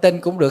thôi,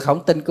 tin cũng được,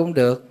 không tin cũng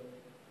được,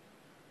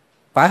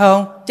 phải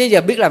không? Chứ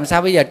giờ biết làm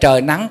sao? Bây giờ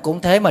trời nắng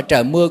cũng thế, mà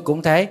trời mưa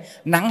cũng thế.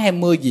 Nắng hay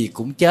mưa gì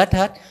cũng chết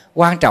hết.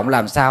 Quan trọng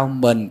làm sao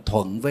mình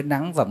thuận với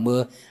nắng và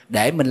mưa,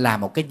 để mình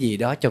làm một cái gì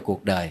đó cho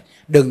cuộc đời.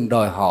 Đừng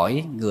đòi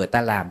hỏi người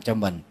ta làm cho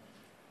mình.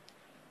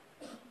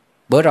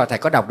 Bữa rồi thầy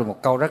có đọc được một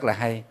câu rất là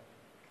hay.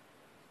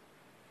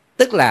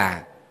 Tức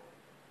là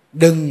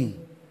đừng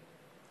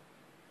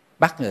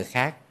bắt người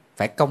khác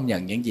phải công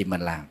nhận những gì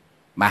mình làm,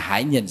 mà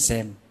hãy nhìn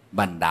xem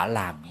mình đã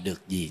làm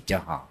được gì cho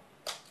họ.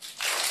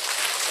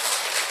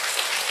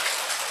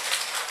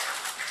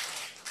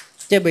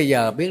 Chứ bây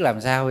giờ biết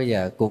làm sao? Bây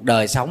giờ cuộc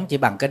đời sống chỉ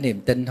bằng cái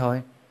niềm tin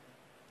thôi.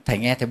 Thầy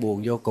nghe thầy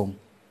buồn vô cùng.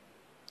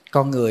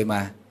 Con người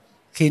mà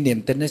khi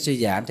niềm tin nó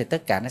suy giảm thì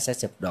tất cả nó sẽ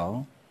sụp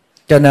đổ.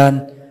 Cho nên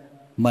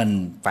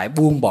mình phải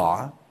buông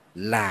bỏ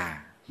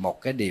là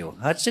một cái điều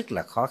hết sức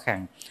là khó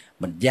khăn.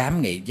 Mình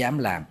dám nghĩ, dám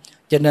làm.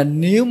 Cho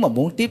nên nếu mà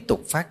muốn tiếp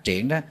tục phát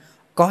triển đó,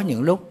 có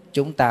những lúc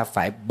chúng ta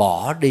phải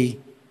bỏ đi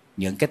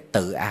những cái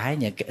tự ái,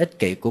 những cái ích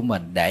kỷ của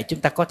mình, để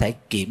chúng ta có thể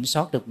kiểm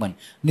soát được mình.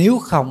 Nếu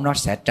không nó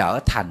sẽ trở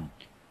thành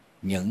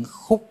những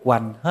khúc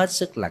quanh hết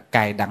sức là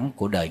cay đắng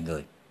của đời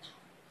người.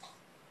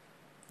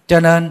 Cho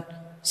nên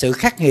sự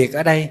khắc nghiệt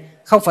ở đây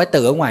không phải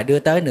từ ở ngoài đưa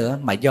tới nữa,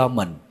 mà do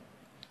mình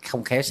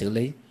không khéo xử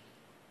lý,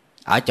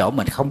 ở chỗ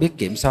mình không biết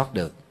kiểm soát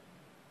được.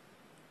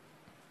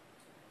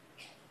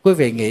 Quý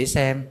vị nghĩ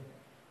xem,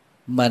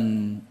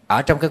 mình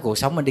ở trong cái cuộc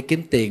sống mình đi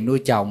kiếm tiền,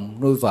 nuôi chồng,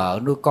 nuôi vợ,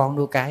 nuôi con,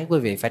 nuôi cái, quý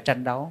vị phải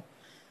tranh đấu.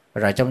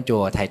 Rồi trong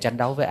chùa thầy tranh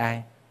đấu với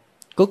ai?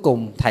 Cuối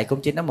cùng thầy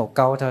cũng chỉ nói một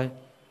câu thôi: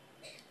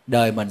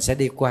 đời mình sẽ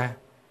đi qua,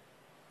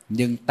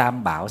 nhưng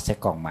Tam Bảo sẽ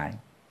còn mãi.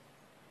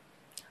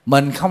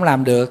 Mình không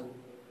làm được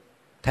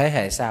thế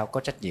hệ sau có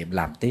trách nhiệm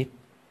làm tiếp.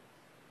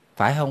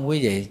 Phải không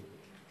quý vị?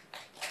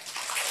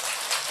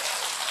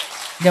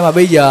 Nhưng mà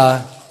bây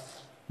giờ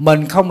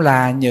mình không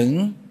là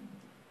những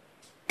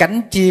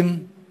cánh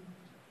chim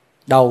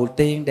đầu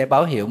tiên để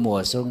báo hiệu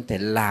mùa xuân thì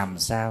làm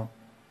sao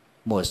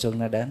mùa xuân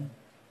nó đến?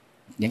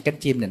 Những cánh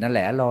chim này nó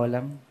lẻ loi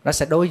lắm, nó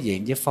sẽ đối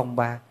diện với phong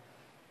ba.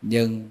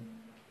 Nhưng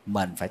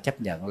mình phải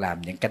chấp nhận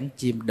làm những cánh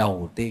chim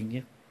đầu tiên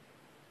nhất.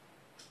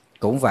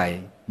 Cũng vậy,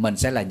 mình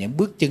sẽ là những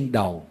bước chân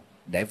đầu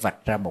để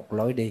vạch ra một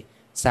lối đi,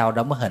 sau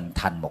đó mới hình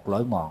thành một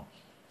lối mòn.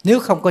 Nếu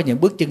không có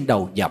những bước chân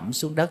đầu dẫm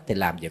xuống đất thì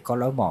làm gì có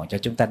lối mòn cho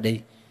chúng ta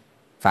đi.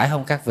 Phải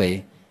không các vị?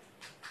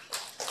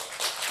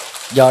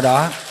 Do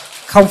đó,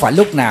 không phải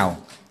lúc nào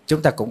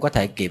chúng ta cũng có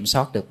thể kiểm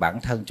soát được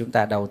bản thân chúng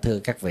ta đâu thưa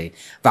các vị.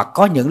 Và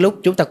có những lúc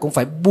chúng ta cũng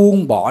phải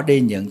buông bỏ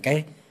đi những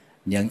cái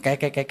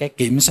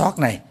kiểm soát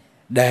này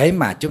để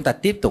mà chúng ta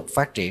tiếp tục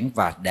phát triển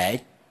và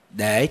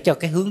để cho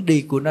cái hướng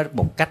đi của nó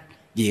một cách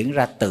diễn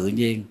ra tự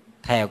nhiên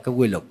theo cái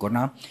quy luật của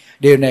nó.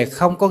 Điều này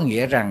không có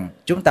nghĩa rằng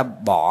chúng ta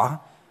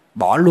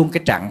bỏ luôn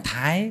cái trạng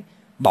thái,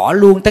 bỏ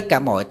luôn tất cả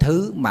mọi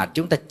thứ mà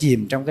chúng ta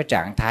chìm trong cái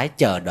trạng thái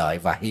chờ đợi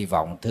và hy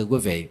vọng. Thưa quý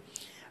vị,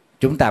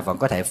 chúng ta vẫn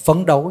có thể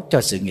phấn đấu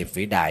cho sự nghiệp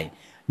vĩ đại,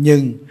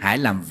 nhưng hãy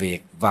làm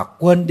việc và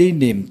quên đi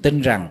niềm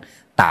tin rằng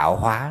tạo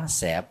hóa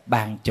sẽ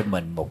ban cho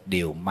mình một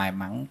điều may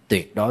mắn.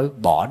 Tuyệt đối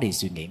bỏ đi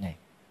suy nghĩ này.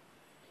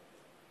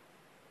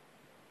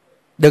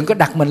 Đừng có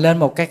đặt mình lên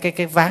một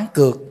cái ván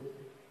cược,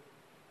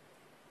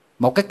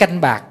 một cái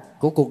canh bạc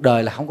của cuộc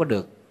đời là không có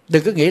được.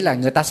 Đừng có nghĩ là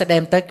người ta sẽ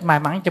đem tới cái may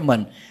mắn cho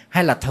mình,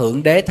 hay là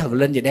thượng đế thần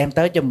linh gì đem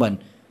tới cho mình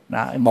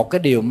đó, một cái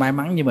điều may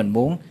mắn như mình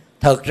muốn.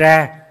 Thực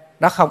ra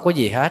đó không có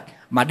gì hết.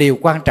 Mà điều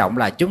quan trọng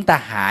là chúng ta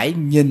hãy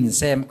nhìn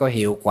xem coi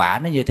hiệu quả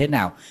nó như thế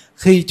nào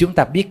khi chúng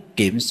ta biết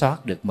kiểm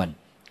soát được mình.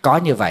 Có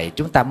như vậy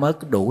chúng ta mới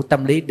đủ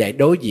tâm lý để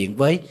đối diện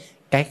với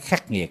cái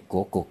khắc nghiệt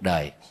của cuộc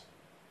đời.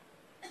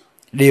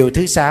 Điều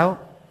thứ 6,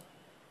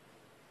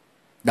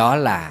 đó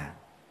là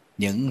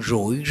những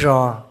rủi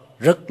ro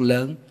rất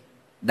lớn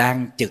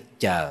đang chực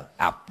chờ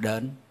ập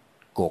đến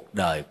cuộc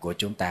đời của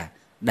chúng ta.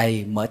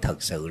 Đây mới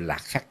thật sự là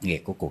khắc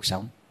nghiệt của cuộc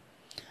sống.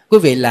 Quý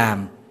vị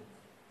làm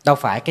đâu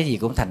phải cái gì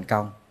cũng thành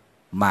công,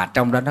 mà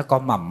trong đó nó có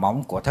mầm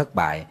móng của thất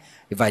bại.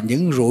 Và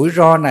những rủi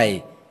ro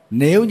này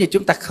nếu như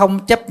chúng ta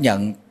không chấp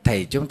nhận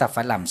thì chúng ta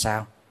phải làm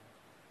sao?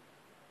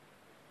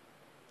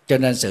 Cho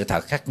nên sự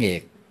thật khắc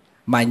nghiệt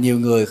mà nhiều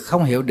người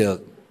không hiểu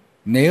được.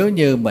 Nếu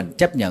như mình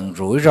chấp nhận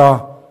rủi ro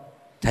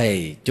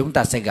thì chúng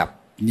ta sẽ gặp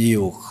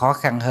nhiều khó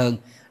khăn hơn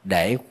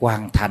để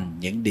hoàn thành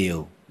những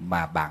điều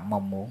mà bạn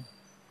mong muốn.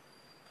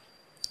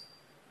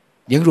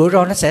 Những rủi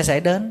ro nó sẽ xảy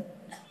đến,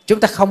 chúng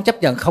ta không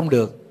chấp nhận không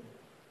được.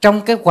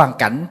 Trong cái hoàn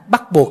cảnh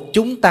bắt buộc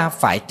chúng ta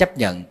phải chấp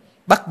nhận,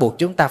 bắt buộc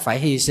chúng ta phải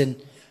hy sinh.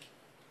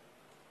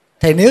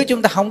 Thì nếu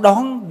chúng ta không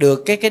đón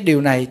được cái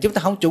điều này, chúng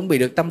ta không chuẩn bị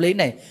được tâm lý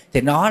này,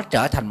 thì nó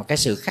trở thành một cái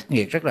sự khắc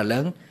nghiệt rất là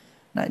lớn.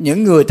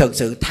 Những người thực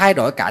sự thay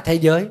đổi cả thế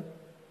giới,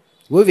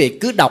 quý vị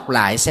cứ đọc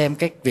lại xem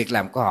cái việc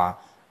làm của họ.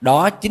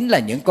 Đó chính là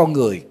những con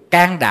người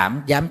can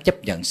đảm dám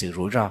chấp nhận sự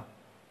rủi ro.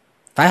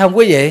 Phải không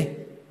quý vị?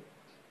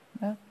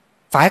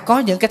 Phải có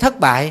những cái thất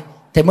bại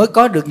thì mới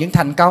có được những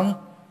thành công.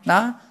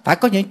 Đó, phải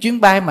có những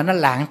chuyến bay mà nó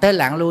lạng tới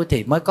lạng lui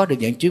thì mới có được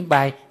những chuyến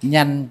bay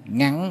nhanh,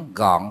 ngắn,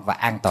 gọn và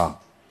an toàn.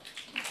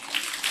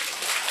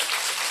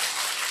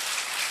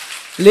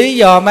 Lý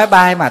do máy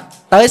bay mà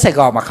tới Sài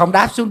Gòn mà không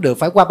đáp xuống được,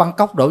 phải qua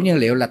Bangkok đổ nhiên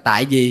liệu là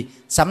tại vì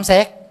sấm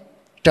sét,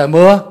 trời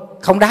mưa,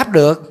 không đáp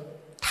được.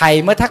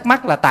 Thầy mới thắc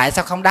mắc là tại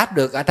sao không đáp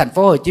được ở thành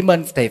phố Hồ Chí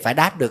Minh thì phải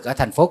đáp được ở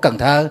thành phố Cần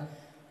Thơ.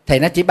 Thì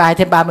nó chỉ bay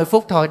thêm 30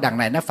 phút thôi, đằng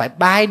này nó phải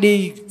bay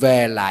đi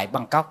về lại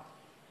Bangkok.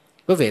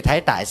 Quý vị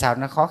thấy tại sao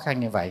nó khó khăn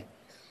như vậy?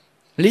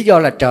 Lý do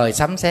là trời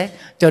sấm sét,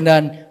 cho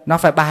nên nó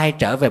phải bay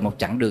trở về một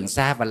chặng đường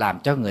xa và làm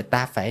cho người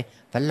ta phải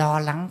lo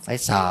lắng, phải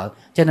sợ,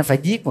 cho nên phải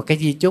viết một cái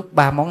di chúc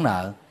 3 món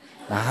nợ.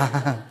 Đó.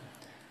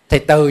 Thì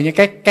từ những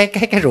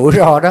cái rủi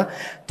ro đó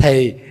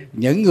thì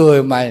những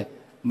người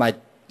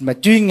mà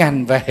chuyên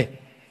ngành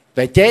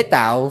về chế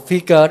tạo phi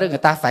cơ đó, người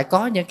ta phải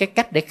có những cái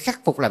cách để khắc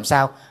phục làm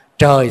sao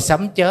trời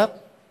sấm chớp,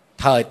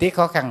 thời tiết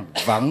khó khăn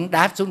vẫn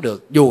đáp xuống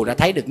được, dù đã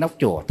thấy được nóc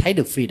chùa, thấy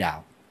được phi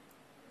đạo.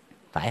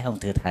 Phải không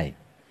thưa thầy?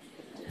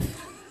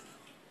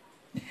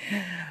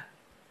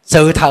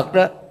 Sự thật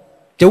đó,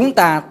 chúng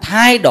ta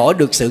thay đổi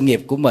được sự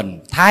nghiệp của mình,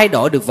 thay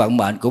đổi được vận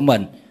mệnh của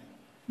mình,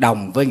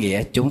 đồng với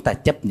nghĩa chúng ta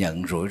chấp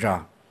nhận rủi ro.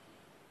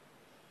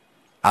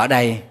 Ở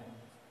đây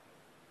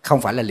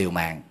không phải là liều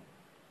mạng,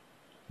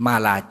 mà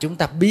là chúng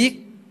ta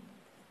biết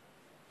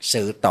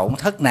sự tổn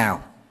thất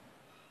nào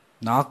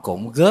nó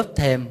cũng góp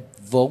thêm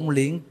vốn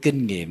liếng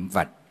kinh nghiệm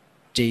và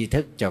tri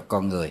thức cho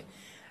con người,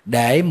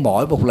 để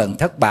mỗi một lần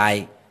thất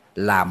bại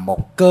là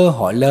một cơ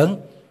hội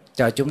lớn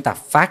cho chúng ta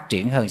phát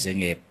triển hơn sự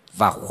nghiệp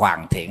và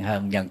hoàn thiện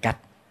hơn nhân cách.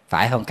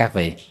 Phải không các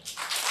vị?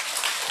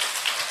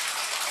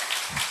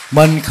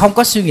 Mình không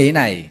có suy nghĩ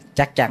này,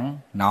 chắc chắn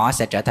nó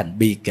sẽ trở thành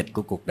bi kịch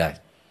của cuộc đời.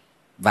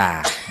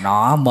 Và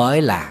nó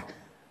mới là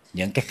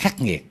những cái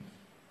khắc nghiệt.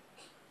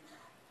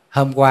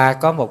 Hôm qua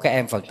có một cái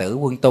em Phật tử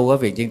quân tu ở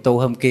viện chuyên tu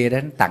hôm kia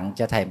đến tặng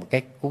cho thầy một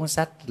cái cuốn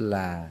sách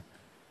là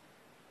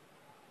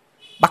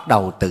bắt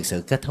đầu từ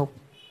sự kết thúc.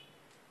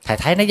 Thầy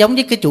thấy nó giống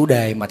với cái chủ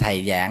đề mà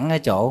thầy giảng ở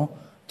chỗ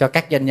cho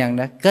các doanh nhân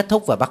đó, kết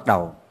thúc và bắt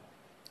đầu.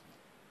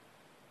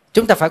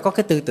 Chúng ta phải có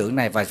cái tư tưởng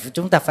này và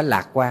chúng ta phải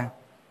lạc quan.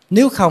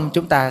 Nếu không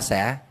chúng ta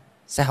sẽ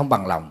không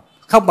bằng lòng.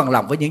 Không bằng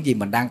lòng với những gì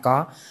mình đang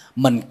có.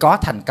 Mình có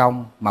thành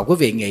công mà quý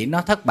vị nghĩ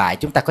nó thất bại,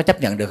 chúng ta có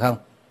chấp nhận được không?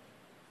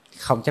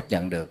 Không chấp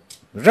nhận được.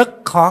 Rất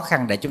khó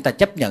khăn để chúng ta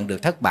chấp nhận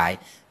được thất bại.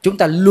 Chúng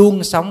ta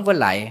luôn sống với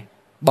lại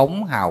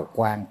bóng hào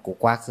quang của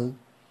quá khứ.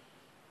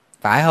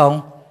 Phải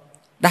không?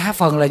 Đa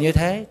phần là như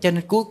thế. Cho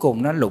nên cuối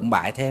cùng nó lụng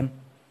bại thêm.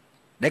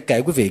 Để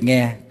kể quý vị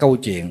nghe câu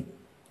chuyện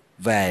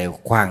về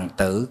hoàng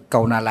tử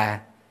Câu Na La,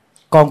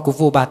 con của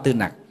vua Ba Tư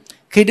Nặc.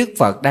 Khi Đức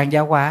Phật đang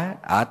giáo hóa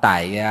ở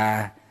tại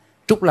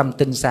Trúc Lâm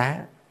Tinh Xá,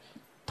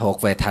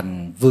 thuộc về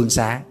thành Vương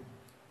Xá,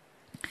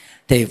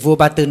 thì vua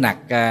Ba Tư Nặc,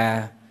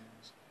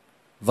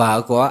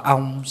 vợ của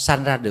ông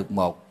sanh ra được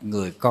một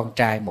người con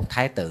trai, một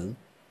thái tử,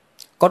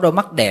 có đôi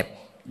mắt đẹp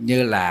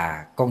như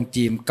là con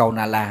chim Câu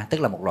Na La,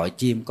 tức là một loại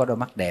chim có đôi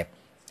mắt đẹp,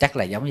 chắc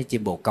là giống như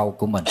chim bồ câu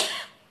của mình.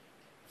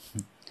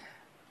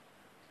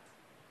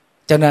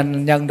 Cho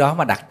nên nhân đó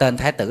mà đặt tên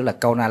thái tử là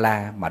Câu Na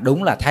La, mà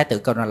đúng là thái tử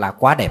Câu Na La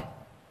quá đẹp.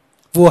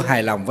 Vua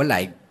hài lòng với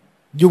lại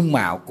dung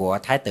mạo của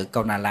thái tử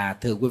Câu Na La,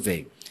 thưa quý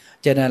vị.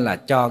 Cho nên là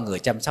cho người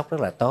chăm sóc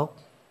rất là tốt.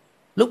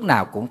 Lúc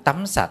nào cũng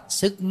tắm sạch,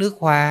 sức nước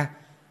hoa,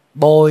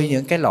 bôi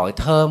những cái loại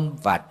thơm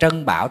và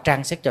trân bảo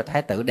trang sức cho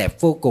thái tử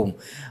đẹp vô cùng.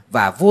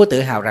 Và vua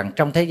tự hào rằng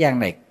trong thế gian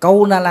này,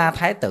 Câu Na La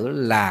thái tử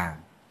là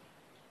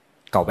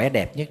cậu bé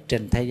đẹp nhất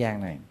trên thế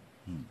gian này.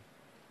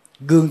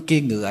 Gương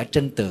kia ngự ở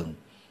trên tường,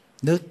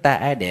 nước ta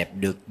ai đẹp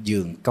được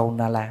giường Câu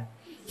Na La.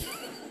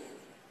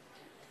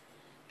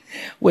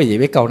 Quý vị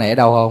biết câu này ở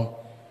đâu không?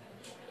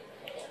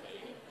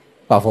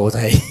 Bà phù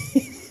thủy.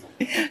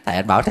 Thầy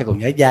anh bảo thầy còn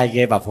nhớ dai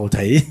ghê, bà phù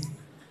thủy.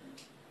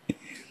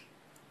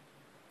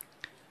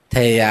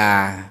 Thì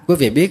quý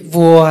vị biết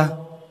vua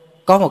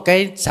có một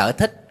cái sở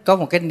thích, có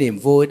một cái niềm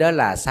vui, đó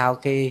là sau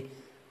khi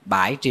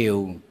bãi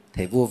triều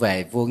thì vua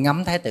về, vua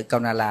ngắm thái tử Câu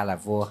Na La là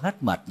vua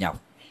hết mệt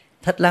nhọc,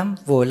 thích lắm,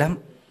 vui lắm.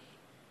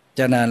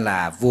 Cho nên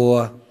là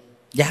vua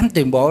dám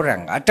tuyên bố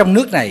rằng ở trong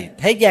nước này,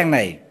 thế gian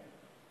này,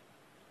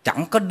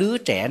 chẳng có đứa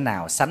trẻ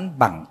nào sánh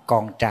bằng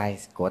con trai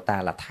của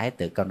ta là thái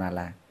tử Câu Na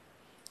La.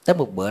 Tới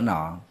một bữa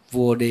nọ,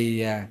 vua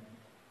đi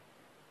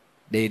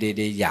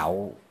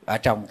dạo ở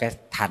trong cái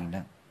thành đó,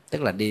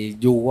 tức là đi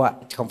du á,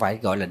 không phải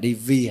gọi là đi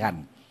vi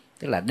hành,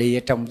 tức là đi ở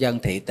trong dân,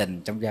 thị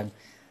tình trong dân.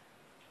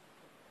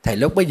 Thì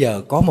lúc bấy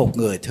giờ có một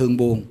người thương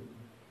buôn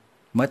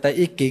mới tới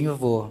ý kiến với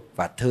vua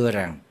và thưa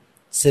rằng: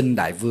 xin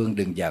đại vương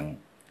đừng giận,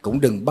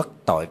 cũng đừng bất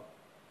tội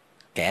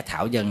kẻ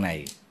thảo dân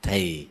này,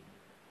 thì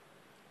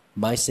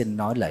mới xin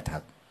nói lời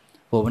thật.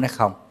 Vua mới nói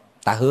không,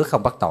 ta hứa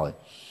không bắt tội.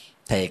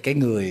 Thì cái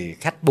người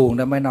khách buôn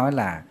đó mới nói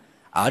là: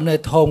 ở nơi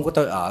thôn của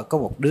tôi ở có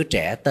một đứa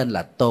trẻ tên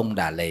là Tôn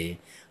Đà Lị.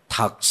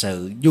 Thật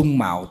sự dung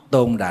mạo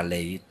Tôn Đà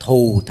Lị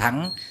thù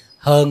thắng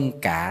hơn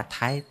cả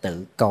thái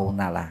tử Câu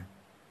Na La.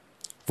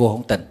 Vua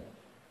không tin.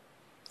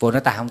 Vua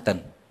nói: ta không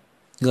tin,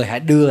 người hãy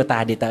đưa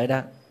ta đi tới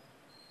đó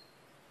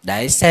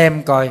để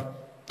xem coi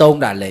Tôn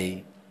Đà Lị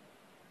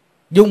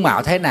dung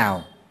mạo thế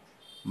nào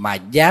mà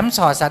dám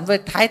so sánh với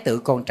thái tử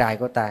con trai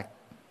của ta.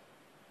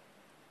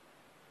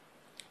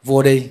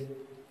 Vua đi.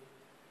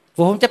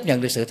 Vua không chấp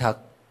nhận được sự thật.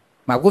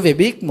 Mà quý vị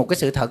biết một cái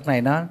sự thật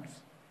này nó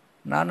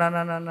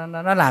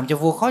làm cho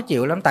vua khó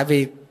chịu lắm. Tại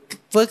vì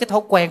với cái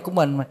thói quen của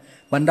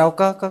mình đâu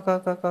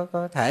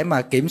có thể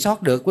mà kiểm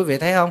soát được, quý vị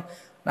thấy không?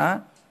 Đó.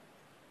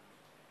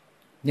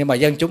 Nhưng mà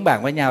dân chúng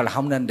bàn với nhau là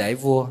không nên để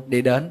vua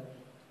đi đến.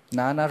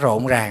 Nó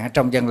rộn ràng ở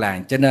trong dân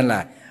làng. Cho nên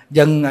là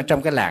dân ở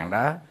trong cái làng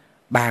đó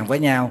bàn với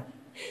nhau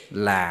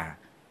là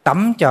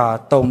tắm cho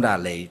Tôn Đà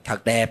Lị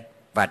thật đẹp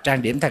và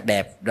trang điểm thật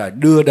đẹp rồi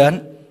đưa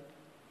đến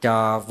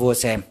cho vua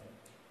xem.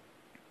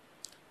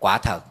 Quả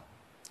thật,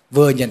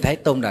 vừa nhìn thấy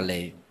Tôn Đà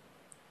Lị,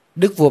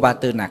 đức vua Ba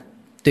Tư Nặc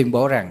tuyên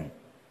bố rằng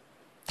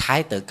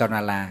thái tử Câu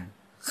Na La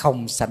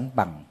không sánh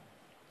bằng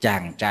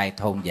chàng trai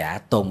thôn giả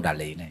Tôn Đà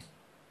Lị này.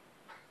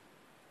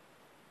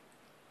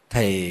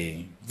 Thì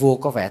vua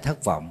có vẻ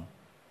thất vọng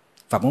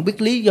và muốn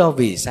biết lý do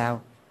vì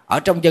sao ở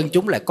trong dân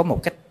chúng lại có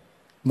một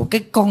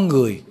cái con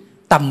người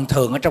tầm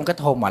thường ở trong cái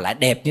thôn mà lại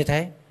đẹp như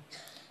thế.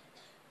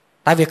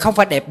 Tại vì không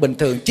phải đẹp bình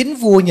thường, chính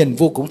vua nhìn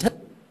vua cũng thích.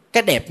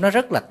 Cái đẹp nó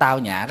rất là tao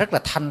nhã, rất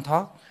là thanh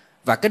thoát.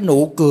 Và cái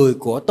nụ cười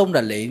của Tôn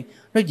Đà Lị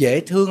nó dễ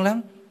thương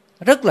lắm,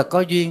 rất là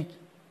có duyên.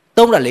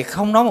 Tôn Đà Lị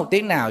không nói một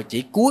tiếng nào,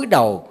 chỉ cúi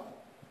đầu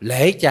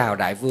lễ chào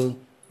đại vương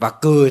và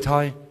cười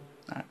thôi.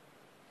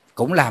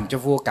 Cũng làm cho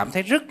vua cảm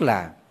thấy rất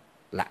là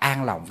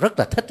an lòng, rất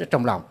là thích ở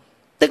trong lòng.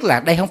 Tức là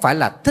đây không phải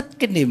là thích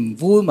cái niềm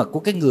vui mà của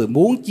cái người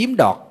muốn chiếm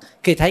đoạt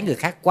khi thấy người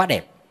khác quá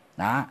đẹp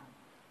đó,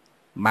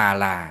 mà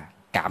là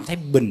cảm thấy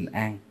bình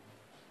an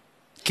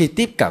khi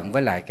tiếp cận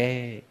với lại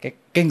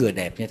cái người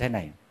đẹp như thế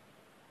này.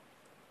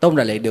 Tôn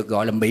Đà Lị được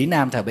gọi là Mỹ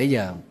Nam thời bấy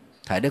giờ,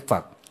 thời Đức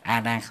Phật.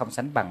 A Nan không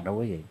sánh bằng đâu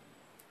quý vị.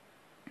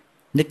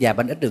 Nhất già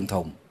bánh ít đường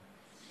thùng,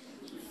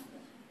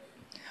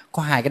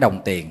 có 2 cái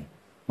đồng tiền,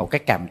 một cái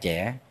cằm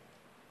chẻ,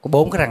 có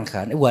 4 cái răng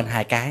khểnh, quên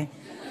 2 cái.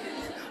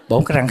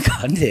 4 cái răng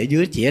khểnh thì ở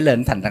dưới chĩa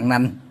lên thành răng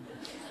nanh.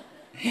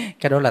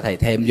 Cái đó là thầy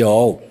thêm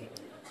vô.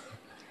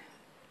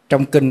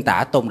 Trong kinh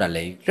tả Tôn Đà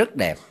Lị rất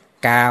đẹp,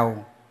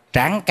 cao,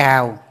 trán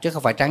cao chứ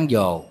không phải trán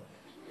dồ.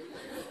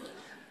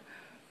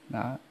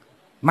 Đó.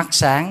 Mắt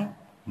sáng,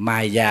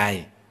 mày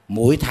dài,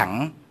 mũi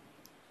thẳng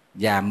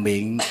và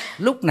miệng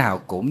lúc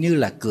nào cũng như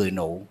là cười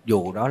nụ,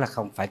 dù đó là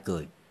không phải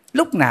cười.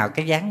 Lúc nào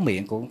cái dáng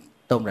miệng của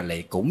Tôn Đà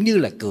Lị cũng như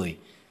là cười.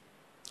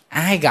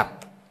 Ai gặp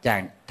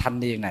chàng thanh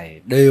niên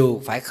này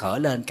đều phải khởi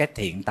lên cái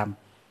thiện tâm.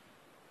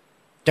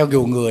 Cho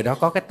dù người đó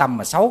có cái tâm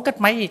mà xấu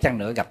cách mấy đi chăng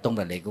nữa, gặp Tôn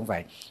Đà Lị cũng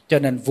vậy. Cho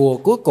nên vua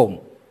cuối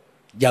cùng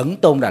dẫn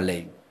Tôn Đà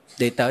Lị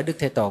đi tới Đức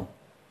Thế Tôn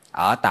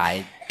ở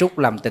tại Trúc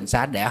Lâm Tinh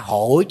Xá để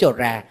hỏi cho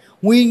ra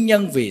nguyên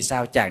nhân vì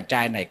sao chàng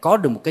trai này có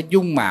được một cái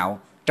dung mạo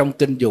trong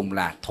kinh dùng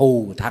là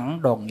thù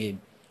thắng đoan nghiêm.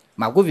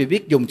 Mà quý vị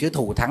biết dùng chữ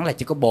thù thắng là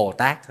chỉ có Bồ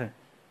Tát thôi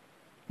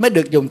mới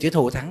được dùng chữ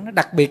thù thắng, nó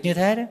đặc biệt như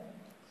thế đó.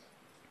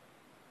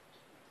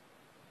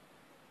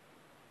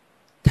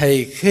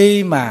 Thì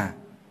khi mà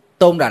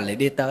Tôn Đà Lị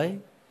đi tới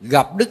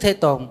gặp Đức Thế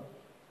Tôn,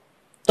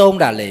 Tôn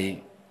Đà Lị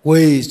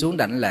quỳ xuống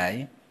đảnh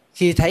lễ.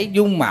 Khi thấy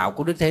dung mạo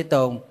của Đức Thế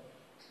Tôn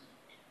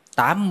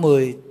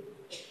 80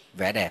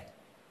 vẻ đẹp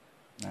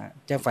đó,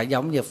 chứ không phải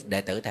giống như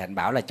đệ tử thầy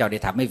bảo là cho đi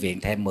thẩm mỹ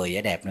viện thêm 10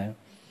 vẻ đẹp nữa.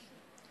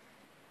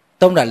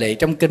 Tôn Đà Lị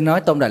trong kinh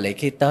nói Tôn Đà Lị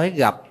khi tới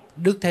gặp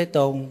Đức Thế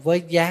Tôn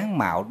với dáng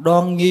mạo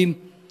đoan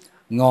nghiêm,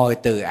 ngồi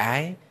từ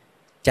ái,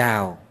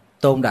 chào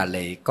Tôn Đà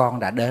Lị, con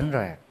đã đến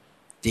rồi.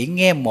 Chỉ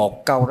nghe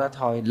một câu đó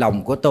thôi,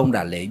 lòng của Tôn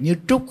Đà Lị như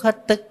trút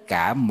hết tất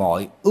cả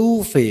mọi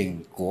ưu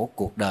phiền của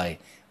cuộc đời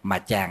mà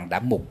chàng đã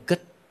mục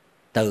kích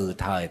từ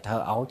thời thơ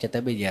ấu cho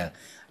tới bây giờ.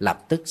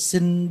 Lập tức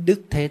xin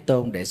Đức Thế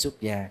Tôn để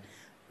xuất gia.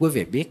 Quý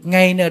vị biết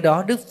ngay nơi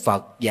đó Đức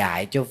Phật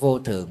dạy cho vô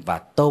thường, và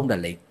Tôn Đà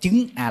Lị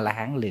chứng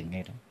A-la-hán liền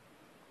ngay đó.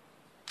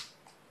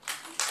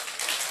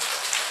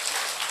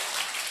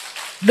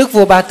 Đức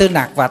vua Ba Tư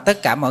Nặc và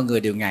tất cả mọi người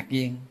đều ngạc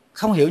nhiên,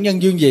 không hiểu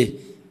nhân duyên gì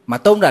mà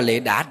Tôn Đà Lị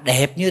đã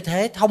đẹp như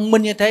thế, thông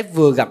minh như thế,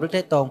 vừa gặp Đức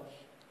Thế Tôn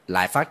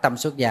lại phát tâm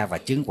xuất gia và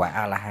chứng quả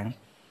A-la-hán.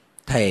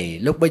 Thì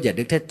lúc bấy giờ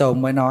Đức Thế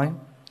Tôn mới nói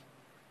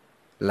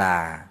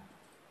là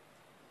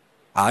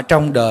ở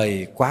trong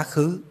đời quá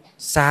khứ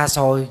xa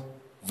xôi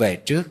về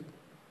trước,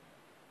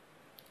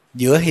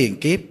 giữa hiền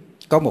kiếp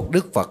có một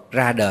Đức Phật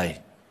ra đời,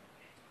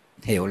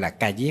 hiệu là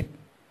Ca Diếp.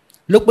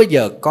 Lúc bấy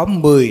giờ có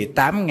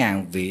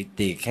 18.000 vị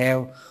tỳ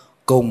kheo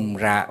cùng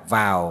ra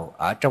vào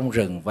ở trong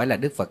rừng với là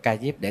Đức Phật Ca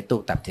Diếp để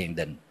tu tập thiền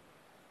định.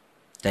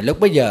 Thì lúc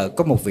bấy giờ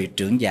có một vị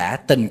trưởng giả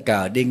tình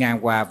cờ đi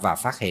ngang qua và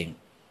phát hiện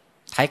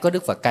thấy có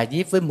Đức Phật Ca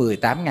Diếp với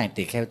 18.000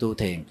 tỳ kheo tu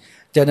thiền,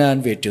 cho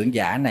nên vị trưởng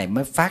giả này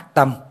mới phát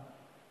tâm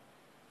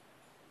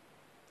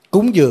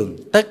cúng dường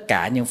tất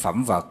cả những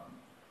phẩm vật,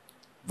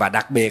 và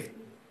đặc biệt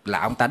là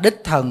ông ta đích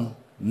thân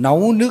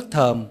nấu nước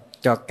thơm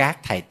cho các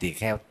thầy tỳ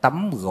kheo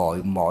tắm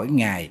gội mỗi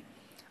ngày,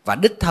 và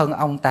đích thân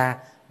ông ta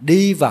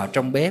đi vào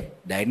trong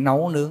bếp để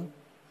nấu nướng,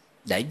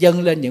 để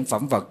dâng lên những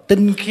phẩm vật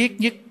tinh khiết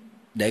nhất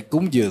để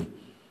cúng dường.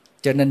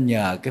 Cho nên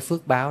nhờ cái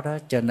phước báo đó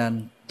cho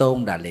nên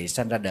Tôn Đà Lị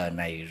sanh ra đời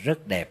này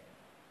rất đẹp,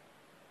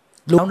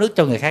 luôn nấu nước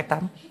cho người khác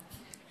tắm.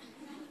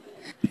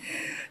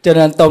 Cho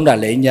nên Tôn Đà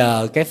Lị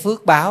nhờ cái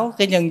phước báo,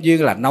 cái nhân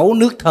duyên là nấu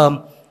nước thơm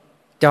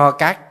cho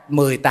các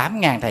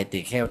 18.000 thầy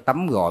tỳ kheo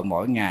tắm gội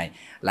mỗi ngày,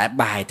 lại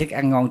bài thức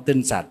ăn ngon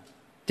tinh sạch.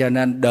 Cho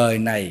nên đời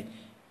này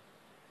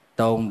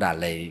Tôn Đà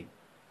Lị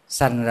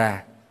sanh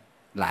ra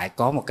lại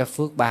có một cái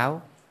phước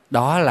báo,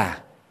 đó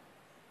là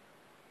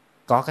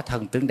có cái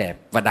thân tướng đẹp.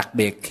 Và đặc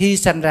biệt khi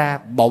sanh ra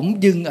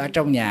bỗng dưng ở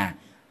trong nhà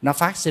nó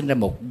phát sinh ra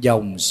một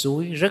dòng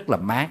suối rất là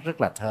mát,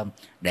 rất là thơm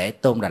để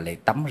Tôn Đà Lị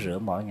tắm rửa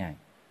mỗi ngày.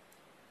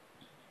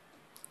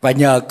 Và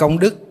nhờ công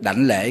đức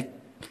đảnh lễ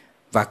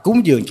và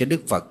cúng dường cho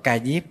Đức Phật Ca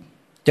Diếp,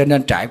 cho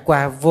nên trải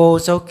qua vô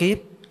số kiếp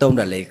Tôn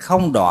Đà Lị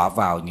không đọa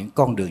vào những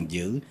con đường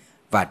dữ,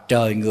 và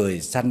trời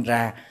người sanh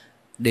ra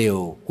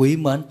đều quý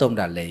mến Tôn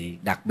Đà Lị.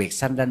 Đặc biệt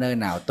sanh ra nơi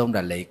nào Tôn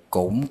Đà Lị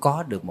cũng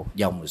có được một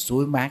dòng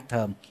suối mát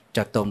thơm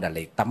cho Tôn Đà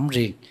Lị tắm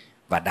riêng,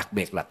 và đặc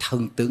biệt là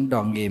thân tướng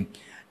đoan nghiêm.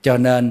 Cho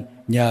nên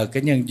nhờ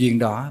cái nhân duyên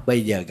đó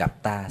bây giờ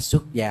gặp ta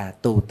xuất gia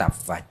tu tập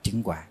và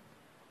chứng quả.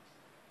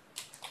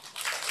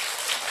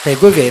 Thì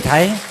quý vị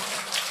thấy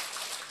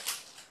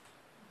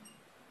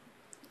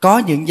có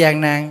những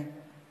gian nan,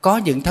 có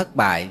những thất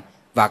bại,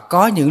 và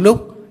có những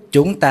lúc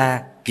chúng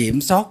ta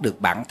kiểm soát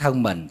được bản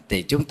thân mình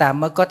thì chúng ta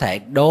mới có thể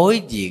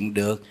đối diện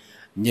được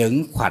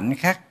những khoảnh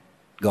khắc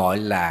gọi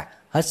là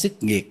hết sức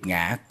nghiệt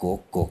ngã của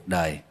cuộc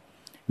đời.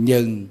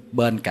 Nhưng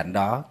bên cạnh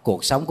đó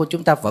cuộc sống của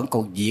chúng ta vẫn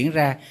còn diễn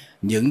ra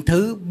những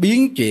thứ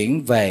biến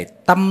chuyển về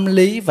tâm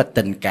lý và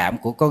tình cảm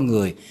của con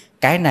người.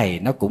 Cái này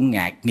nó cũng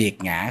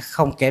nghiệt ngã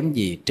không kém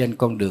gì trên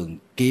con đường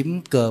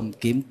kiếm cơm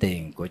kiếm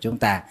tiền của chúng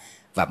ta.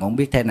 Và muốn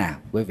biết thế nào,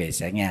 quý vị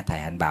sẽ nghe thầy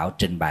Hạnh Bảo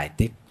trình bày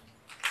tiếp.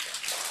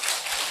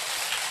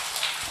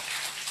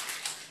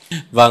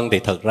 Vâng, thì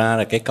thật ra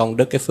là cái công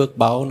đức, cái phước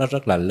báu nó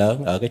rất là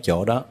lớn ở cái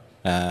chỗ đó.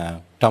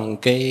 Trong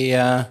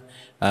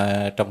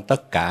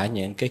tất cả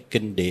những cái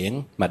kinh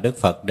điển mà Đức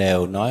Phật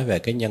đều nói về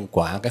cái nhân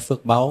quả, cái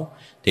phước báu,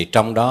 thì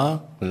trong đó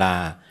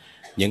là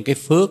những cái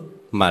phước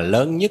mà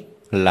lớn nhất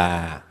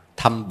là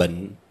thăm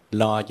bệnh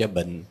lo cho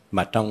bệnh.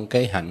 Mà trong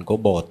cái hạnh của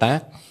Bồ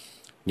Tát,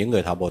 những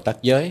người thọ Bồ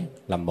Tát giới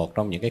là một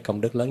trong những cái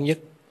công đức lớn nhất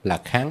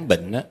là kháng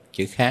bệnh á.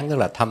 Chữ kháng tức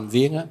là thăm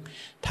viếng á,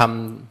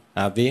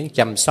 viếng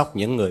chăm sóc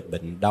những người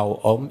bệnh đau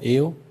ốm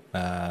yếu,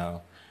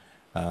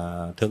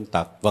 thương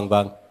tật vân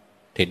vân.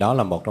 Thì đó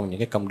là một trong những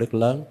cái công đức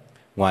lớn.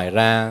 Ngoài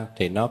ra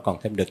thì nó còn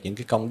thêm được những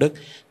cái công đức.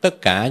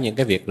 Tất cả những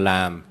cái việc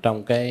làm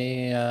trong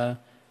cái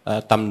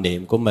tâm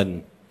niệm của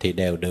mình thì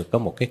đều được có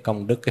một cái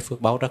công đức, cái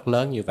phước báu rất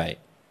lớn như vậy.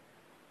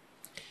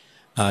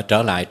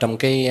 Trở lại trong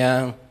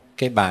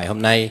cái bài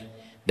hôm nay,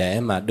 để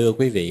mà đưa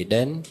quý vị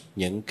đến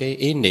những cái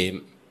ý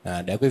niệm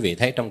để quý vị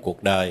thấy trong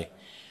cuộc đời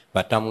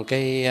và trong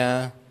cái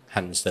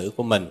hành xử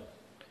của mình,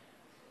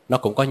 nó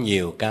cũng có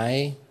nhiều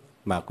cái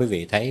mà quý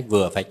vị thấy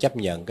vừa phải chấp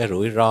nhận cái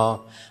rủi ro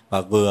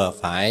và vừa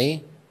phải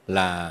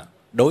là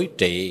đối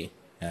trị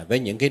với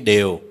những cái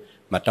điều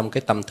mà trong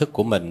cái tâm thức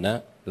của mình á,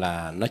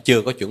 là nó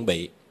chưa có chuẩn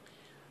bị.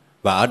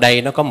 Và ở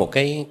đây nó có một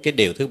cái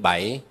điều thứ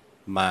 7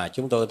 mà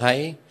chúng tôi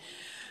thấy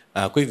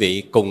quý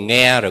vị cùng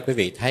nghe rồi quý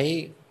vị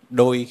thấy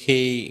đôi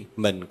khi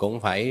mình cũng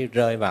phải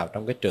rơi vào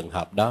trong cái trường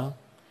hợp đó.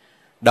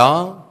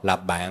 Đó là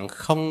bạn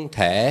không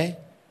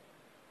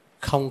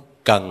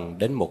cần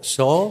đến một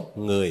số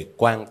người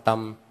quan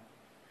tâm.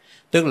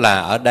 Tức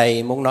là ở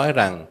đây muốn nói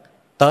rằng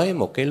tới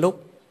một cái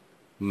lúc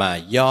mà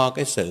do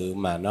cái sự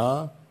mà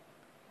nó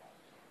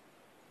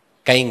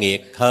cay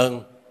nghiệt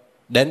hơn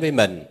đến với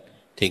mình,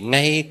 thì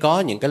ngay có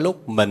những cái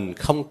lúc mình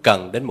không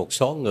cần đến một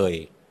số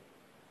người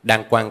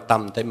đang quan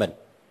tâm tới mình.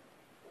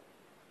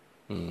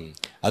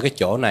 Ở cái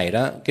chỗ này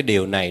đó, cái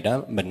điều này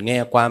đó, mình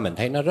nghe qua mình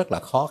thấy nó rất là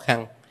khó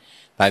khăn.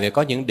 Tại vì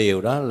có những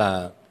điều đó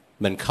là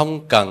mình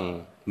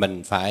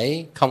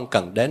phải không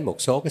cần đến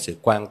một số cái sự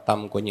quan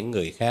tâm của những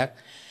người khác.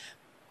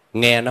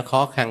 Nghe nó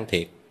khó khăn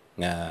thiệt,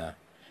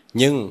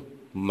 nhưng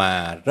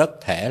mà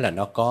rất thể là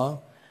nó có.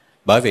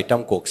 Bởi vì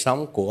trong cuộc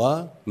sống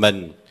của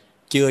mình,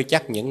 chưa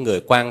chắc những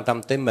người quan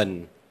tâm tới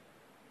mình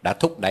đã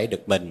thúc đẩy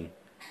được mình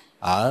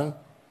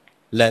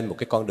lên một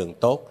cái con đường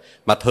tốt.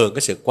 Mà thường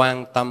cái sự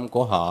quan tâm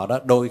của họ đó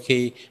đôi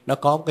khi nó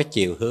có một cái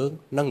chiều hướng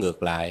nó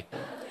ngược lại.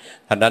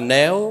 Thành ra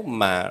nếu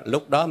mà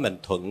lúc đó mình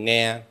thuận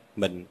nghe,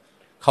 mình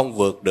không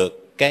vượt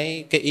được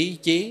cái ý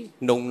chí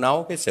nung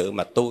nấu cái sự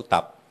mà tu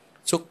tập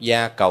xuất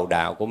gia cầu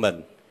đạo của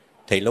mình,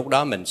 thì lúc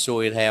đó mình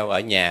xuôi theo ở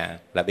nhà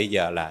là bây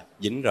giờ là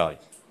dính rồi,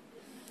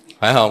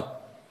 phải không?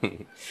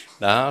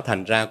 Đó,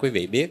 thành ra quý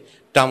vị biết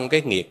trong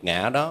cái nghiệt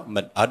ngã đó,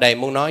 mình ở đây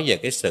muốn nói về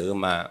cái sự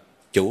mà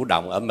chủ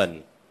động ở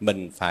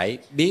mình phải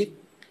biết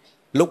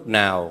lúc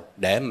nào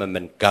để mà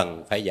mình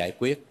cần phải giải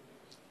quyết.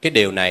 Cái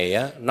điều này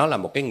á, nó là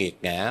một cái nghiệt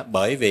ngã,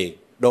 bởi vì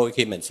đôi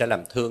khi mình sẽ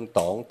làm thương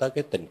tổn tới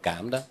cái tình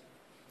cảm đó,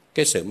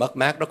 cái sự mất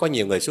mát đó. Có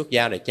nhiều người xuất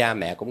gia rồi cha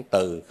mẹ cũng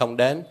từ không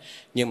đến,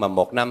 nhưng mà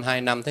 1 năm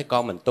 2 năm thấy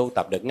con mình tu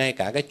tập được. Ngay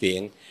cả cái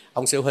chuyện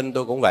ông sư huynh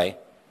tôi cũng vậy.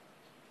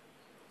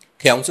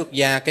 Khi ông xuất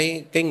gia,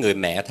 cái người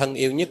mẹ thân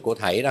yêu nhất của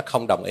thầy đó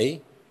không đồng ý.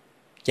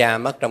 Cha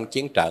mất trong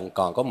chiến trận,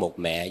 còn có một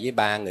mẹ với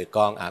 3 người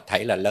con.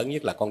 Thầy là lớn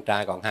nhất là con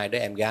trai, còn 2 đứa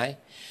em gái.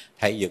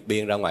 Thầy vượt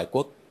biên ra ngoại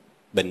quốc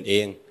bình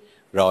yên.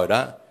 Rồi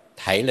đó,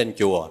 thầy lên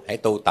chùa, thầy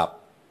tu tập.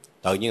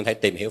 Tự nhiên thầy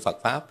tìm hiểu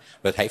Phật Pháp.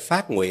 Rồi thầy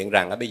phát nguyện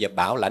rằng bây giờ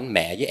bảo lãnh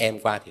mẹ với em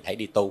qua thì thầy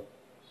đi tu.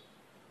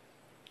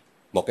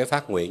 Một cái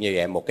phát nguyện như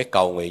vậy, một cái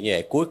cầu nguyện như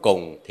vậy, cuối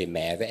cùng thì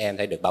mẹ với em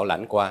thầy được bảo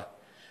lãnh qua.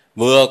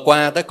 Vừa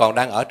qua tới còn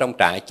đang ở trong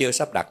trại chưa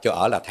sắp đặt chỗ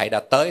ở là thầy đã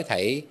tới,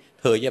 thầy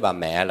thưa với bà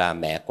mẹ là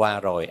mẹ qua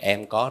rồi,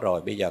 em có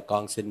rồi, bây giờ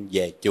con xin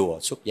về chùa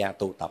xuất gia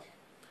tu tập.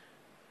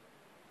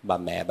 Bà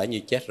mẹ bà như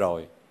chết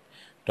rồi.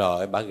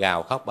 Rồi bà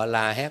gào khóc, bà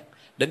la hét.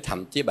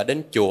 Thậm chí bà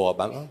đến chùa,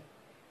 bà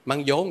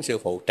mắng vốn sư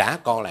phụ trả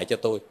con lại cho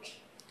tôi.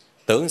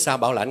 Tưởng sao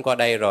bảo lãnh qua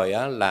đây rồi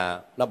á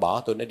là nó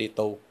bỏ tôi, nó đi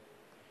tu.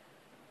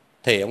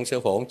 Thì ông sư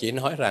phụ ông chỉ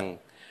nói rằng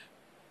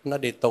nó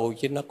đi tu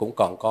chứ nó cũng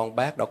còn con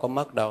bác, đâu có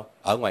mất đâu.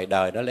 Ở ngoài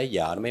đời nó lấy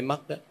vợ nó mới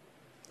mất đó,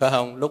 phải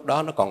không? Lúc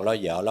đó nó còn lo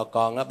vợ lo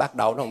con, nó bắt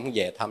đầu nó không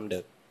về thăm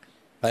được,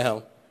 phải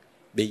không?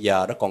 Bây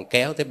giờ nó còn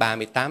kéo tới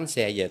 38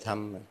 xe về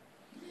thăm.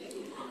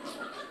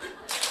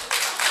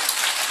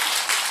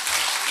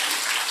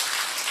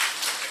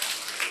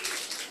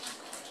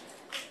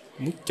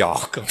 Muốn chọt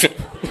không?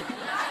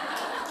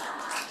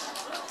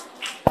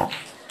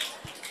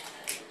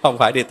 Không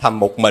phải đi thăm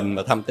một mình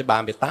mà thăm tới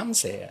 38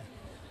 xe.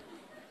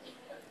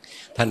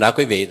 Thành ra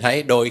quý vị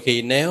thấy đôi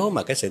khi nếu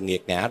mà cái sự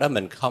nghiệt ngã đó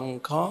mình không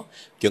có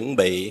chuẩn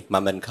bị, mà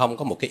mình không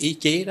có một cái ý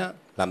chí đó,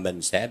 là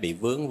mình sẽ bị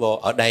vướng vô.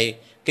 Ở đây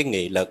cái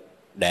nghị lực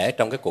để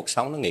trong cái cuộc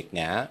sống nó nghiệt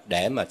ngã,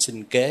 để mà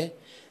sinh kế,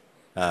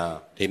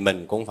 thì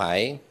mình cũng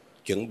phải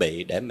chuẩn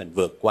bị để mình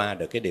vượt qua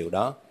được cái điều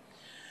đó.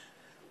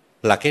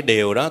 Là cái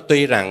điều đó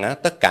tuy rằng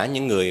tất cả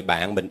những người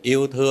bạn mình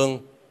yêu thương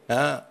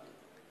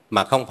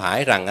mà không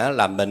phải rằng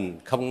là mình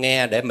không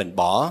nghe để mình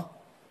bỏ.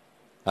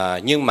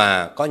 Nhưng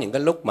mà có những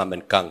cái lúc mà mình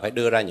cần phải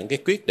đưa ra những cái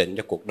quyết định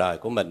cho cuộc đời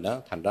của mình đó.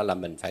 Thành ra là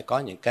mình phải có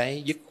những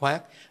cái dứt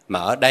khoát. Mà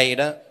ở đây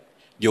đó,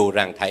 dù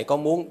rằng thầy có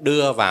muốn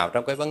đưa vào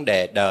trong cái vấn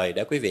đề đời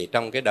để quý vị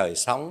trong cái đời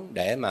sống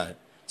để mà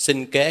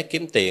sinh kế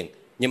kiếm tiền,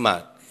 nhưng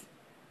mà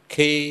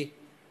khi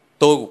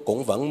tôi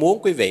cũng vẫn muốn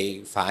quý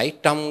vị phải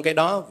trong cái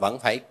đó vẫn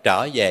phải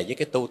trở về với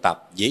cái tu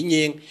tập. Dĩ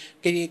nhiên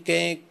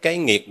cái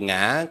nghiệt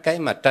ngã, cái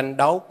mà tranh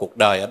đấu cuộc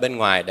đời ở bên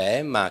ngoài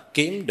để mà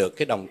kiếm được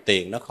cái đồng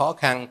tiền nó khó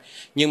khăn,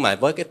 nhưng mà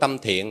với cái tâm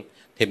thiện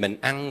thì mình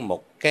ăn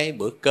một cái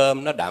bữa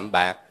cơm nó đạm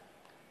bạc,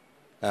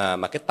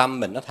 mà cái tâm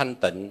mình nó thanh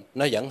tịnh,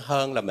 nó vẫn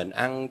hơn là mình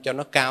ăn cho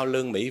nó cao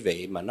lương mỹ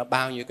vị mà nó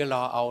bao nhiêu cái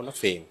lo âu, nó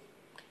phiền.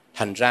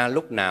 Thành ra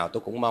lúc nào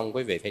tôi cũng mong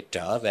quý vị phải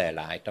trở về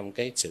lại trong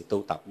cái sự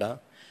tu tập đó.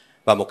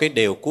 Và một cái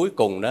điều cuối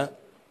cùng đó,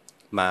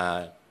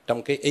 mà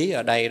trong cái ý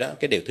ở đây đó,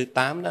 cái điều thứ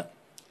 8 đó,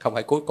 không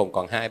phải cuối cùng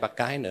còn 2-3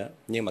 cái nữa,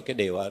 nhưng mà cái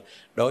điều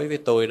đối với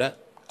tôi đó,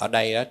 ở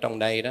đây đó, trong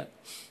đây đó,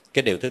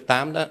 cái điều thứ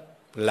 8 đó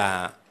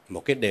là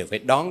một cái điều phải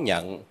đón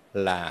nhận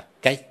là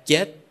cái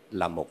chết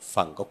là một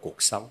phần của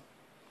cuộc sống.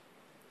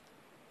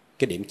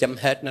 Cái điểm chấm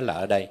hết nó là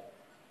ở đây.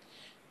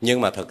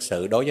 Nhưng mà thực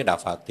sự đối với đạo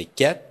Phật thì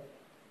chết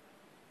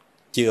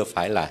chưa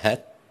phải là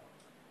hết.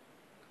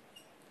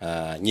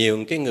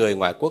 Nhiều cái người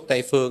ngoại quốc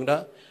Tây Phương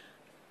đó,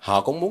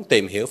 họ cũng muốn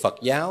tìm hiểu Phật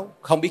giáo,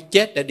 không biết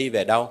chết để đi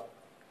về đâu.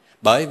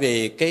 Bởi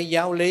vì cái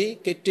giáo lý,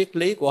 cái triết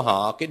lý của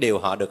họ, cái điều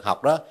họ được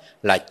học đó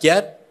là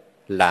chết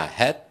là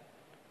hết,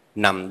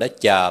 nằm để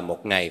chờ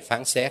một ngày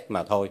phán xét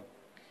mà thôi.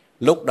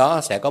 Lúc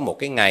đó sẽ có một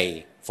cái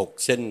ngày phục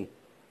sinh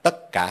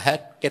tất cả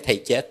hết cái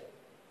thây chết.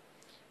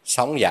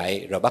 Sống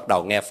dậy rồi bắt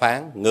đầu nghe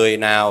phán, người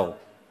nào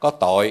có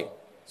tội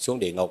xuống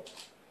địa ngục,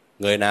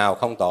 người nào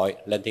không tội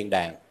lên thiên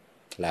đàng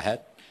là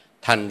hết.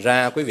 Thành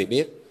ra quý vị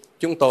biết,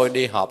 chúng tôi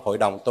đi họp hội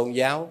đồng tôn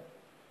giáo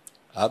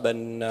ở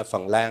bên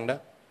Phần Lan đó.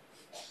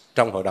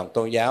 Trong hội đồng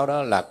tôn giáo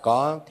đó là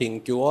có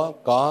Thiên Chúa,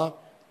 có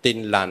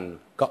Tin Lành,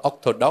 có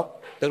Orthodox,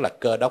 tức là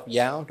Cơ Đốc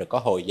giáo, rồi có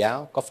Hồi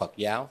giáo, có Phật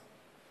giáo.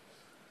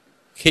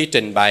 Khi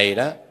trình bày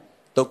đó,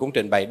 tôi cũng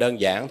trình bày đơn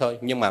giản thôi,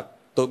 nhưng mà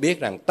tôi biết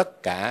rằng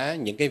tất cả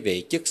những cái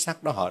vị chức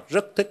sắc đó họ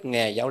rất thích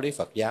nghe giáo lý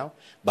Phật giáo.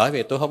 Bởi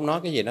vì tôi không nói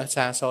cái gì nó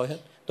xa xôi hết.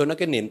 Tôi nói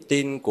cái niềm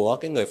tin của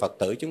cái người Phật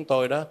tử chúng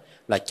tôi đó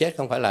là chết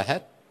không phải là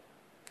hết,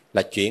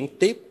 là chuyển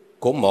tiếp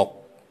của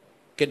một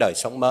cái đời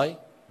sống mới,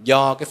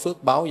 do cái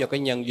phước báo, do cái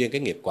nhân duyên,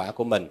 cái nghiệp quả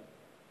của mình.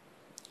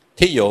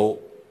 Thí dụ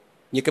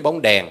như cái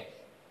bóng đèn,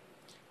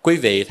 quý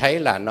vị thấy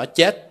là nó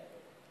chết,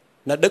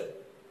 nó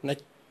đứt,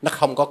 nó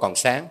không có còn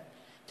sáng,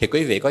 thì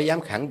quý vị có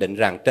dám khẳng định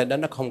rằng trên đó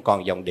nó không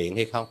còn dòng điện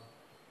hay không?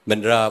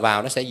 Mình rờ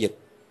vào nó sẽ giật.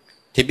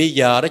 Thì bây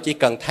giờ nó chỉ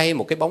cần thay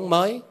một cái bóng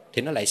mới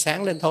thì nó lại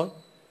sáng lên thôi.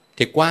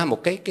 Thì qua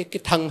một cái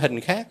thân hình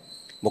khác,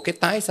 một cái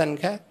tái sanh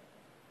khác,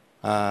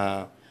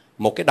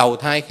 một cái đầu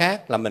thai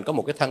khác là mình có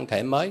một cái thân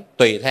thể mới.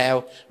 Tùy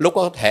theo, lúc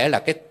có thể là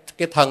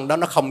cái thân đó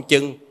nó không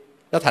chân,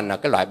 nó thành là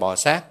cái loại bò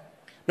sát.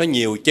 Nó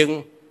nhiều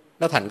chân,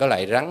 nó thành cái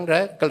loại rắn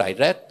rết, cái loại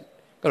rết,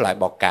 cái loại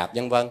bò cạp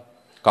vân vân.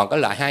 Còn cái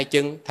loại 2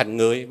 chân thành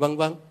người vân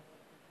vân.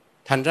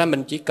 Thành ra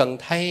mình chỉ cần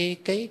thay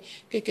cái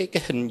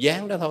hình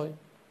dáng đó thôi.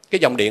 Cái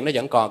dòng điện nó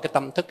vẫn còn, cái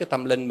tâm thức, cái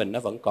tâm linh mình nó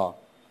vẫn còn.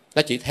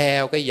 Nó chỉ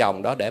theo cái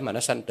dòng đó để mà nó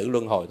sanh tử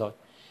luân hồi thôi.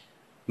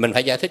 Mình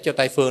phải giải thích cho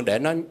Tây Phương để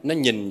nó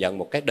nhìn nhận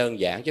một cách đơn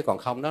giản, chứ còn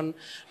không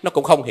nó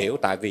cũng không hiểu.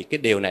 Tại vì cái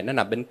điều này nó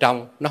nằm bên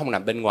trong, nó không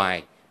nằm bên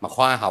ngoài. Mà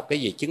khoa học cái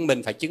gì chứng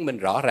minh phải chứng minh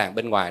rõ ràng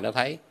bên ngoài nó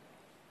thấy.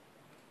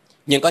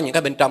 Nhưng có những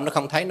cái bên trong nó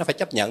không thấy, nó phải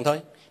chấp nhận thôi.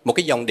 Một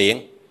cái dòng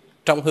điện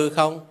trong hư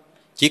không,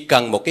 chỉ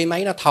cần một cái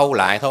máy nó thâu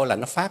lại thôi là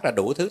nó phát ra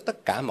đủ thứ,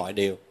 tất cả mọi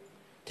điều.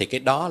 Thì cái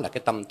đó là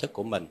cái tâm thức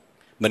của mình.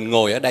 Mình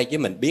ngồi ở đây với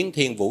mình biến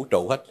thiên vũ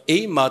trụ hết.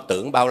 Ý mơ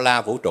tưởng bao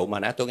la vũ trụ, mà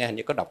nãy tôi nghe hình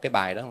như có đọc cái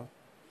bài đó không?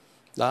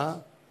 Đó,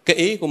 cái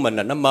ý của mình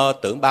là nó mơ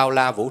tưởng bao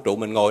la vũ trụ.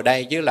 Mình ngồi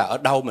đây chứ là ở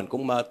đâu mình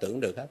cũng mơ tưởng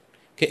được hết.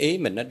 Cái ý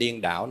mình nó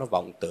điên đảo, nó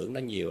vọng tưởng, nó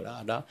nhiều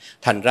đó.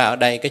 Thành ra ở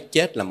đây cái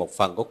chết là một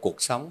phần của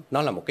cuộc sống.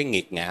 Nó là một cái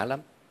nghiệt ngã lắm,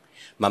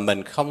 mà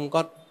mình không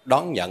có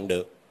đón nhận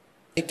được.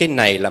 Cái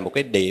này là một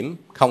cái điểm,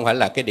 không phải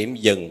là cái điểm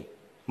dừng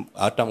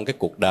ở trong cái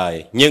cuộc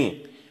đời, nhưng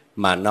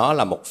mà nó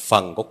là một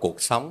phần của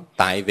cuộc sống.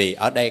 Tại vì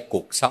ở đây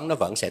cuộc sống nó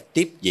vẫn sẽ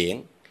tiếp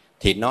diễn,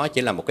 thì nó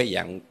chỉ là một cái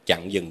dạng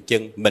chặn dừng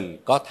chân. Mình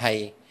có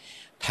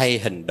thay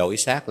hình đổi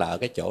xác là ở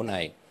cái chỗ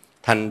này.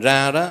 Thành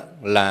ra đó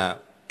là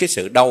cái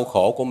sự đau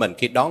khổ của mình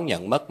khi đón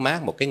nhận mất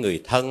mát một cái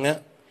người thân á,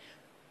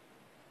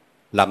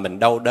 là mình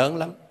đau đớn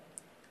lắm.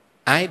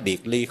 Ái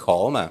biệt ly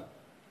khổ mà.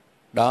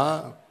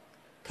 Đó,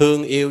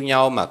 thương yêu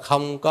nhau mà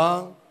không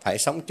có phải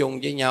sống chung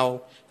với nhau,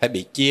 phải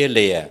bị chia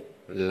lìa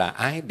là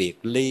ái biệt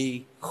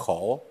ly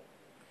khổ.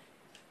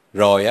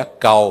 Rồi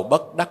cầu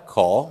bất đắc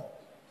khổ,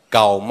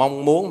 cầu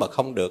mong muốn mà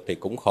không được thì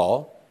cũng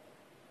khổ.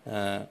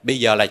 Bây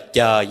giờ là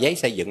chờ giấy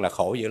xây dựng là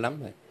khổ dữ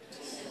lắm rồi.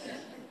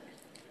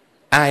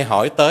 Ai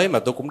hỏi tới mà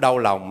tôi cũng đau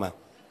lòng mà,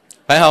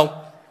 phải không?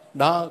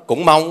 Đó,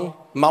 cũng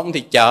mong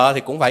thì chờ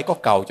thì cũng phải có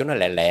cầu cho nó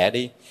lẹ lẹ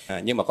đi.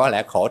 Nhưng mà có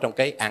lẽ khổ trong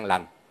cái an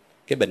lành,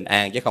 cái bình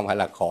an, chứ không phải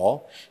là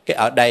khổ. Cái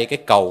ở đây cái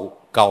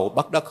cầu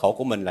bất đắc khổ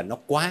của mình là nó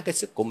quá cái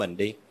sức của mình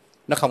đi,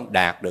 nó không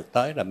đạt được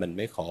tới là mình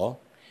mới khổ.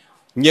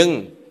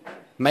 Nhưng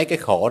mấy cái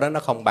khổ đó nó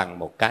không bằng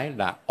một cái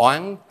là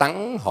oán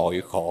tắng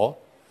hội khổ.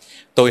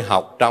 Tôi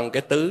học trong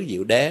cái tứ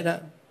diệu đế đó,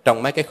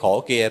 trong mấy cái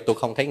khổ kia tôi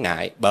không thấy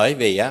ngại. Bởi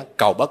vì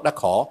cầu bất đắc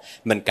khổ,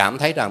 mình cảm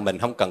thấy rằng mình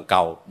không cần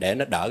cầu để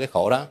nó đỡ cái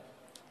khổ đó.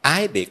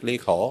 Ái biệt ly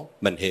khổ,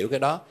 mình hiểu cái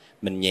đó,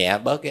 mình nhẹ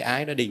bớt cái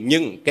ái đó đi.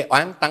 Nhưng cái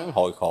oán tắng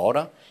hội khổ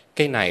đó,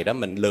 cái này đó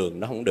mình lường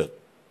nó không được,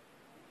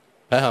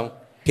 phải không?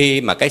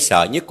 Khi mà cái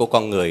sợ nhất của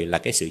con người là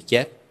cái sự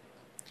chết.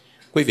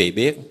 Quý vị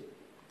biết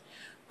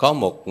có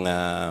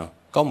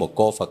một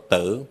cô Phật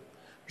tử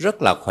rất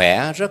là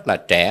khỏe, rất là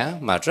trẻ,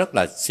 mà rất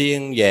là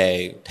siêng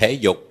về thể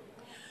dục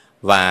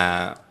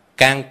và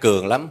can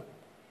cường lắm.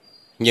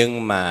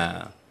 Nhưng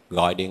mà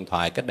gọi điện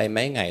thoại cách đây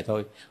mấy ngày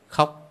thôi,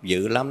 khóc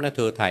dữ lắm. Nó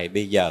thưa thầy,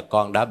 bây giờ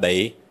con đã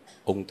bị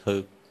ung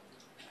thư.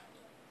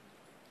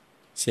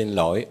 Xin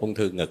lỗi, ung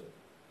thư ngực.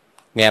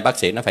 Nghe bác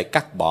sĩ nó phải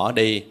cắt bỏ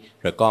đi,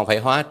 rồi con phải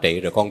hóa trị,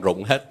 rồi con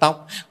rụng hết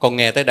tóc. Con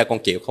nghe tới đây con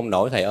chịu không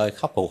nổi thầy ơi,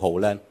 khóc hù hù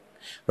lên.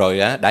 Rồi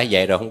đã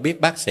vậy rồi không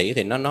biết bác sĩ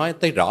thì nó nói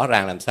tới rõ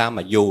ràng làm sao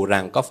mà dù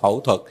rằng có phẫu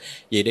thuật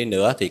gì đi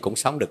nữa thì cũng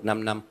sống được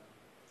 5 năm.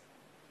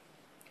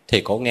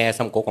 Thì cổ nghe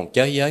xong cổ còn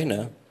chới giới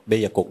nữa.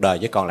 Bây giờ cuộc đời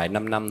chỉ còn lại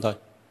 5 năm thôi.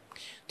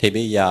 Thì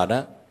bây giờ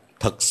đó,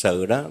 thực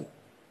sự đó,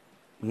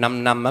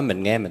 5 năm á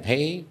mình nghe mình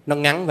thấy nó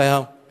ngắn, phải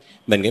không?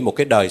 Mình nghĩ một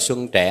cái đời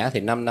xuân trẻ thì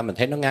 5 năm mình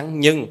thấy nó ngắn.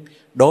 Nhưng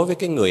đối với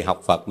cái người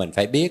học Phật mình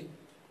phải biết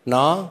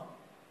nó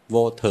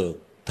vô thường.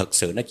 Thực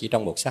sự nó chỉ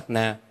trong một sát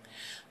na.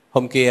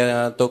 Hôm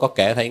kia tôi có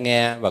kể thầy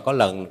nghe, và có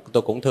lần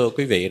tôi cũng thưa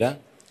quý vị đó,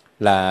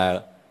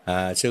 là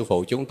sư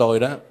phụ chúng tôi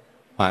đó,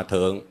 Hòa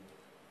Thượng,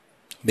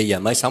 bây giờ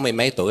mới 60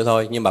 mấy tuổi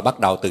thôi, nhưng mà bắt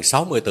đầu từ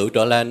 60 tuổi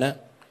trở lên đó,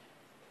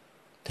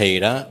 thì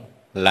đó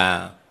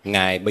là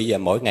Ngài bây giờ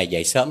mỗi ngày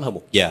dậy sớm hơn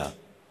 1 giờ.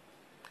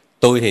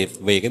 Tôi thì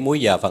vì cái múi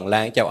giờ Phần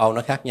Lan, châu Âu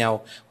nó khác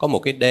nhau. Có một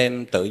cái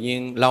đêm tự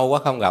nhiên lâu quá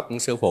không gặp ông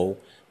sư phụ,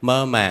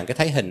 mơ màng cái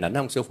thấy hình ảnh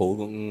ông sư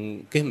phụ,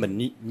 cái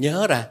mình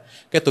nhớ ra.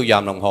 Cái tôi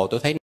dòm đồng hồ tôi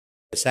thấy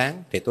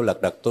sáng, thì tôi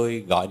lật đật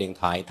tôi gọi điện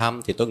thoại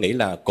thăm, thì tôi nghĩ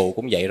là cụ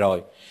cũng dậy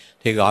rồi.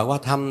 Thì gọi qua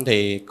thăm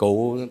thì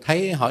cụ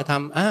thấy hỏi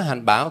thăm,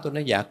 hành bảo. Tôi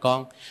nói dạ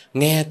con.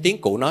 Nghe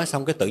tiếng cụ nói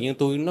xong cái tự nhiên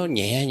tôi nó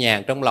nhẹ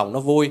nhàng trong lòng, nó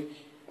vui.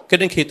 Cái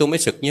đến khi tôi mới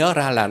sực nhớ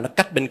ra là nó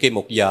cách bên kia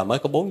 1 giờ, mới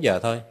có 4 giờ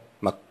thôi.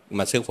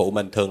 Mà sư phụ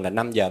mình thường là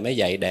 5 giờ mới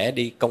dậy để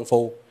đi công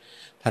phu.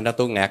 Thành ra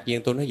tôi ngạc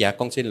nhiên, tôi nói dạ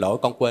con xin lỗi,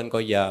 con quên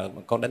coi giờ,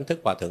 con đánh thức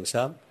Hòa Thượng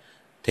sớm.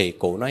 Thì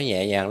cụ nói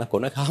nhẹ nhàng lắm, cụ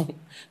nói không,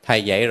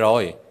 thầy dậy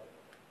rồi.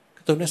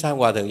 Tôi nói sao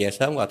Hòa Thượng dậy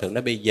sớm? Hòa Thượng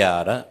nói bây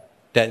giờ đó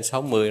trên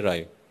 60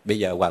 rồi, bây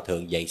giờ Hòa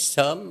Thượng dậy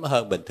sớm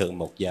hơn bình thường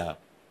 1 giờ.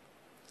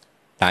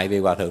 Tại vì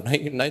Hòa Thượng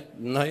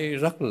nói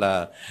rất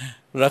là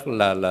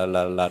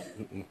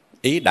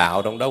ý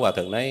đạo trong đó. Hòa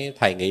Thượng nói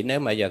thầy nghĩ nếu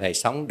mà bây giờ thầy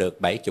sống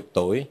được 70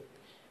 tuổi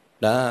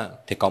đó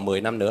thì còn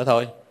 10 năm nữa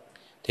thôi,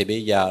 thì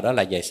bây giờ đó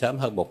là dậy sớm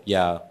hơn 1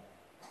 giờ,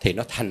 thì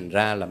nó thành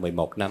ra là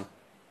 11 năm.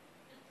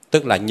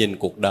 Tức là nhìn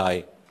cuộc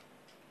đời,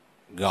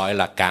 gọi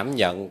là cảm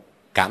nhận,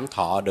 cảm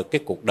thọ được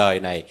cái cuộc đời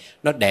này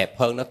nó đẹp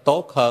hơn, nó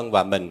tốt hơn,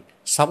 và mình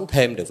sống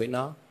thêm được với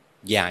nó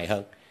dài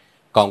hơn.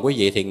 Còn quý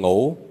vị thì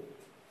ngủ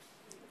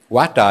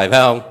quá trời, phải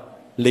không?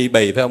 Ly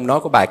bì, phải không? Nói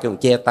có bài cái còn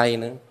che tay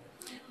nữa,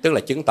 tức là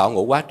chứng tỏ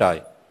ngủ quá trời.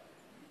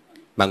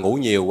 Mà ngủ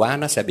nhiều quá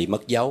nó sẽ bị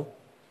mất dấu,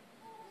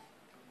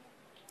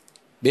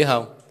 biết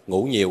không?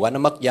 Ngủ nhiều quá nó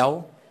mất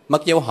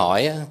dấu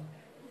hỏi á.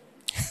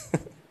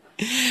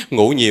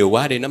 Ngủ nhiều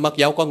quá đi nó mất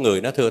dấu. Có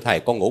người nó thưa thầy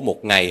con ngủ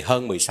một ngày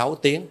hơn 16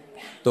 tiếng.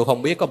 Tôi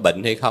không biết có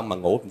bệnh hay không mà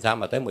ngủ làm sao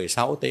mà tới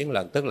 16 tiếng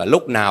lần. Tức là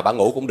lúc nào bà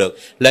ngủ cũng được.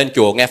 Lên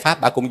chùa nghe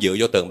Pháp bà cũng dựa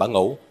vô tường bà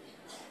ngủ.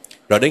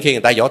 Rồi đến khi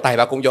người ta vỗ tay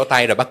bà cũng vỗ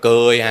tay, rồi bà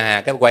cười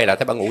cái quay lại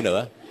thấy bà ngủ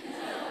nữa.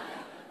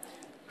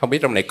 Không biết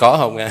trong này có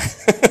không nha.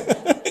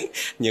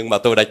 Nhưng mà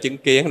tôi đã chứng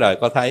kiến rồi,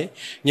 có thấy.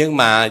 Nhưng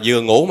mà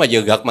vừa ngủ mà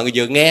vừa gật mà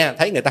vừa nghe,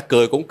 thấy người ta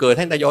cười cũng cười,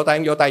 thấy người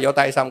ta vỗ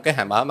tay xong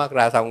cái mở mắt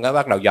ra xong cái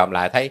bắt đầu dòm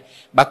lại thấy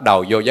bắt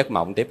đầu vô giấc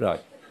mộng tiếp rồi.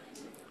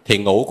 Thì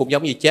ngủ cũng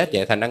giống như chết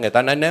vậy. Thành ra người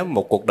ta nói nếu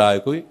một cuộc đời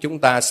của chúng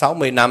ta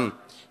 60 năm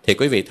thì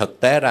quý vị thực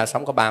tế ra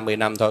sống có 30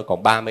 năm thôi,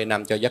 còn 30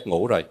 năm cho giấc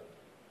ngủ rồi.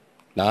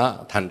 Đó,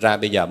 thành ra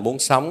bây giờ muốn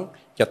sống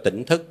cho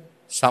tỉnh thức,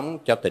 sống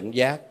cho tỉnh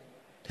giác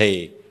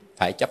thì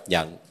phải chấp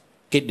nhận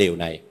cái điều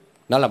này.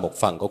 Nó là một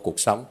phần của cuộc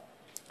sống.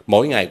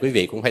 Mỗi ngày quý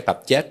vị cũng phải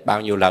tập chết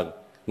bao nhiêu lần.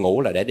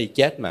 Ngủ là để đi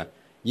chết mà.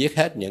 Giết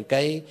hết những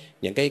cái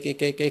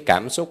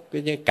cảm xúc,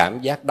 cái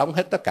cảm giác, đóng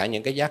hết tất cả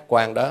những cái giác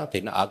quan đó,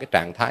 thì nó ở cái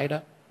trạng thái đó.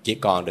 Chỉ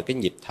còn được cái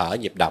nhịp thở,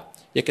 nhịp đập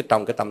với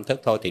trong cái tâm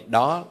thức thôi. Thì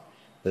đó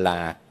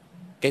là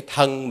cái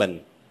thân mình,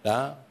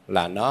 đó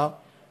là nó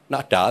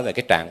trở về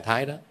cái trạng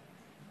thái đó.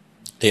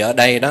 Thì ở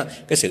đây đó,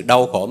 cái sự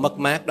đau khổ mất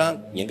mát đó,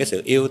 những cái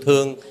sự yêu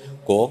thương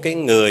của cái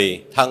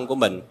người thân của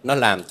mình, nó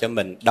làm cho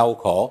mình đau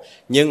khổ.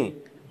 Nhưng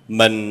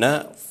mình á,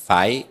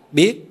 phải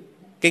biết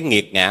cái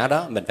nghiệt ngã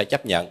đó, mình phải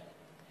chấp nhận.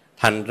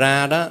 Thành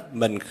ra đó,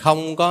 mình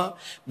không có,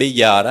 bây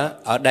giờ đó,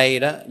 ở đây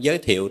đó, giới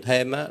thiệu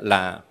thêm á,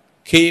 là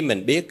khi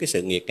mình biết cái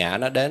sự nghiệt ngã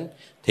nó đến,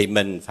 thì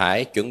mình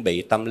phải chuẩn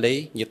bị tâm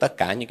lý như tất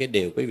cả những cái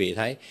điều quý vị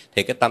thấy.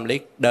 Thì cái tâm lý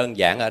đơn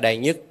giản ở đây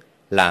nhất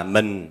là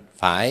mình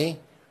phải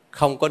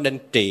không có nên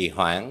trì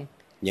hoãn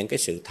những cái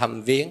sự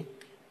thăm viếng,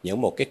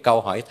 những một cái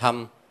câu hỏi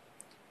thăm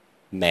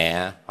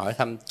mẹ, hỏi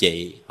thăm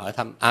chị, hỏi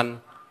thăm anh,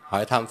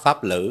 hỏi thăm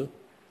pháp lữ,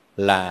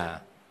 là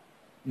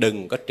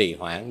đừng có trì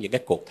hoãn những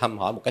cái cuộc thăm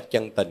hỏi một cách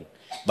chân tình.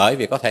 Bởi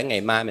vì có thể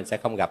ngày mai mình sẽ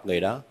không gặp người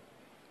đó,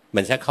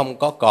 mình sẽ không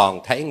có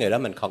còn thấy người đó,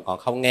 mình còn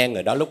không nghe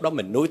người đó, lúc đó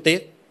mình nuối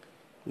tiếc.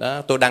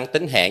 Đó, tôi đang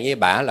tính hẹn với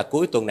bả là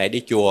cuối tuần này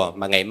đi chùa,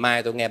 mà ngày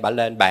mai tôi nghe bả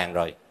lên bàn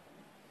rồi.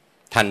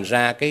 Thành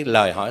ra cái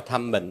lời hỏi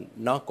thăm mình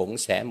nó cũng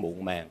sẽ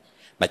muộn màng.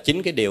 Mà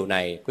chính cái điều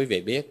này quý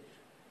vị biết,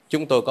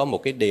 chúng tôi có một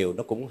cái điều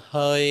nó cũng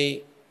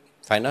hơi,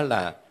 phải nói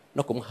là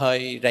nó cũng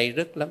hơi ray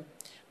rứt lắm.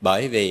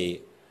 Bởi vì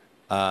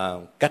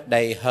cách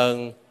đây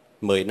hơn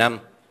 10 năm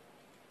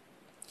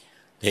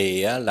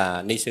thì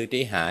là ni sư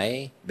Trí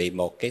Hải bị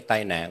một cái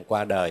tai nạn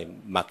qua đời.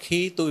 Mà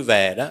khi tôi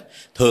về đó,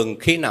 thường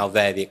khi nào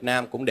về Việt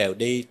Nam cũng đều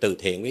đi từ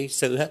thiện với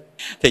sư hết.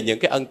 Thì những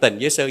cái ân tình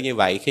với sư như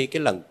vậy, khi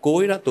cái lần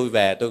cuối đó tôi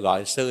về tôi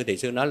gọi sư, thì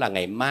sư nói là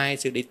ngày mai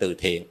sư đi từ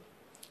thiện,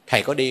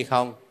 thầy có đi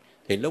không?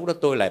 Thì lúc đó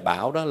tôi lại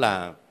bảo đó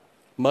là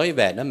mới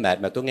về nó mệt,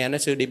 mà tôi nghe nói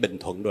sư đi Bình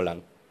Thuận rồi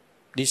lận,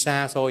 đi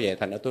xa xôi vậy.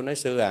 Thành ra tôi nói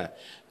sư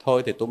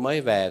thôi thì tôi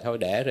mới về thôi,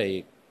 để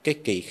rồi cái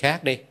kỳ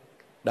khác đi.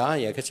 Đó,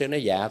 vậy cái sư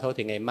nói dạ thôi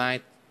thì ngày mai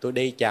tôi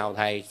đi chào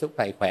thầy, chúc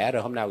thầy khỏe,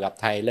 rồi hôm nào gặp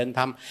thầy lên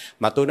thăm.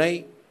 Mà tôi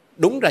nói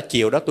đúng ra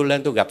chiều đó tôi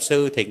lên tôi gặp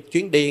sư, thì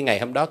chuyến đi ngày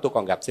hôm đó tôi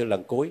còn gặp sư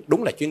lần cuối,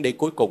 đúng là chuyến đi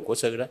cuối cùng của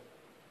sư đó.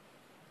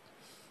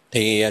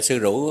 Thì sư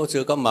rủ,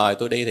 sư có mời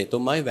tôi đi, thì tôi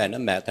mới về nó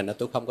mệt, thành ra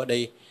tôi không có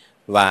đi.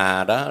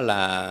 Và đó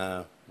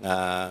là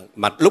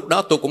mà lúc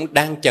đó tôi cũng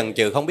đang chần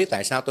chừ, không biết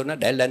tại sao tôi nói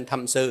để lên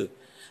thăm sư,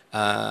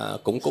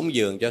 cũng cúng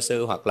dường cho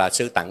sư, hoặc là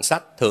sư tặng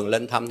sách. Thường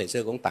lên thăm thì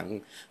sư cũng tặng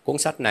cuốn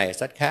sách này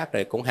sách khác,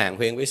 rồi cũng hàn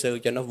huyên với sư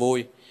cho nó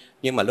vui.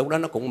 Nhưng mà lúc đó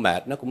nó cũng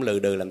mệt, nó cũng lừ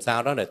đừ làm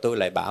sao đó, rồi tôi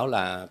lại bảo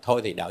là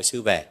thôi thì đợi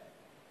sư về.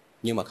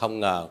 Nhưng mà không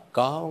ngờ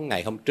có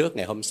ngày hôm trước,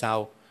 ngày hôm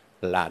sau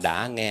là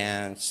đã nghe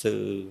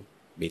sư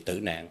bị tử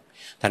nạn.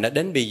 Thành ra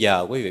đến bây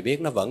giờ quý vị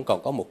biết, nó vẫn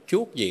còn có một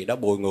chút gì đó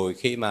bùi ngùi,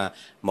 khi mà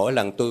mỗi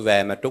lần tôi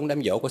về mà trúng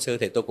đám giỗ của sư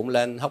thì tôi cũng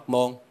lên Hóc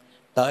Môn,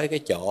 tới cái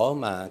chỗ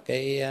mà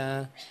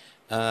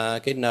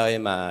cái nơi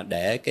mà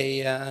để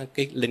cái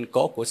linh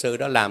cốt của sư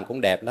đó, làm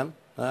cũng đẹp lắm.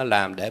 Nó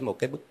làm để một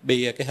cái bức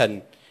bia, cái hình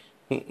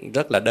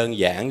rất là đơn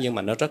giản nhưng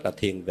mà nó rất là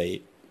thiền vị.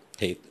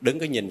 Thì đứng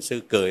cái nhìn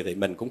sư cười thì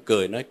mình cũng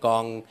cười, nói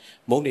con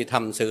muốn đi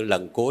thăm sư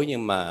lần cuối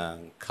nhưng mà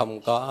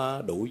không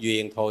có đủ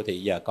duyên, thôi thì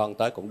giờ con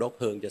tới cũng đốt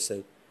hương cho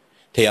sư.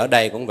 Thì ở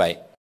đây cũng vậy,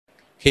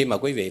 khi mà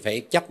quý vị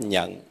phải chấp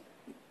nhận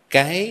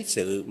cái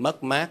sự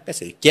mất mát, cái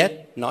sự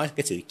chết, nói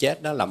cái sự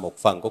chết đó là một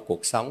phần của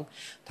cuộc sống.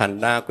 Thành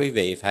ra quý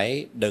vị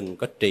phải đừng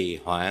có trì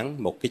hoãn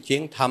một cái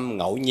chuyến thăm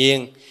ngẫu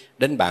nhiên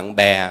đến bạn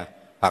bè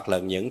hoặc là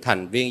những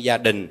thành viên gia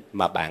đình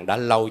mà bạn đã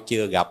lâu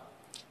chưa gặp.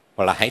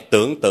 Hoặc là hãy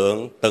tưởng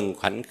tượng từng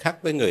khoảnh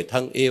khắc với người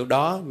thân yêu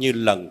đó như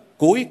lần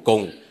cuối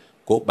cùng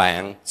của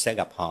bạn sẽ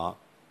gặp họ,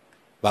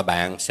 và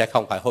bạn sẽ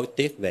không phải hối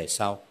tiếc về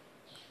sau.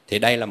 Thì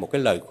đây là một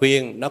cái lời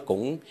khuyên,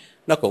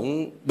 nó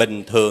cũng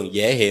bình thường,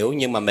 dễ hiểu,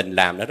 nhưng mà mình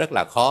làm nó rất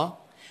là khó.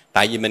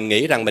 Tại vì mình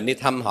nghĩ rằng mình đi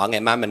thăm họ,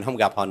 ngày mai mình không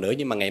gặp họ nữa,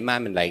 nhưng mà ngày mai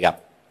mình lại gặp,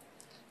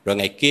 rồi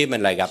ngày kia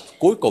mình lại gặp.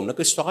 Cuối cùng nó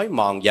cứ xói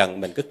mòn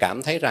dần, mình cứ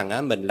cảm thấy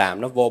rằng mình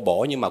làm nó vô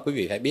bổ. Nhưng mà quý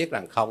vị phải biết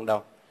rằng không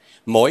đâu.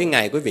 Mỗi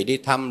ngày quý vị đi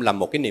thăm là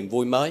một cái niềm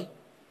vui mới.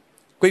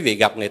 Quý vị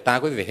gặp người ta,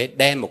 quý vị phải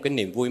đem một cái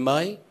niềm vui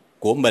mới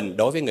của mình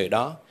đối với người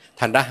đó.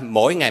 Thành ra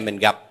mỗi ngày mình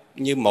gặp,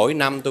 như mỗi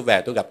năm tôi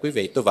về tôi gặp quý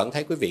vị, tôi vẫn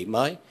thấy quý vị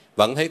mới,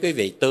 vẫn thấy quý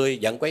vị tươi,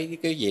 vẫn có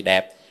cái gì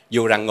đẹp.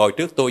 Dù rằng ngồi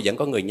trước tôi vẫn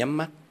có người nhắm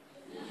mắt.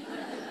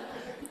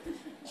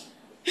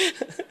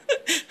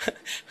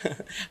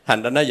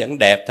 Thành ra nó vẫn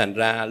đẹp. Thành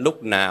ra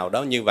lúc nào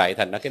đó như vậy,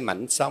 thành ra cái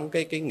mảnh sống,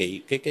 cái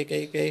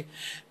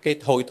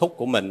thôi thúc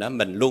của mình đó,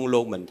 mình luôn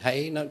luôn mình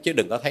thấy nó, chứ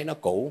đừng có thấy nó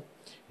cũ.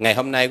 Ngày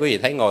hôm nay quý vị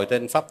thấy ngồi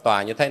trên pháp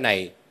tòa như thế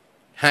này,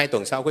 2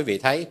 tuần sau quý vị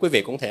thấy, quý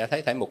vị cũng thể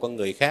thấy một con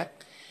người khác.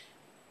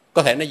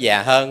 Có thể nó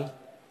già hơn,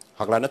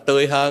 hoặc là nó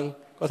tươi hơn,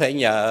 có thể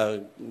nhờ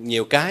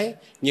nhiều cái,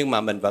 nhưng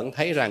mà mình vẫn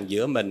thấy rằng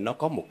giữa mình nó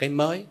có một cái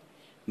mới.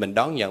 Mình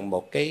đón nhận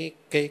một cái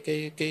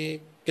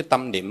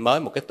tâm niệm mới,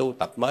 một cái tu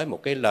tập mới,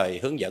 một cái lời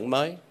hướng dẫn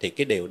mới. Thì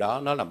cái điều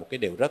đó nó là một cái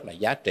điều rất là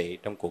giá trị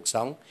trong cuộc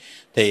sống.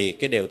 Thì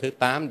cái điều thứ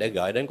 8 để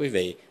gửi đến quý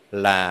vị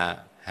là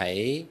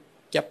hãy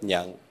chấp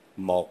nhận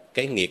một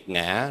cái nghiệt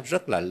ngã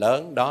rất là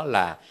lớn, đó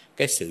là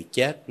cái sự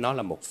chết. Nó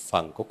là một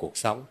phần của cuộc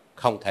sống,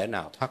 không thể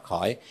nào thoát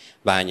khỏi.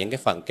 Và những cái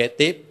phần kế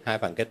tiếp, 2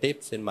 phần kế tiếp,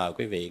 xin mời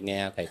quý vị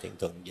nghe thầy Thiện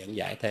Thuận dẫn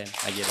giải thêm.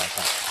 A Di Đà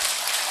Phật.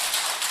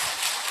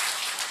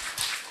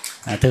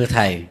 Thưa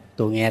thầy,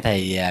 tôi nghe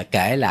thầy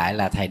kể lại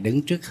là thầy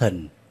đứng trước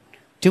hình,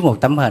 trước một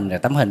tấm hình, rồi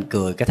tấm hình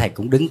cười, cái thầy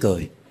cũng đứng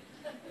cười.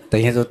 Tự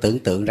nhiên tôi tưởng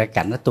tượng ra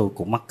cảnh đó, tôi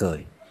cũng mắc cười.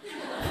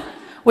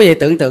 Quý vị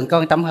tưởng tượng có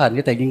một tấm hình,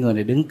 cái tự nhiên người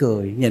này đứng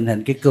cười, nhìn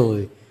hình cái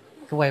cười,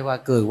 cái quay qua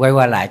cười, quay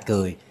qua lại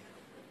cười.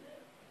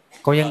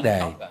 Có vấn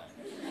đề,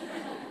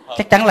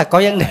 chắc chắn là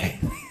có vấn đề.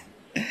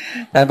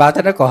 Thầy bảo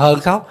thế nó còn hơn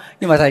khóc.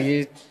 Nhưng mà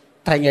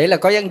thầy nghĩ là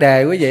có vấn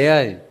đề quý vị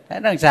ơi. Thế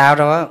nó làm sao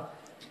đâu á.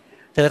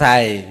 Thưa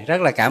thầy,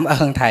 rất là cảm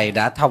ơn thầy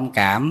đã thông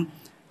cảm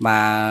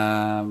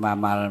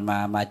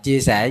mà chia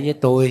sẻ với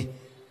tôi,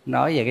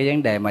 nói về cái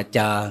vấn đề mà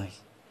chờ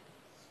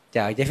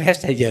giấy phép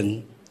xây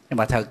dựng. Nhưng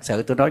mà thật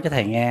sự tôi nói cho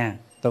thầy nghe,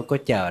 tôi có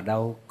chờ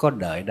đâu, có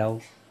đợi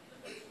đâu.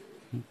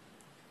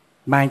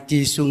 Mang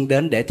chi xuân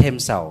đến để thêm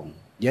sầu,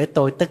 với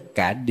tôi tất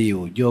cả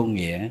đều vô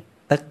nghĩa,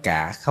 tất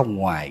cả không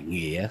ngoài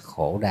nghĩa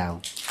khổ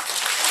đau.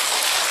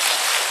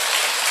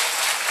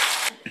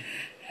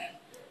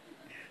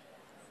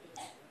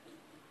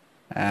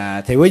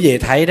 Thì quý vị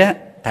thấy đó,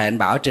 thầy anh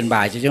Bảo trình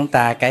bày cho chúng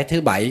ta cái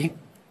thứ 7,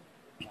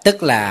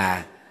 tức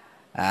là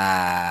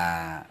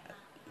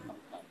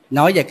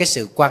nói về cái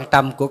sự quan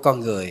tâm của con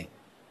người.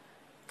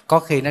 Có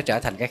khi nó trở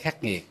thành cái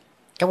khắc nghiệt.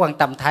 Cái quan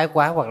tâm thái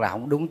quá hoặc là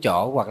không đúng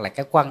chỗ, hoặc là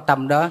cái quan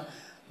tâm đó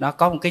nó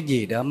có một cái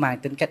gì đó mang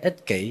tính cách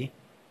ích kỷ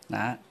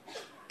đó,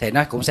 thì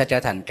nó cũng sẽ trở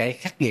thành cái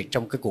khắc nghiệt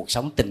trong cái cuộc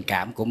sống tình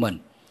cảm của mình.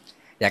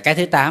 Và cái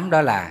thứ 8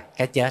 đó là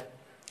cái chết.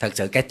 Thật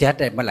sự cái chết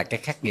đây mới là cái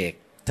khắc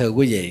nghiệt, thưa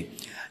quý vị.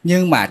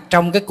 Nhưng mà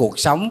trong cái cuộc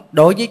sống,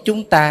 đối với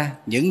chúng ta,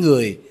 những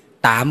người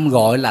tạm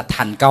gọi là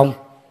thành công,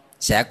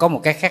 sẽ có một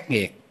cái khắc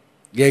nghiệt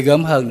ghê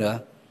gớm hơn nữa.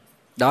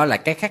 Đó là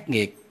cái khắc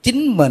nghiệt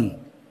chính mình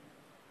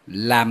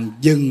làm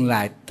dừng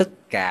lại tất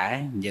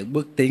cả những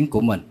bước tiến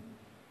của mình,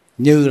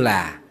 như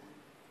là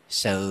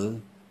sự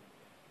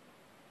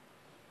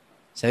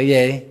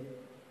gì?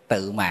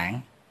 Tự mãn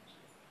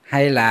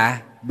hay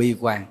là bi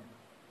quan.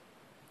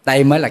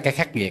 Đây mới là cái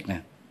khắc nghiệt nè.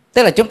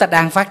 Tức là chúng ta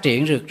đang phát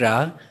triển rực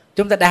rỡ,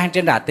 chúng ta đang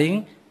trên đà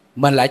tiến,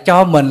 mình lại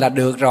cho mình là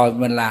được rồi,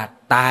 mình là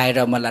tài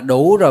rồi, mình là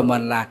đủ rồi,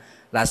 mình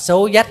là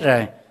số dách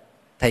rồi,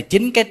 thì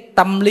chính cái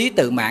tâm lý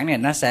tự mãn này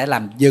nó sẽ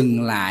làm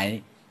dừng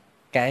lại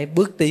cái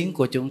bước tiến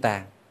của chúng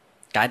ta.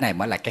 Cái này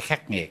mới là cái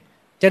khắc nghiệt.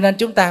 Cho nên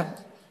chúng ta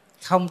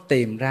không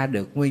tìm ra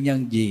được nguyên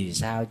nhân vì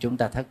sao chúng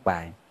ta thất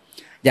bại.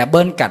 Và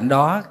bên cạnh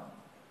đó,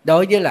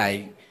 đối với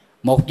lại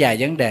một vài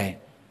vấn đề,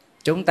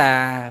 chúng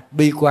ta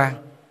bi quan,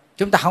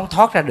 chúng ta không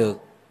thoát ra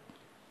được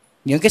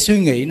những cái suy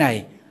nghĩ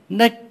này.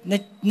 Nó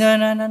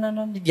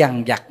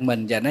dằn vặt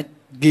mình và nó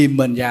ghìm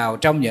mình vào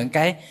trong những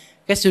cái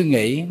suy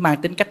nghĩ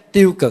mang tính cách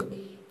tiêu cực.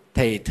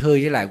 Thì thưa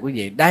với lại quý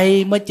vị,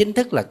 đây mới chính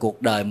thức là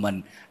cuộc đời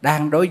mình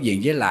đang đối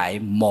diện với lại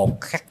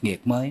một khắc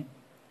nghiệt mới.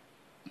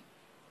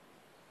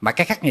 Mà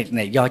cái khắc nghiệt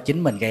này do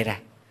chính mình gây ra,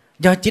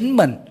 do chính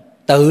mình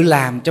tự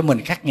làm cho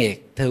mình khắc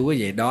nghiệt. Thưa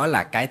quý vị, đó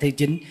là cái thứ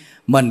 9,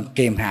 mình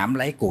kìm hãm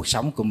lấy cuộc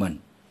sống của mình.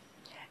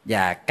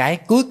 Và cái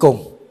cuối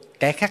cùng,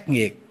 cái khắc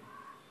nghiệt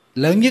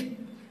lớn nhất,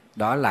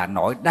 đó là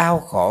nỗi đau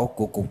khổ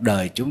của cuộc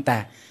đời chúng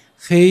ta,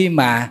 khi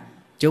mà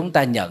chúng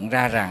ta nhận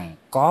ra rằng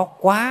có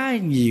quá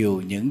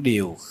nhiều những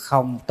điều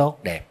không tốt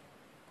đẹp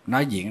nó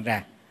diễn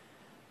ra.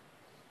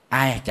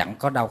 Ai chẳng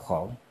có đau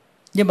khổ,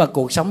 nhưng mà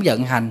cuộc sống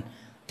vận hành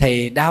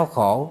thì đau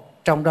khổ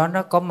trong đó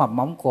nó có mầm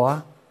móng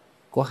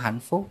của hạnh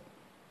phúc.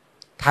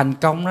 Thành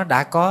công nó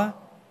đã có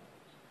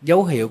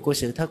dấu hiệu của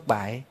sự thất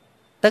bại.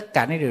 Tất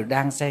cả những điều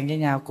đang xen với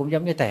nhau, cũng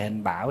giống như thầy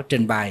Hình Bảo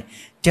trình bày,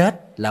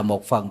 chết là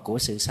một phần của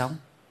sự sống.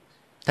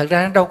 Thật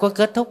ra nó đâu có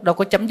kết thúc, đâu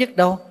có chấm dứt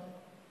đâu.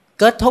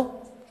 Kết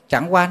thúc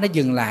chẳng qua nó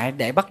dừng lại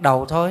để bắt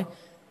đầu thôi.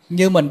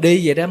 Như mình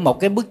đi vậy đó, một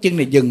cái bước chân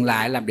này dừng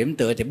lại làm điểm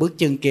tựa thì bước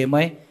chân kia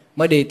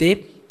mới đi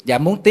tiếp. Và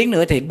muốn tiến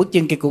nữa thì bước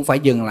chân kia cũng phải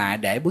dừng lại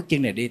để bước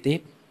chân này đi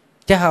tiếp.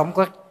 Chứ không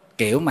có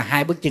kiểu mà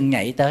hai bước chân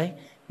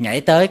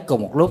nhảy tới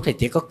cùng một lúc thì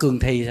chỉ có cương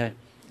thi thôi,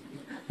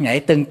 nhảy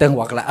tưng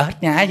hoặc là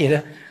ếch nhái vậy đó.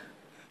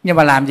 Nhưng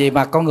mà làm gì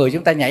mà con người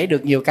chúng ta nhảy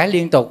được nhiều cái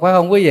liên tục, phải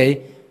không quý vị?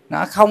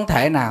 Nó không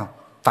thể nào,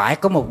 phải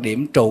có một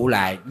điểm trụ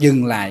lại,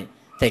 dừng lại.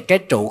 Thì cái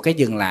trụ, cái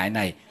dừng lại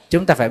này,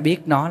 chúng ta phải biết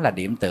nó là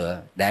điểm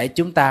tựa, để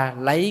chúng ta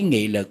lấy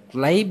nghị lực,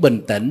 lấy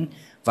bình tĩnh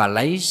và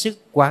lấy sức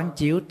quán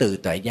chiếu từ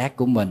tuệ giác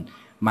của mình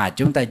mà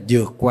chúng ta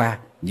vượt qua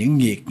những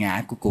nghiệt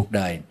ngã của cuộc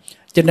đời.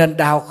 Cho nên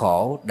đau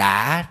khổ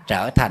đã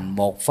trở thành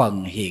một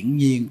phần hiển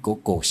nhiên của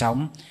cuộc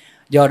sống.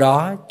 Do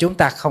đó chúng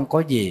ta không có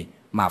gì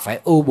mà phải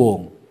ưu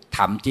buồn.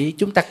 Thậm chí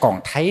chúng ta còn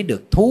thấy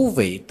được thú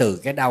vị từ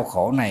cái đau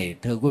khổ này,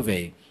 thưa quý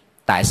vị.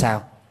 Tại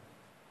sao?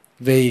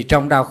 Vì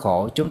trong đau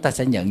khổ chúng ta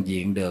sẽ nhận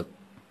diện được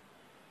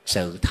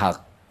sự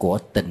thật của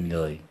tình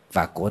người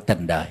và của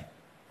tình đời.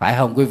 Phải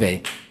không quý vị?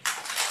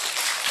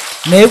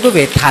 Nếu quý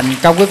vị thành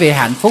công, quý vị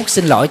hạnh phúc,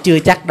 xin lỗi, chưa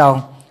chắc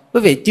đâu.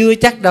 Quý vị chưa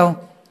chắc đâu.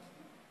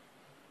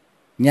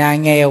 Nhà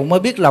nghèo mới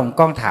biết lòng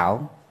con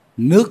thảo,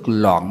 nước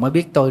loạn mới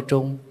biết tôi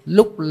trung,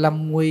 lúc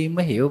lâm nguy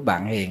mới hiểu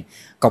bạn hiền.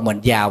 Còn mình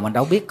giàu mình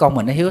đâu biết con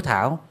mình nó hiếu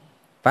thảo,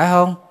 phải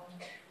không?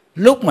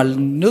 Lúc mà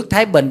nước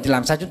thái bình thì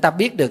làm sao chúng ta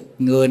biết được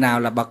người nào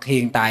là bậc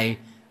hiền tài,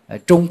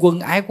 trung quân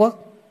ái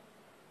quốc?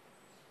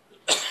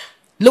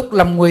 Lúc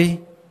lâm nguy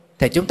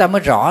thì chúng ta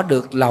mới rõ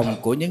được lòng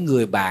của những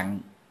người bạn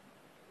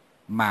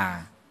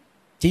mà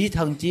chí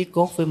thân chí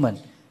cốt với mình.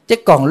 Chứ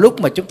còn lúc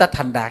mà chúng ta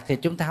thành đạt thì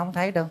chúng ta không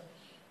thấy đâu.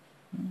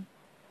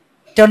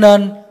 Cho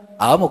nên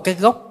ở một cái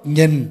góc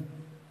nhìn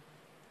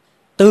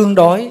tương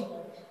đối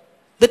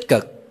tích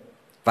cực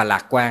và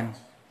lạc quan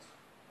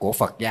của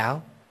Phật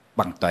giáo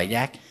bằng tuệ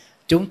giác,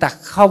 chúng ta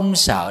không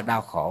sợ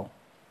đau khổ,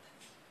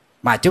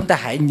 mà chúng ta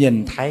hãy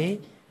nhìn thấy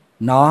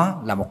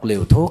nó là một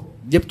liều thuốc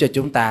giúp cho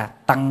chúng ta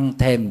tăng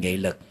thêm nghị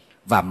lực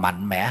và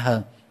mạnh mẽ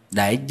hơn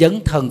để dấn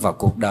thân vào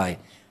cuộc đời.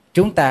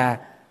 Chúng ta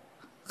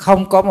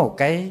không có một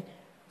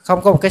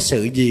cái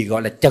sự gì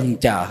gọi là chần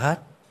chờ hết.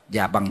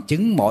 Và bằng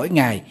chứng mỗi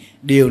ngày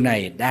điều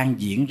này đang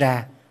diễn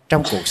ra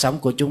trong cuộc sống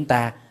của chúng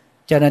ta.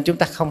 Cho nên chúng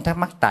ta không thắc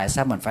mắc tại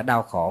sao mình phải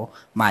đau khổ,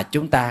 mà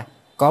chúng ta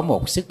có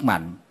một sức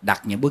mạnh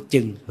đặt những bước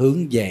chân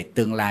hướng về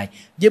tương lai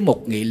với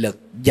một nghị lực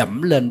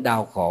dẫm lên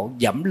đau khổ,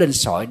 dẫm lên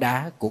sỏi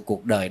đá của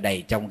cuộc đời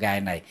đầy chông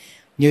gai này.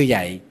 Như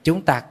vậy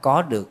chúng ta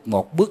có được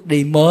một bước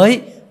đi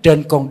mới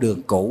trên con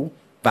đường cũ,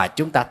 và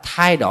chúng ta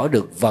thay đổi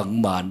được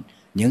vận mệnh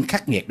những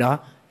khắc nghiệt đó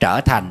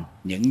trở thành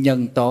những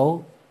nhân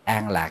tố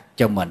an lạc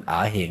cho mình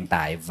ở hiện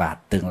tại và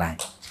tương lai.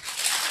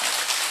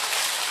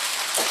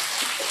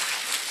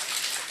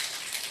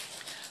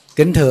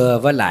 Kính thưa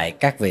với lại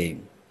các vị,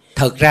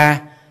 thực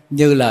ra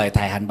như lời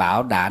Thầy Hạnh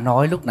Bảo đã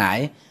nói lúc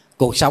nãy,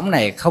 cuộc sống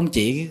này không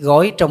chỉ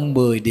gói trong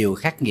 10 điều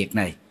khắc nghiệt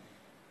này.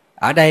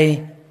 Ở đây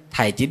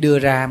Thầy chỉ đưa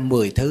ra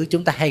 10 thứ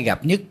chúng ta hay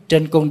gặp nhất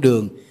trên con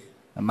đường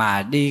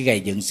mà đi gầy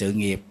dựng sự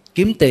nghiệp,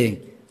 kiếm tiền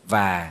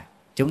và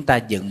chúng ta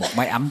dựng một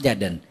mái ấm gia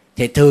đình.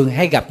 Thì thường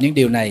hay gặp những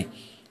điều này.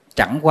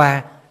 Chẳng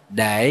qua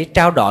để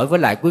trao đổi với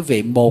lại quý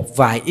vị một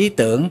vài ý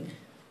tưởng,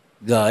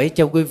 gửi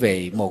cho quý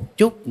vị một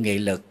chút nghị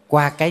lực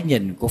qua cái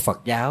nhìn của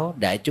Phật giáo,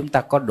 để chúng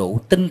ta có đủ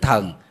tinh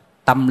thần,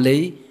 tâm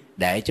lý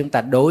để chúng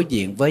ta đối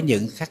diện với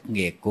những khắc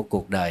nghiệt của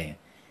cuộc đời.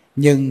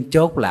 Nhưng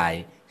chốt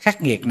lại,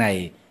 khắc nghiệt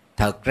này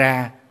thật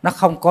ra nó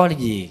không có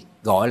gì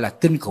gọi là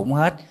kinh khủng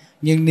hết.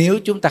 Nhưng nếu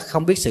chúng ta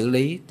không biết xử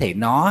lý thì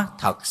nó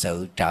thật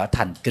sự trở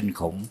thành kinh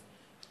khủng.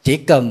 Chỉ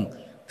cần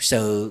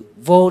sự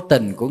vô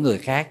tình của người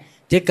khác,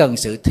 chỉ cần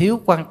sự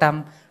thiếu quan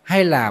tâm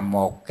hay là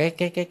một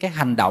cái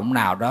hành động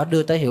nào đó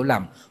đưa tới hiểu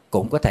lầm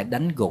cũng có thể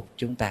đánh gục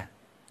chúng ta.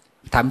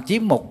 Thậm chí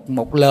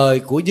một lời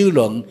của dư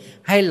luận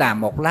hay là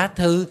một lá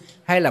thư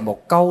hay là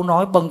một câu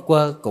nói bâng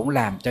quơ cũng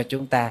làm cho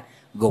chúng ta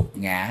gục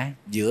ngã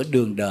giữa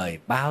đường đời.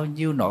 Bao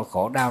nhiêu nỗi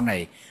khổ đau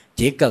này,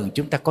 chỉ cần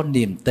chúng ta có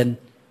niềm tin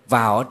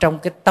vào ở trong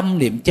cái tâm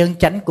niệm chân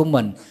chánh của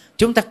mình,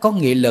 chúng ta có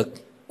nghị lực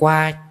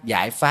qua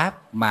giải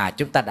pháp mà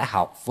chúng ta đã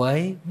học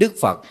với Đức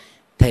Phật,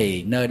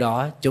 thì nơi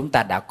đó chúng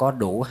ta đã có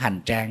đủ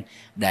hành trang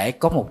để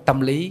có một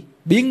tâm lý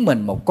biến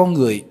mình một con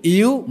người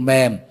yếu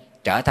mềm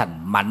trở thành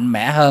mạnh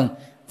mẽ hơn,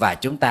 và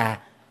chúng ta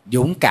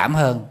dũng cảm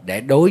hơn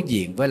để đối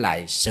diện với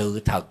lại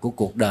sự thật của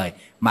cuộc đời.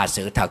 Mà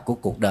sự thật của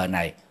cuộc đời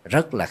này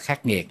rất là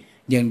khắc nghiệt,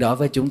 nhưng đối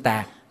với chúng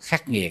ta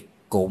khắc nghiệt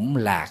cũng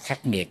là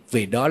khắc nghiệt,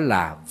 vì đó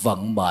là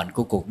vận mệnh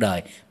của cuộc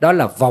đời, đó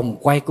là vòng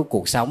quay của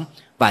cuộc sống.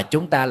 Và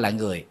chúng ta là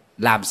người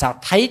làm sao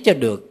thấy cho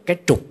được cái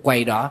trục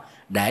quay đó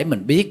để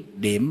mình biết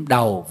điểm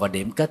đầu và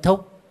điểm kết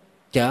thúc,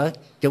 chứ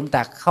chúng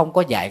ta không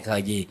có dại khờ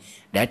gì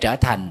để trở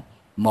thành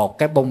một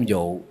cái bông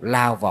dụ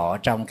lao vào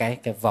trong cái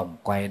vòng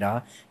quay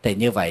đó. Thì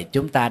như vậy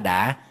chúng ta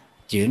đã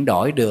chuyển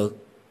đổi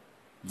được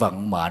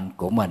vận mệnh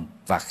của mình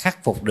và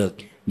khắc phục được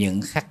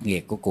những khắc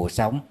nghiệt của cuộc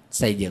sống,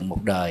 xây dựng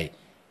một đời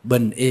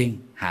bình yên,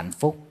 hạnh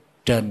phúc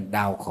trên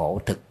đau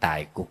khổ thực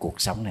tại của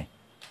cuộc sống này.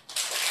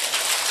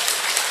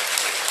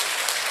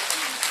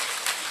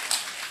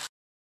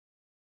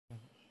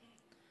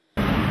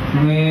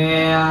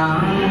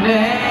 Nguyện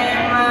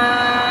đem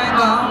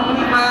công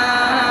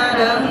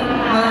đức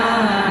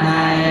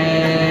này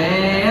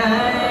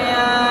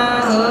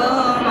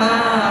hướng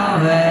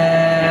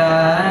về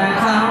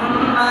khắp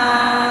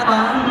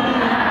tấn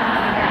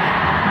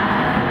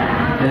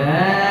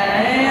để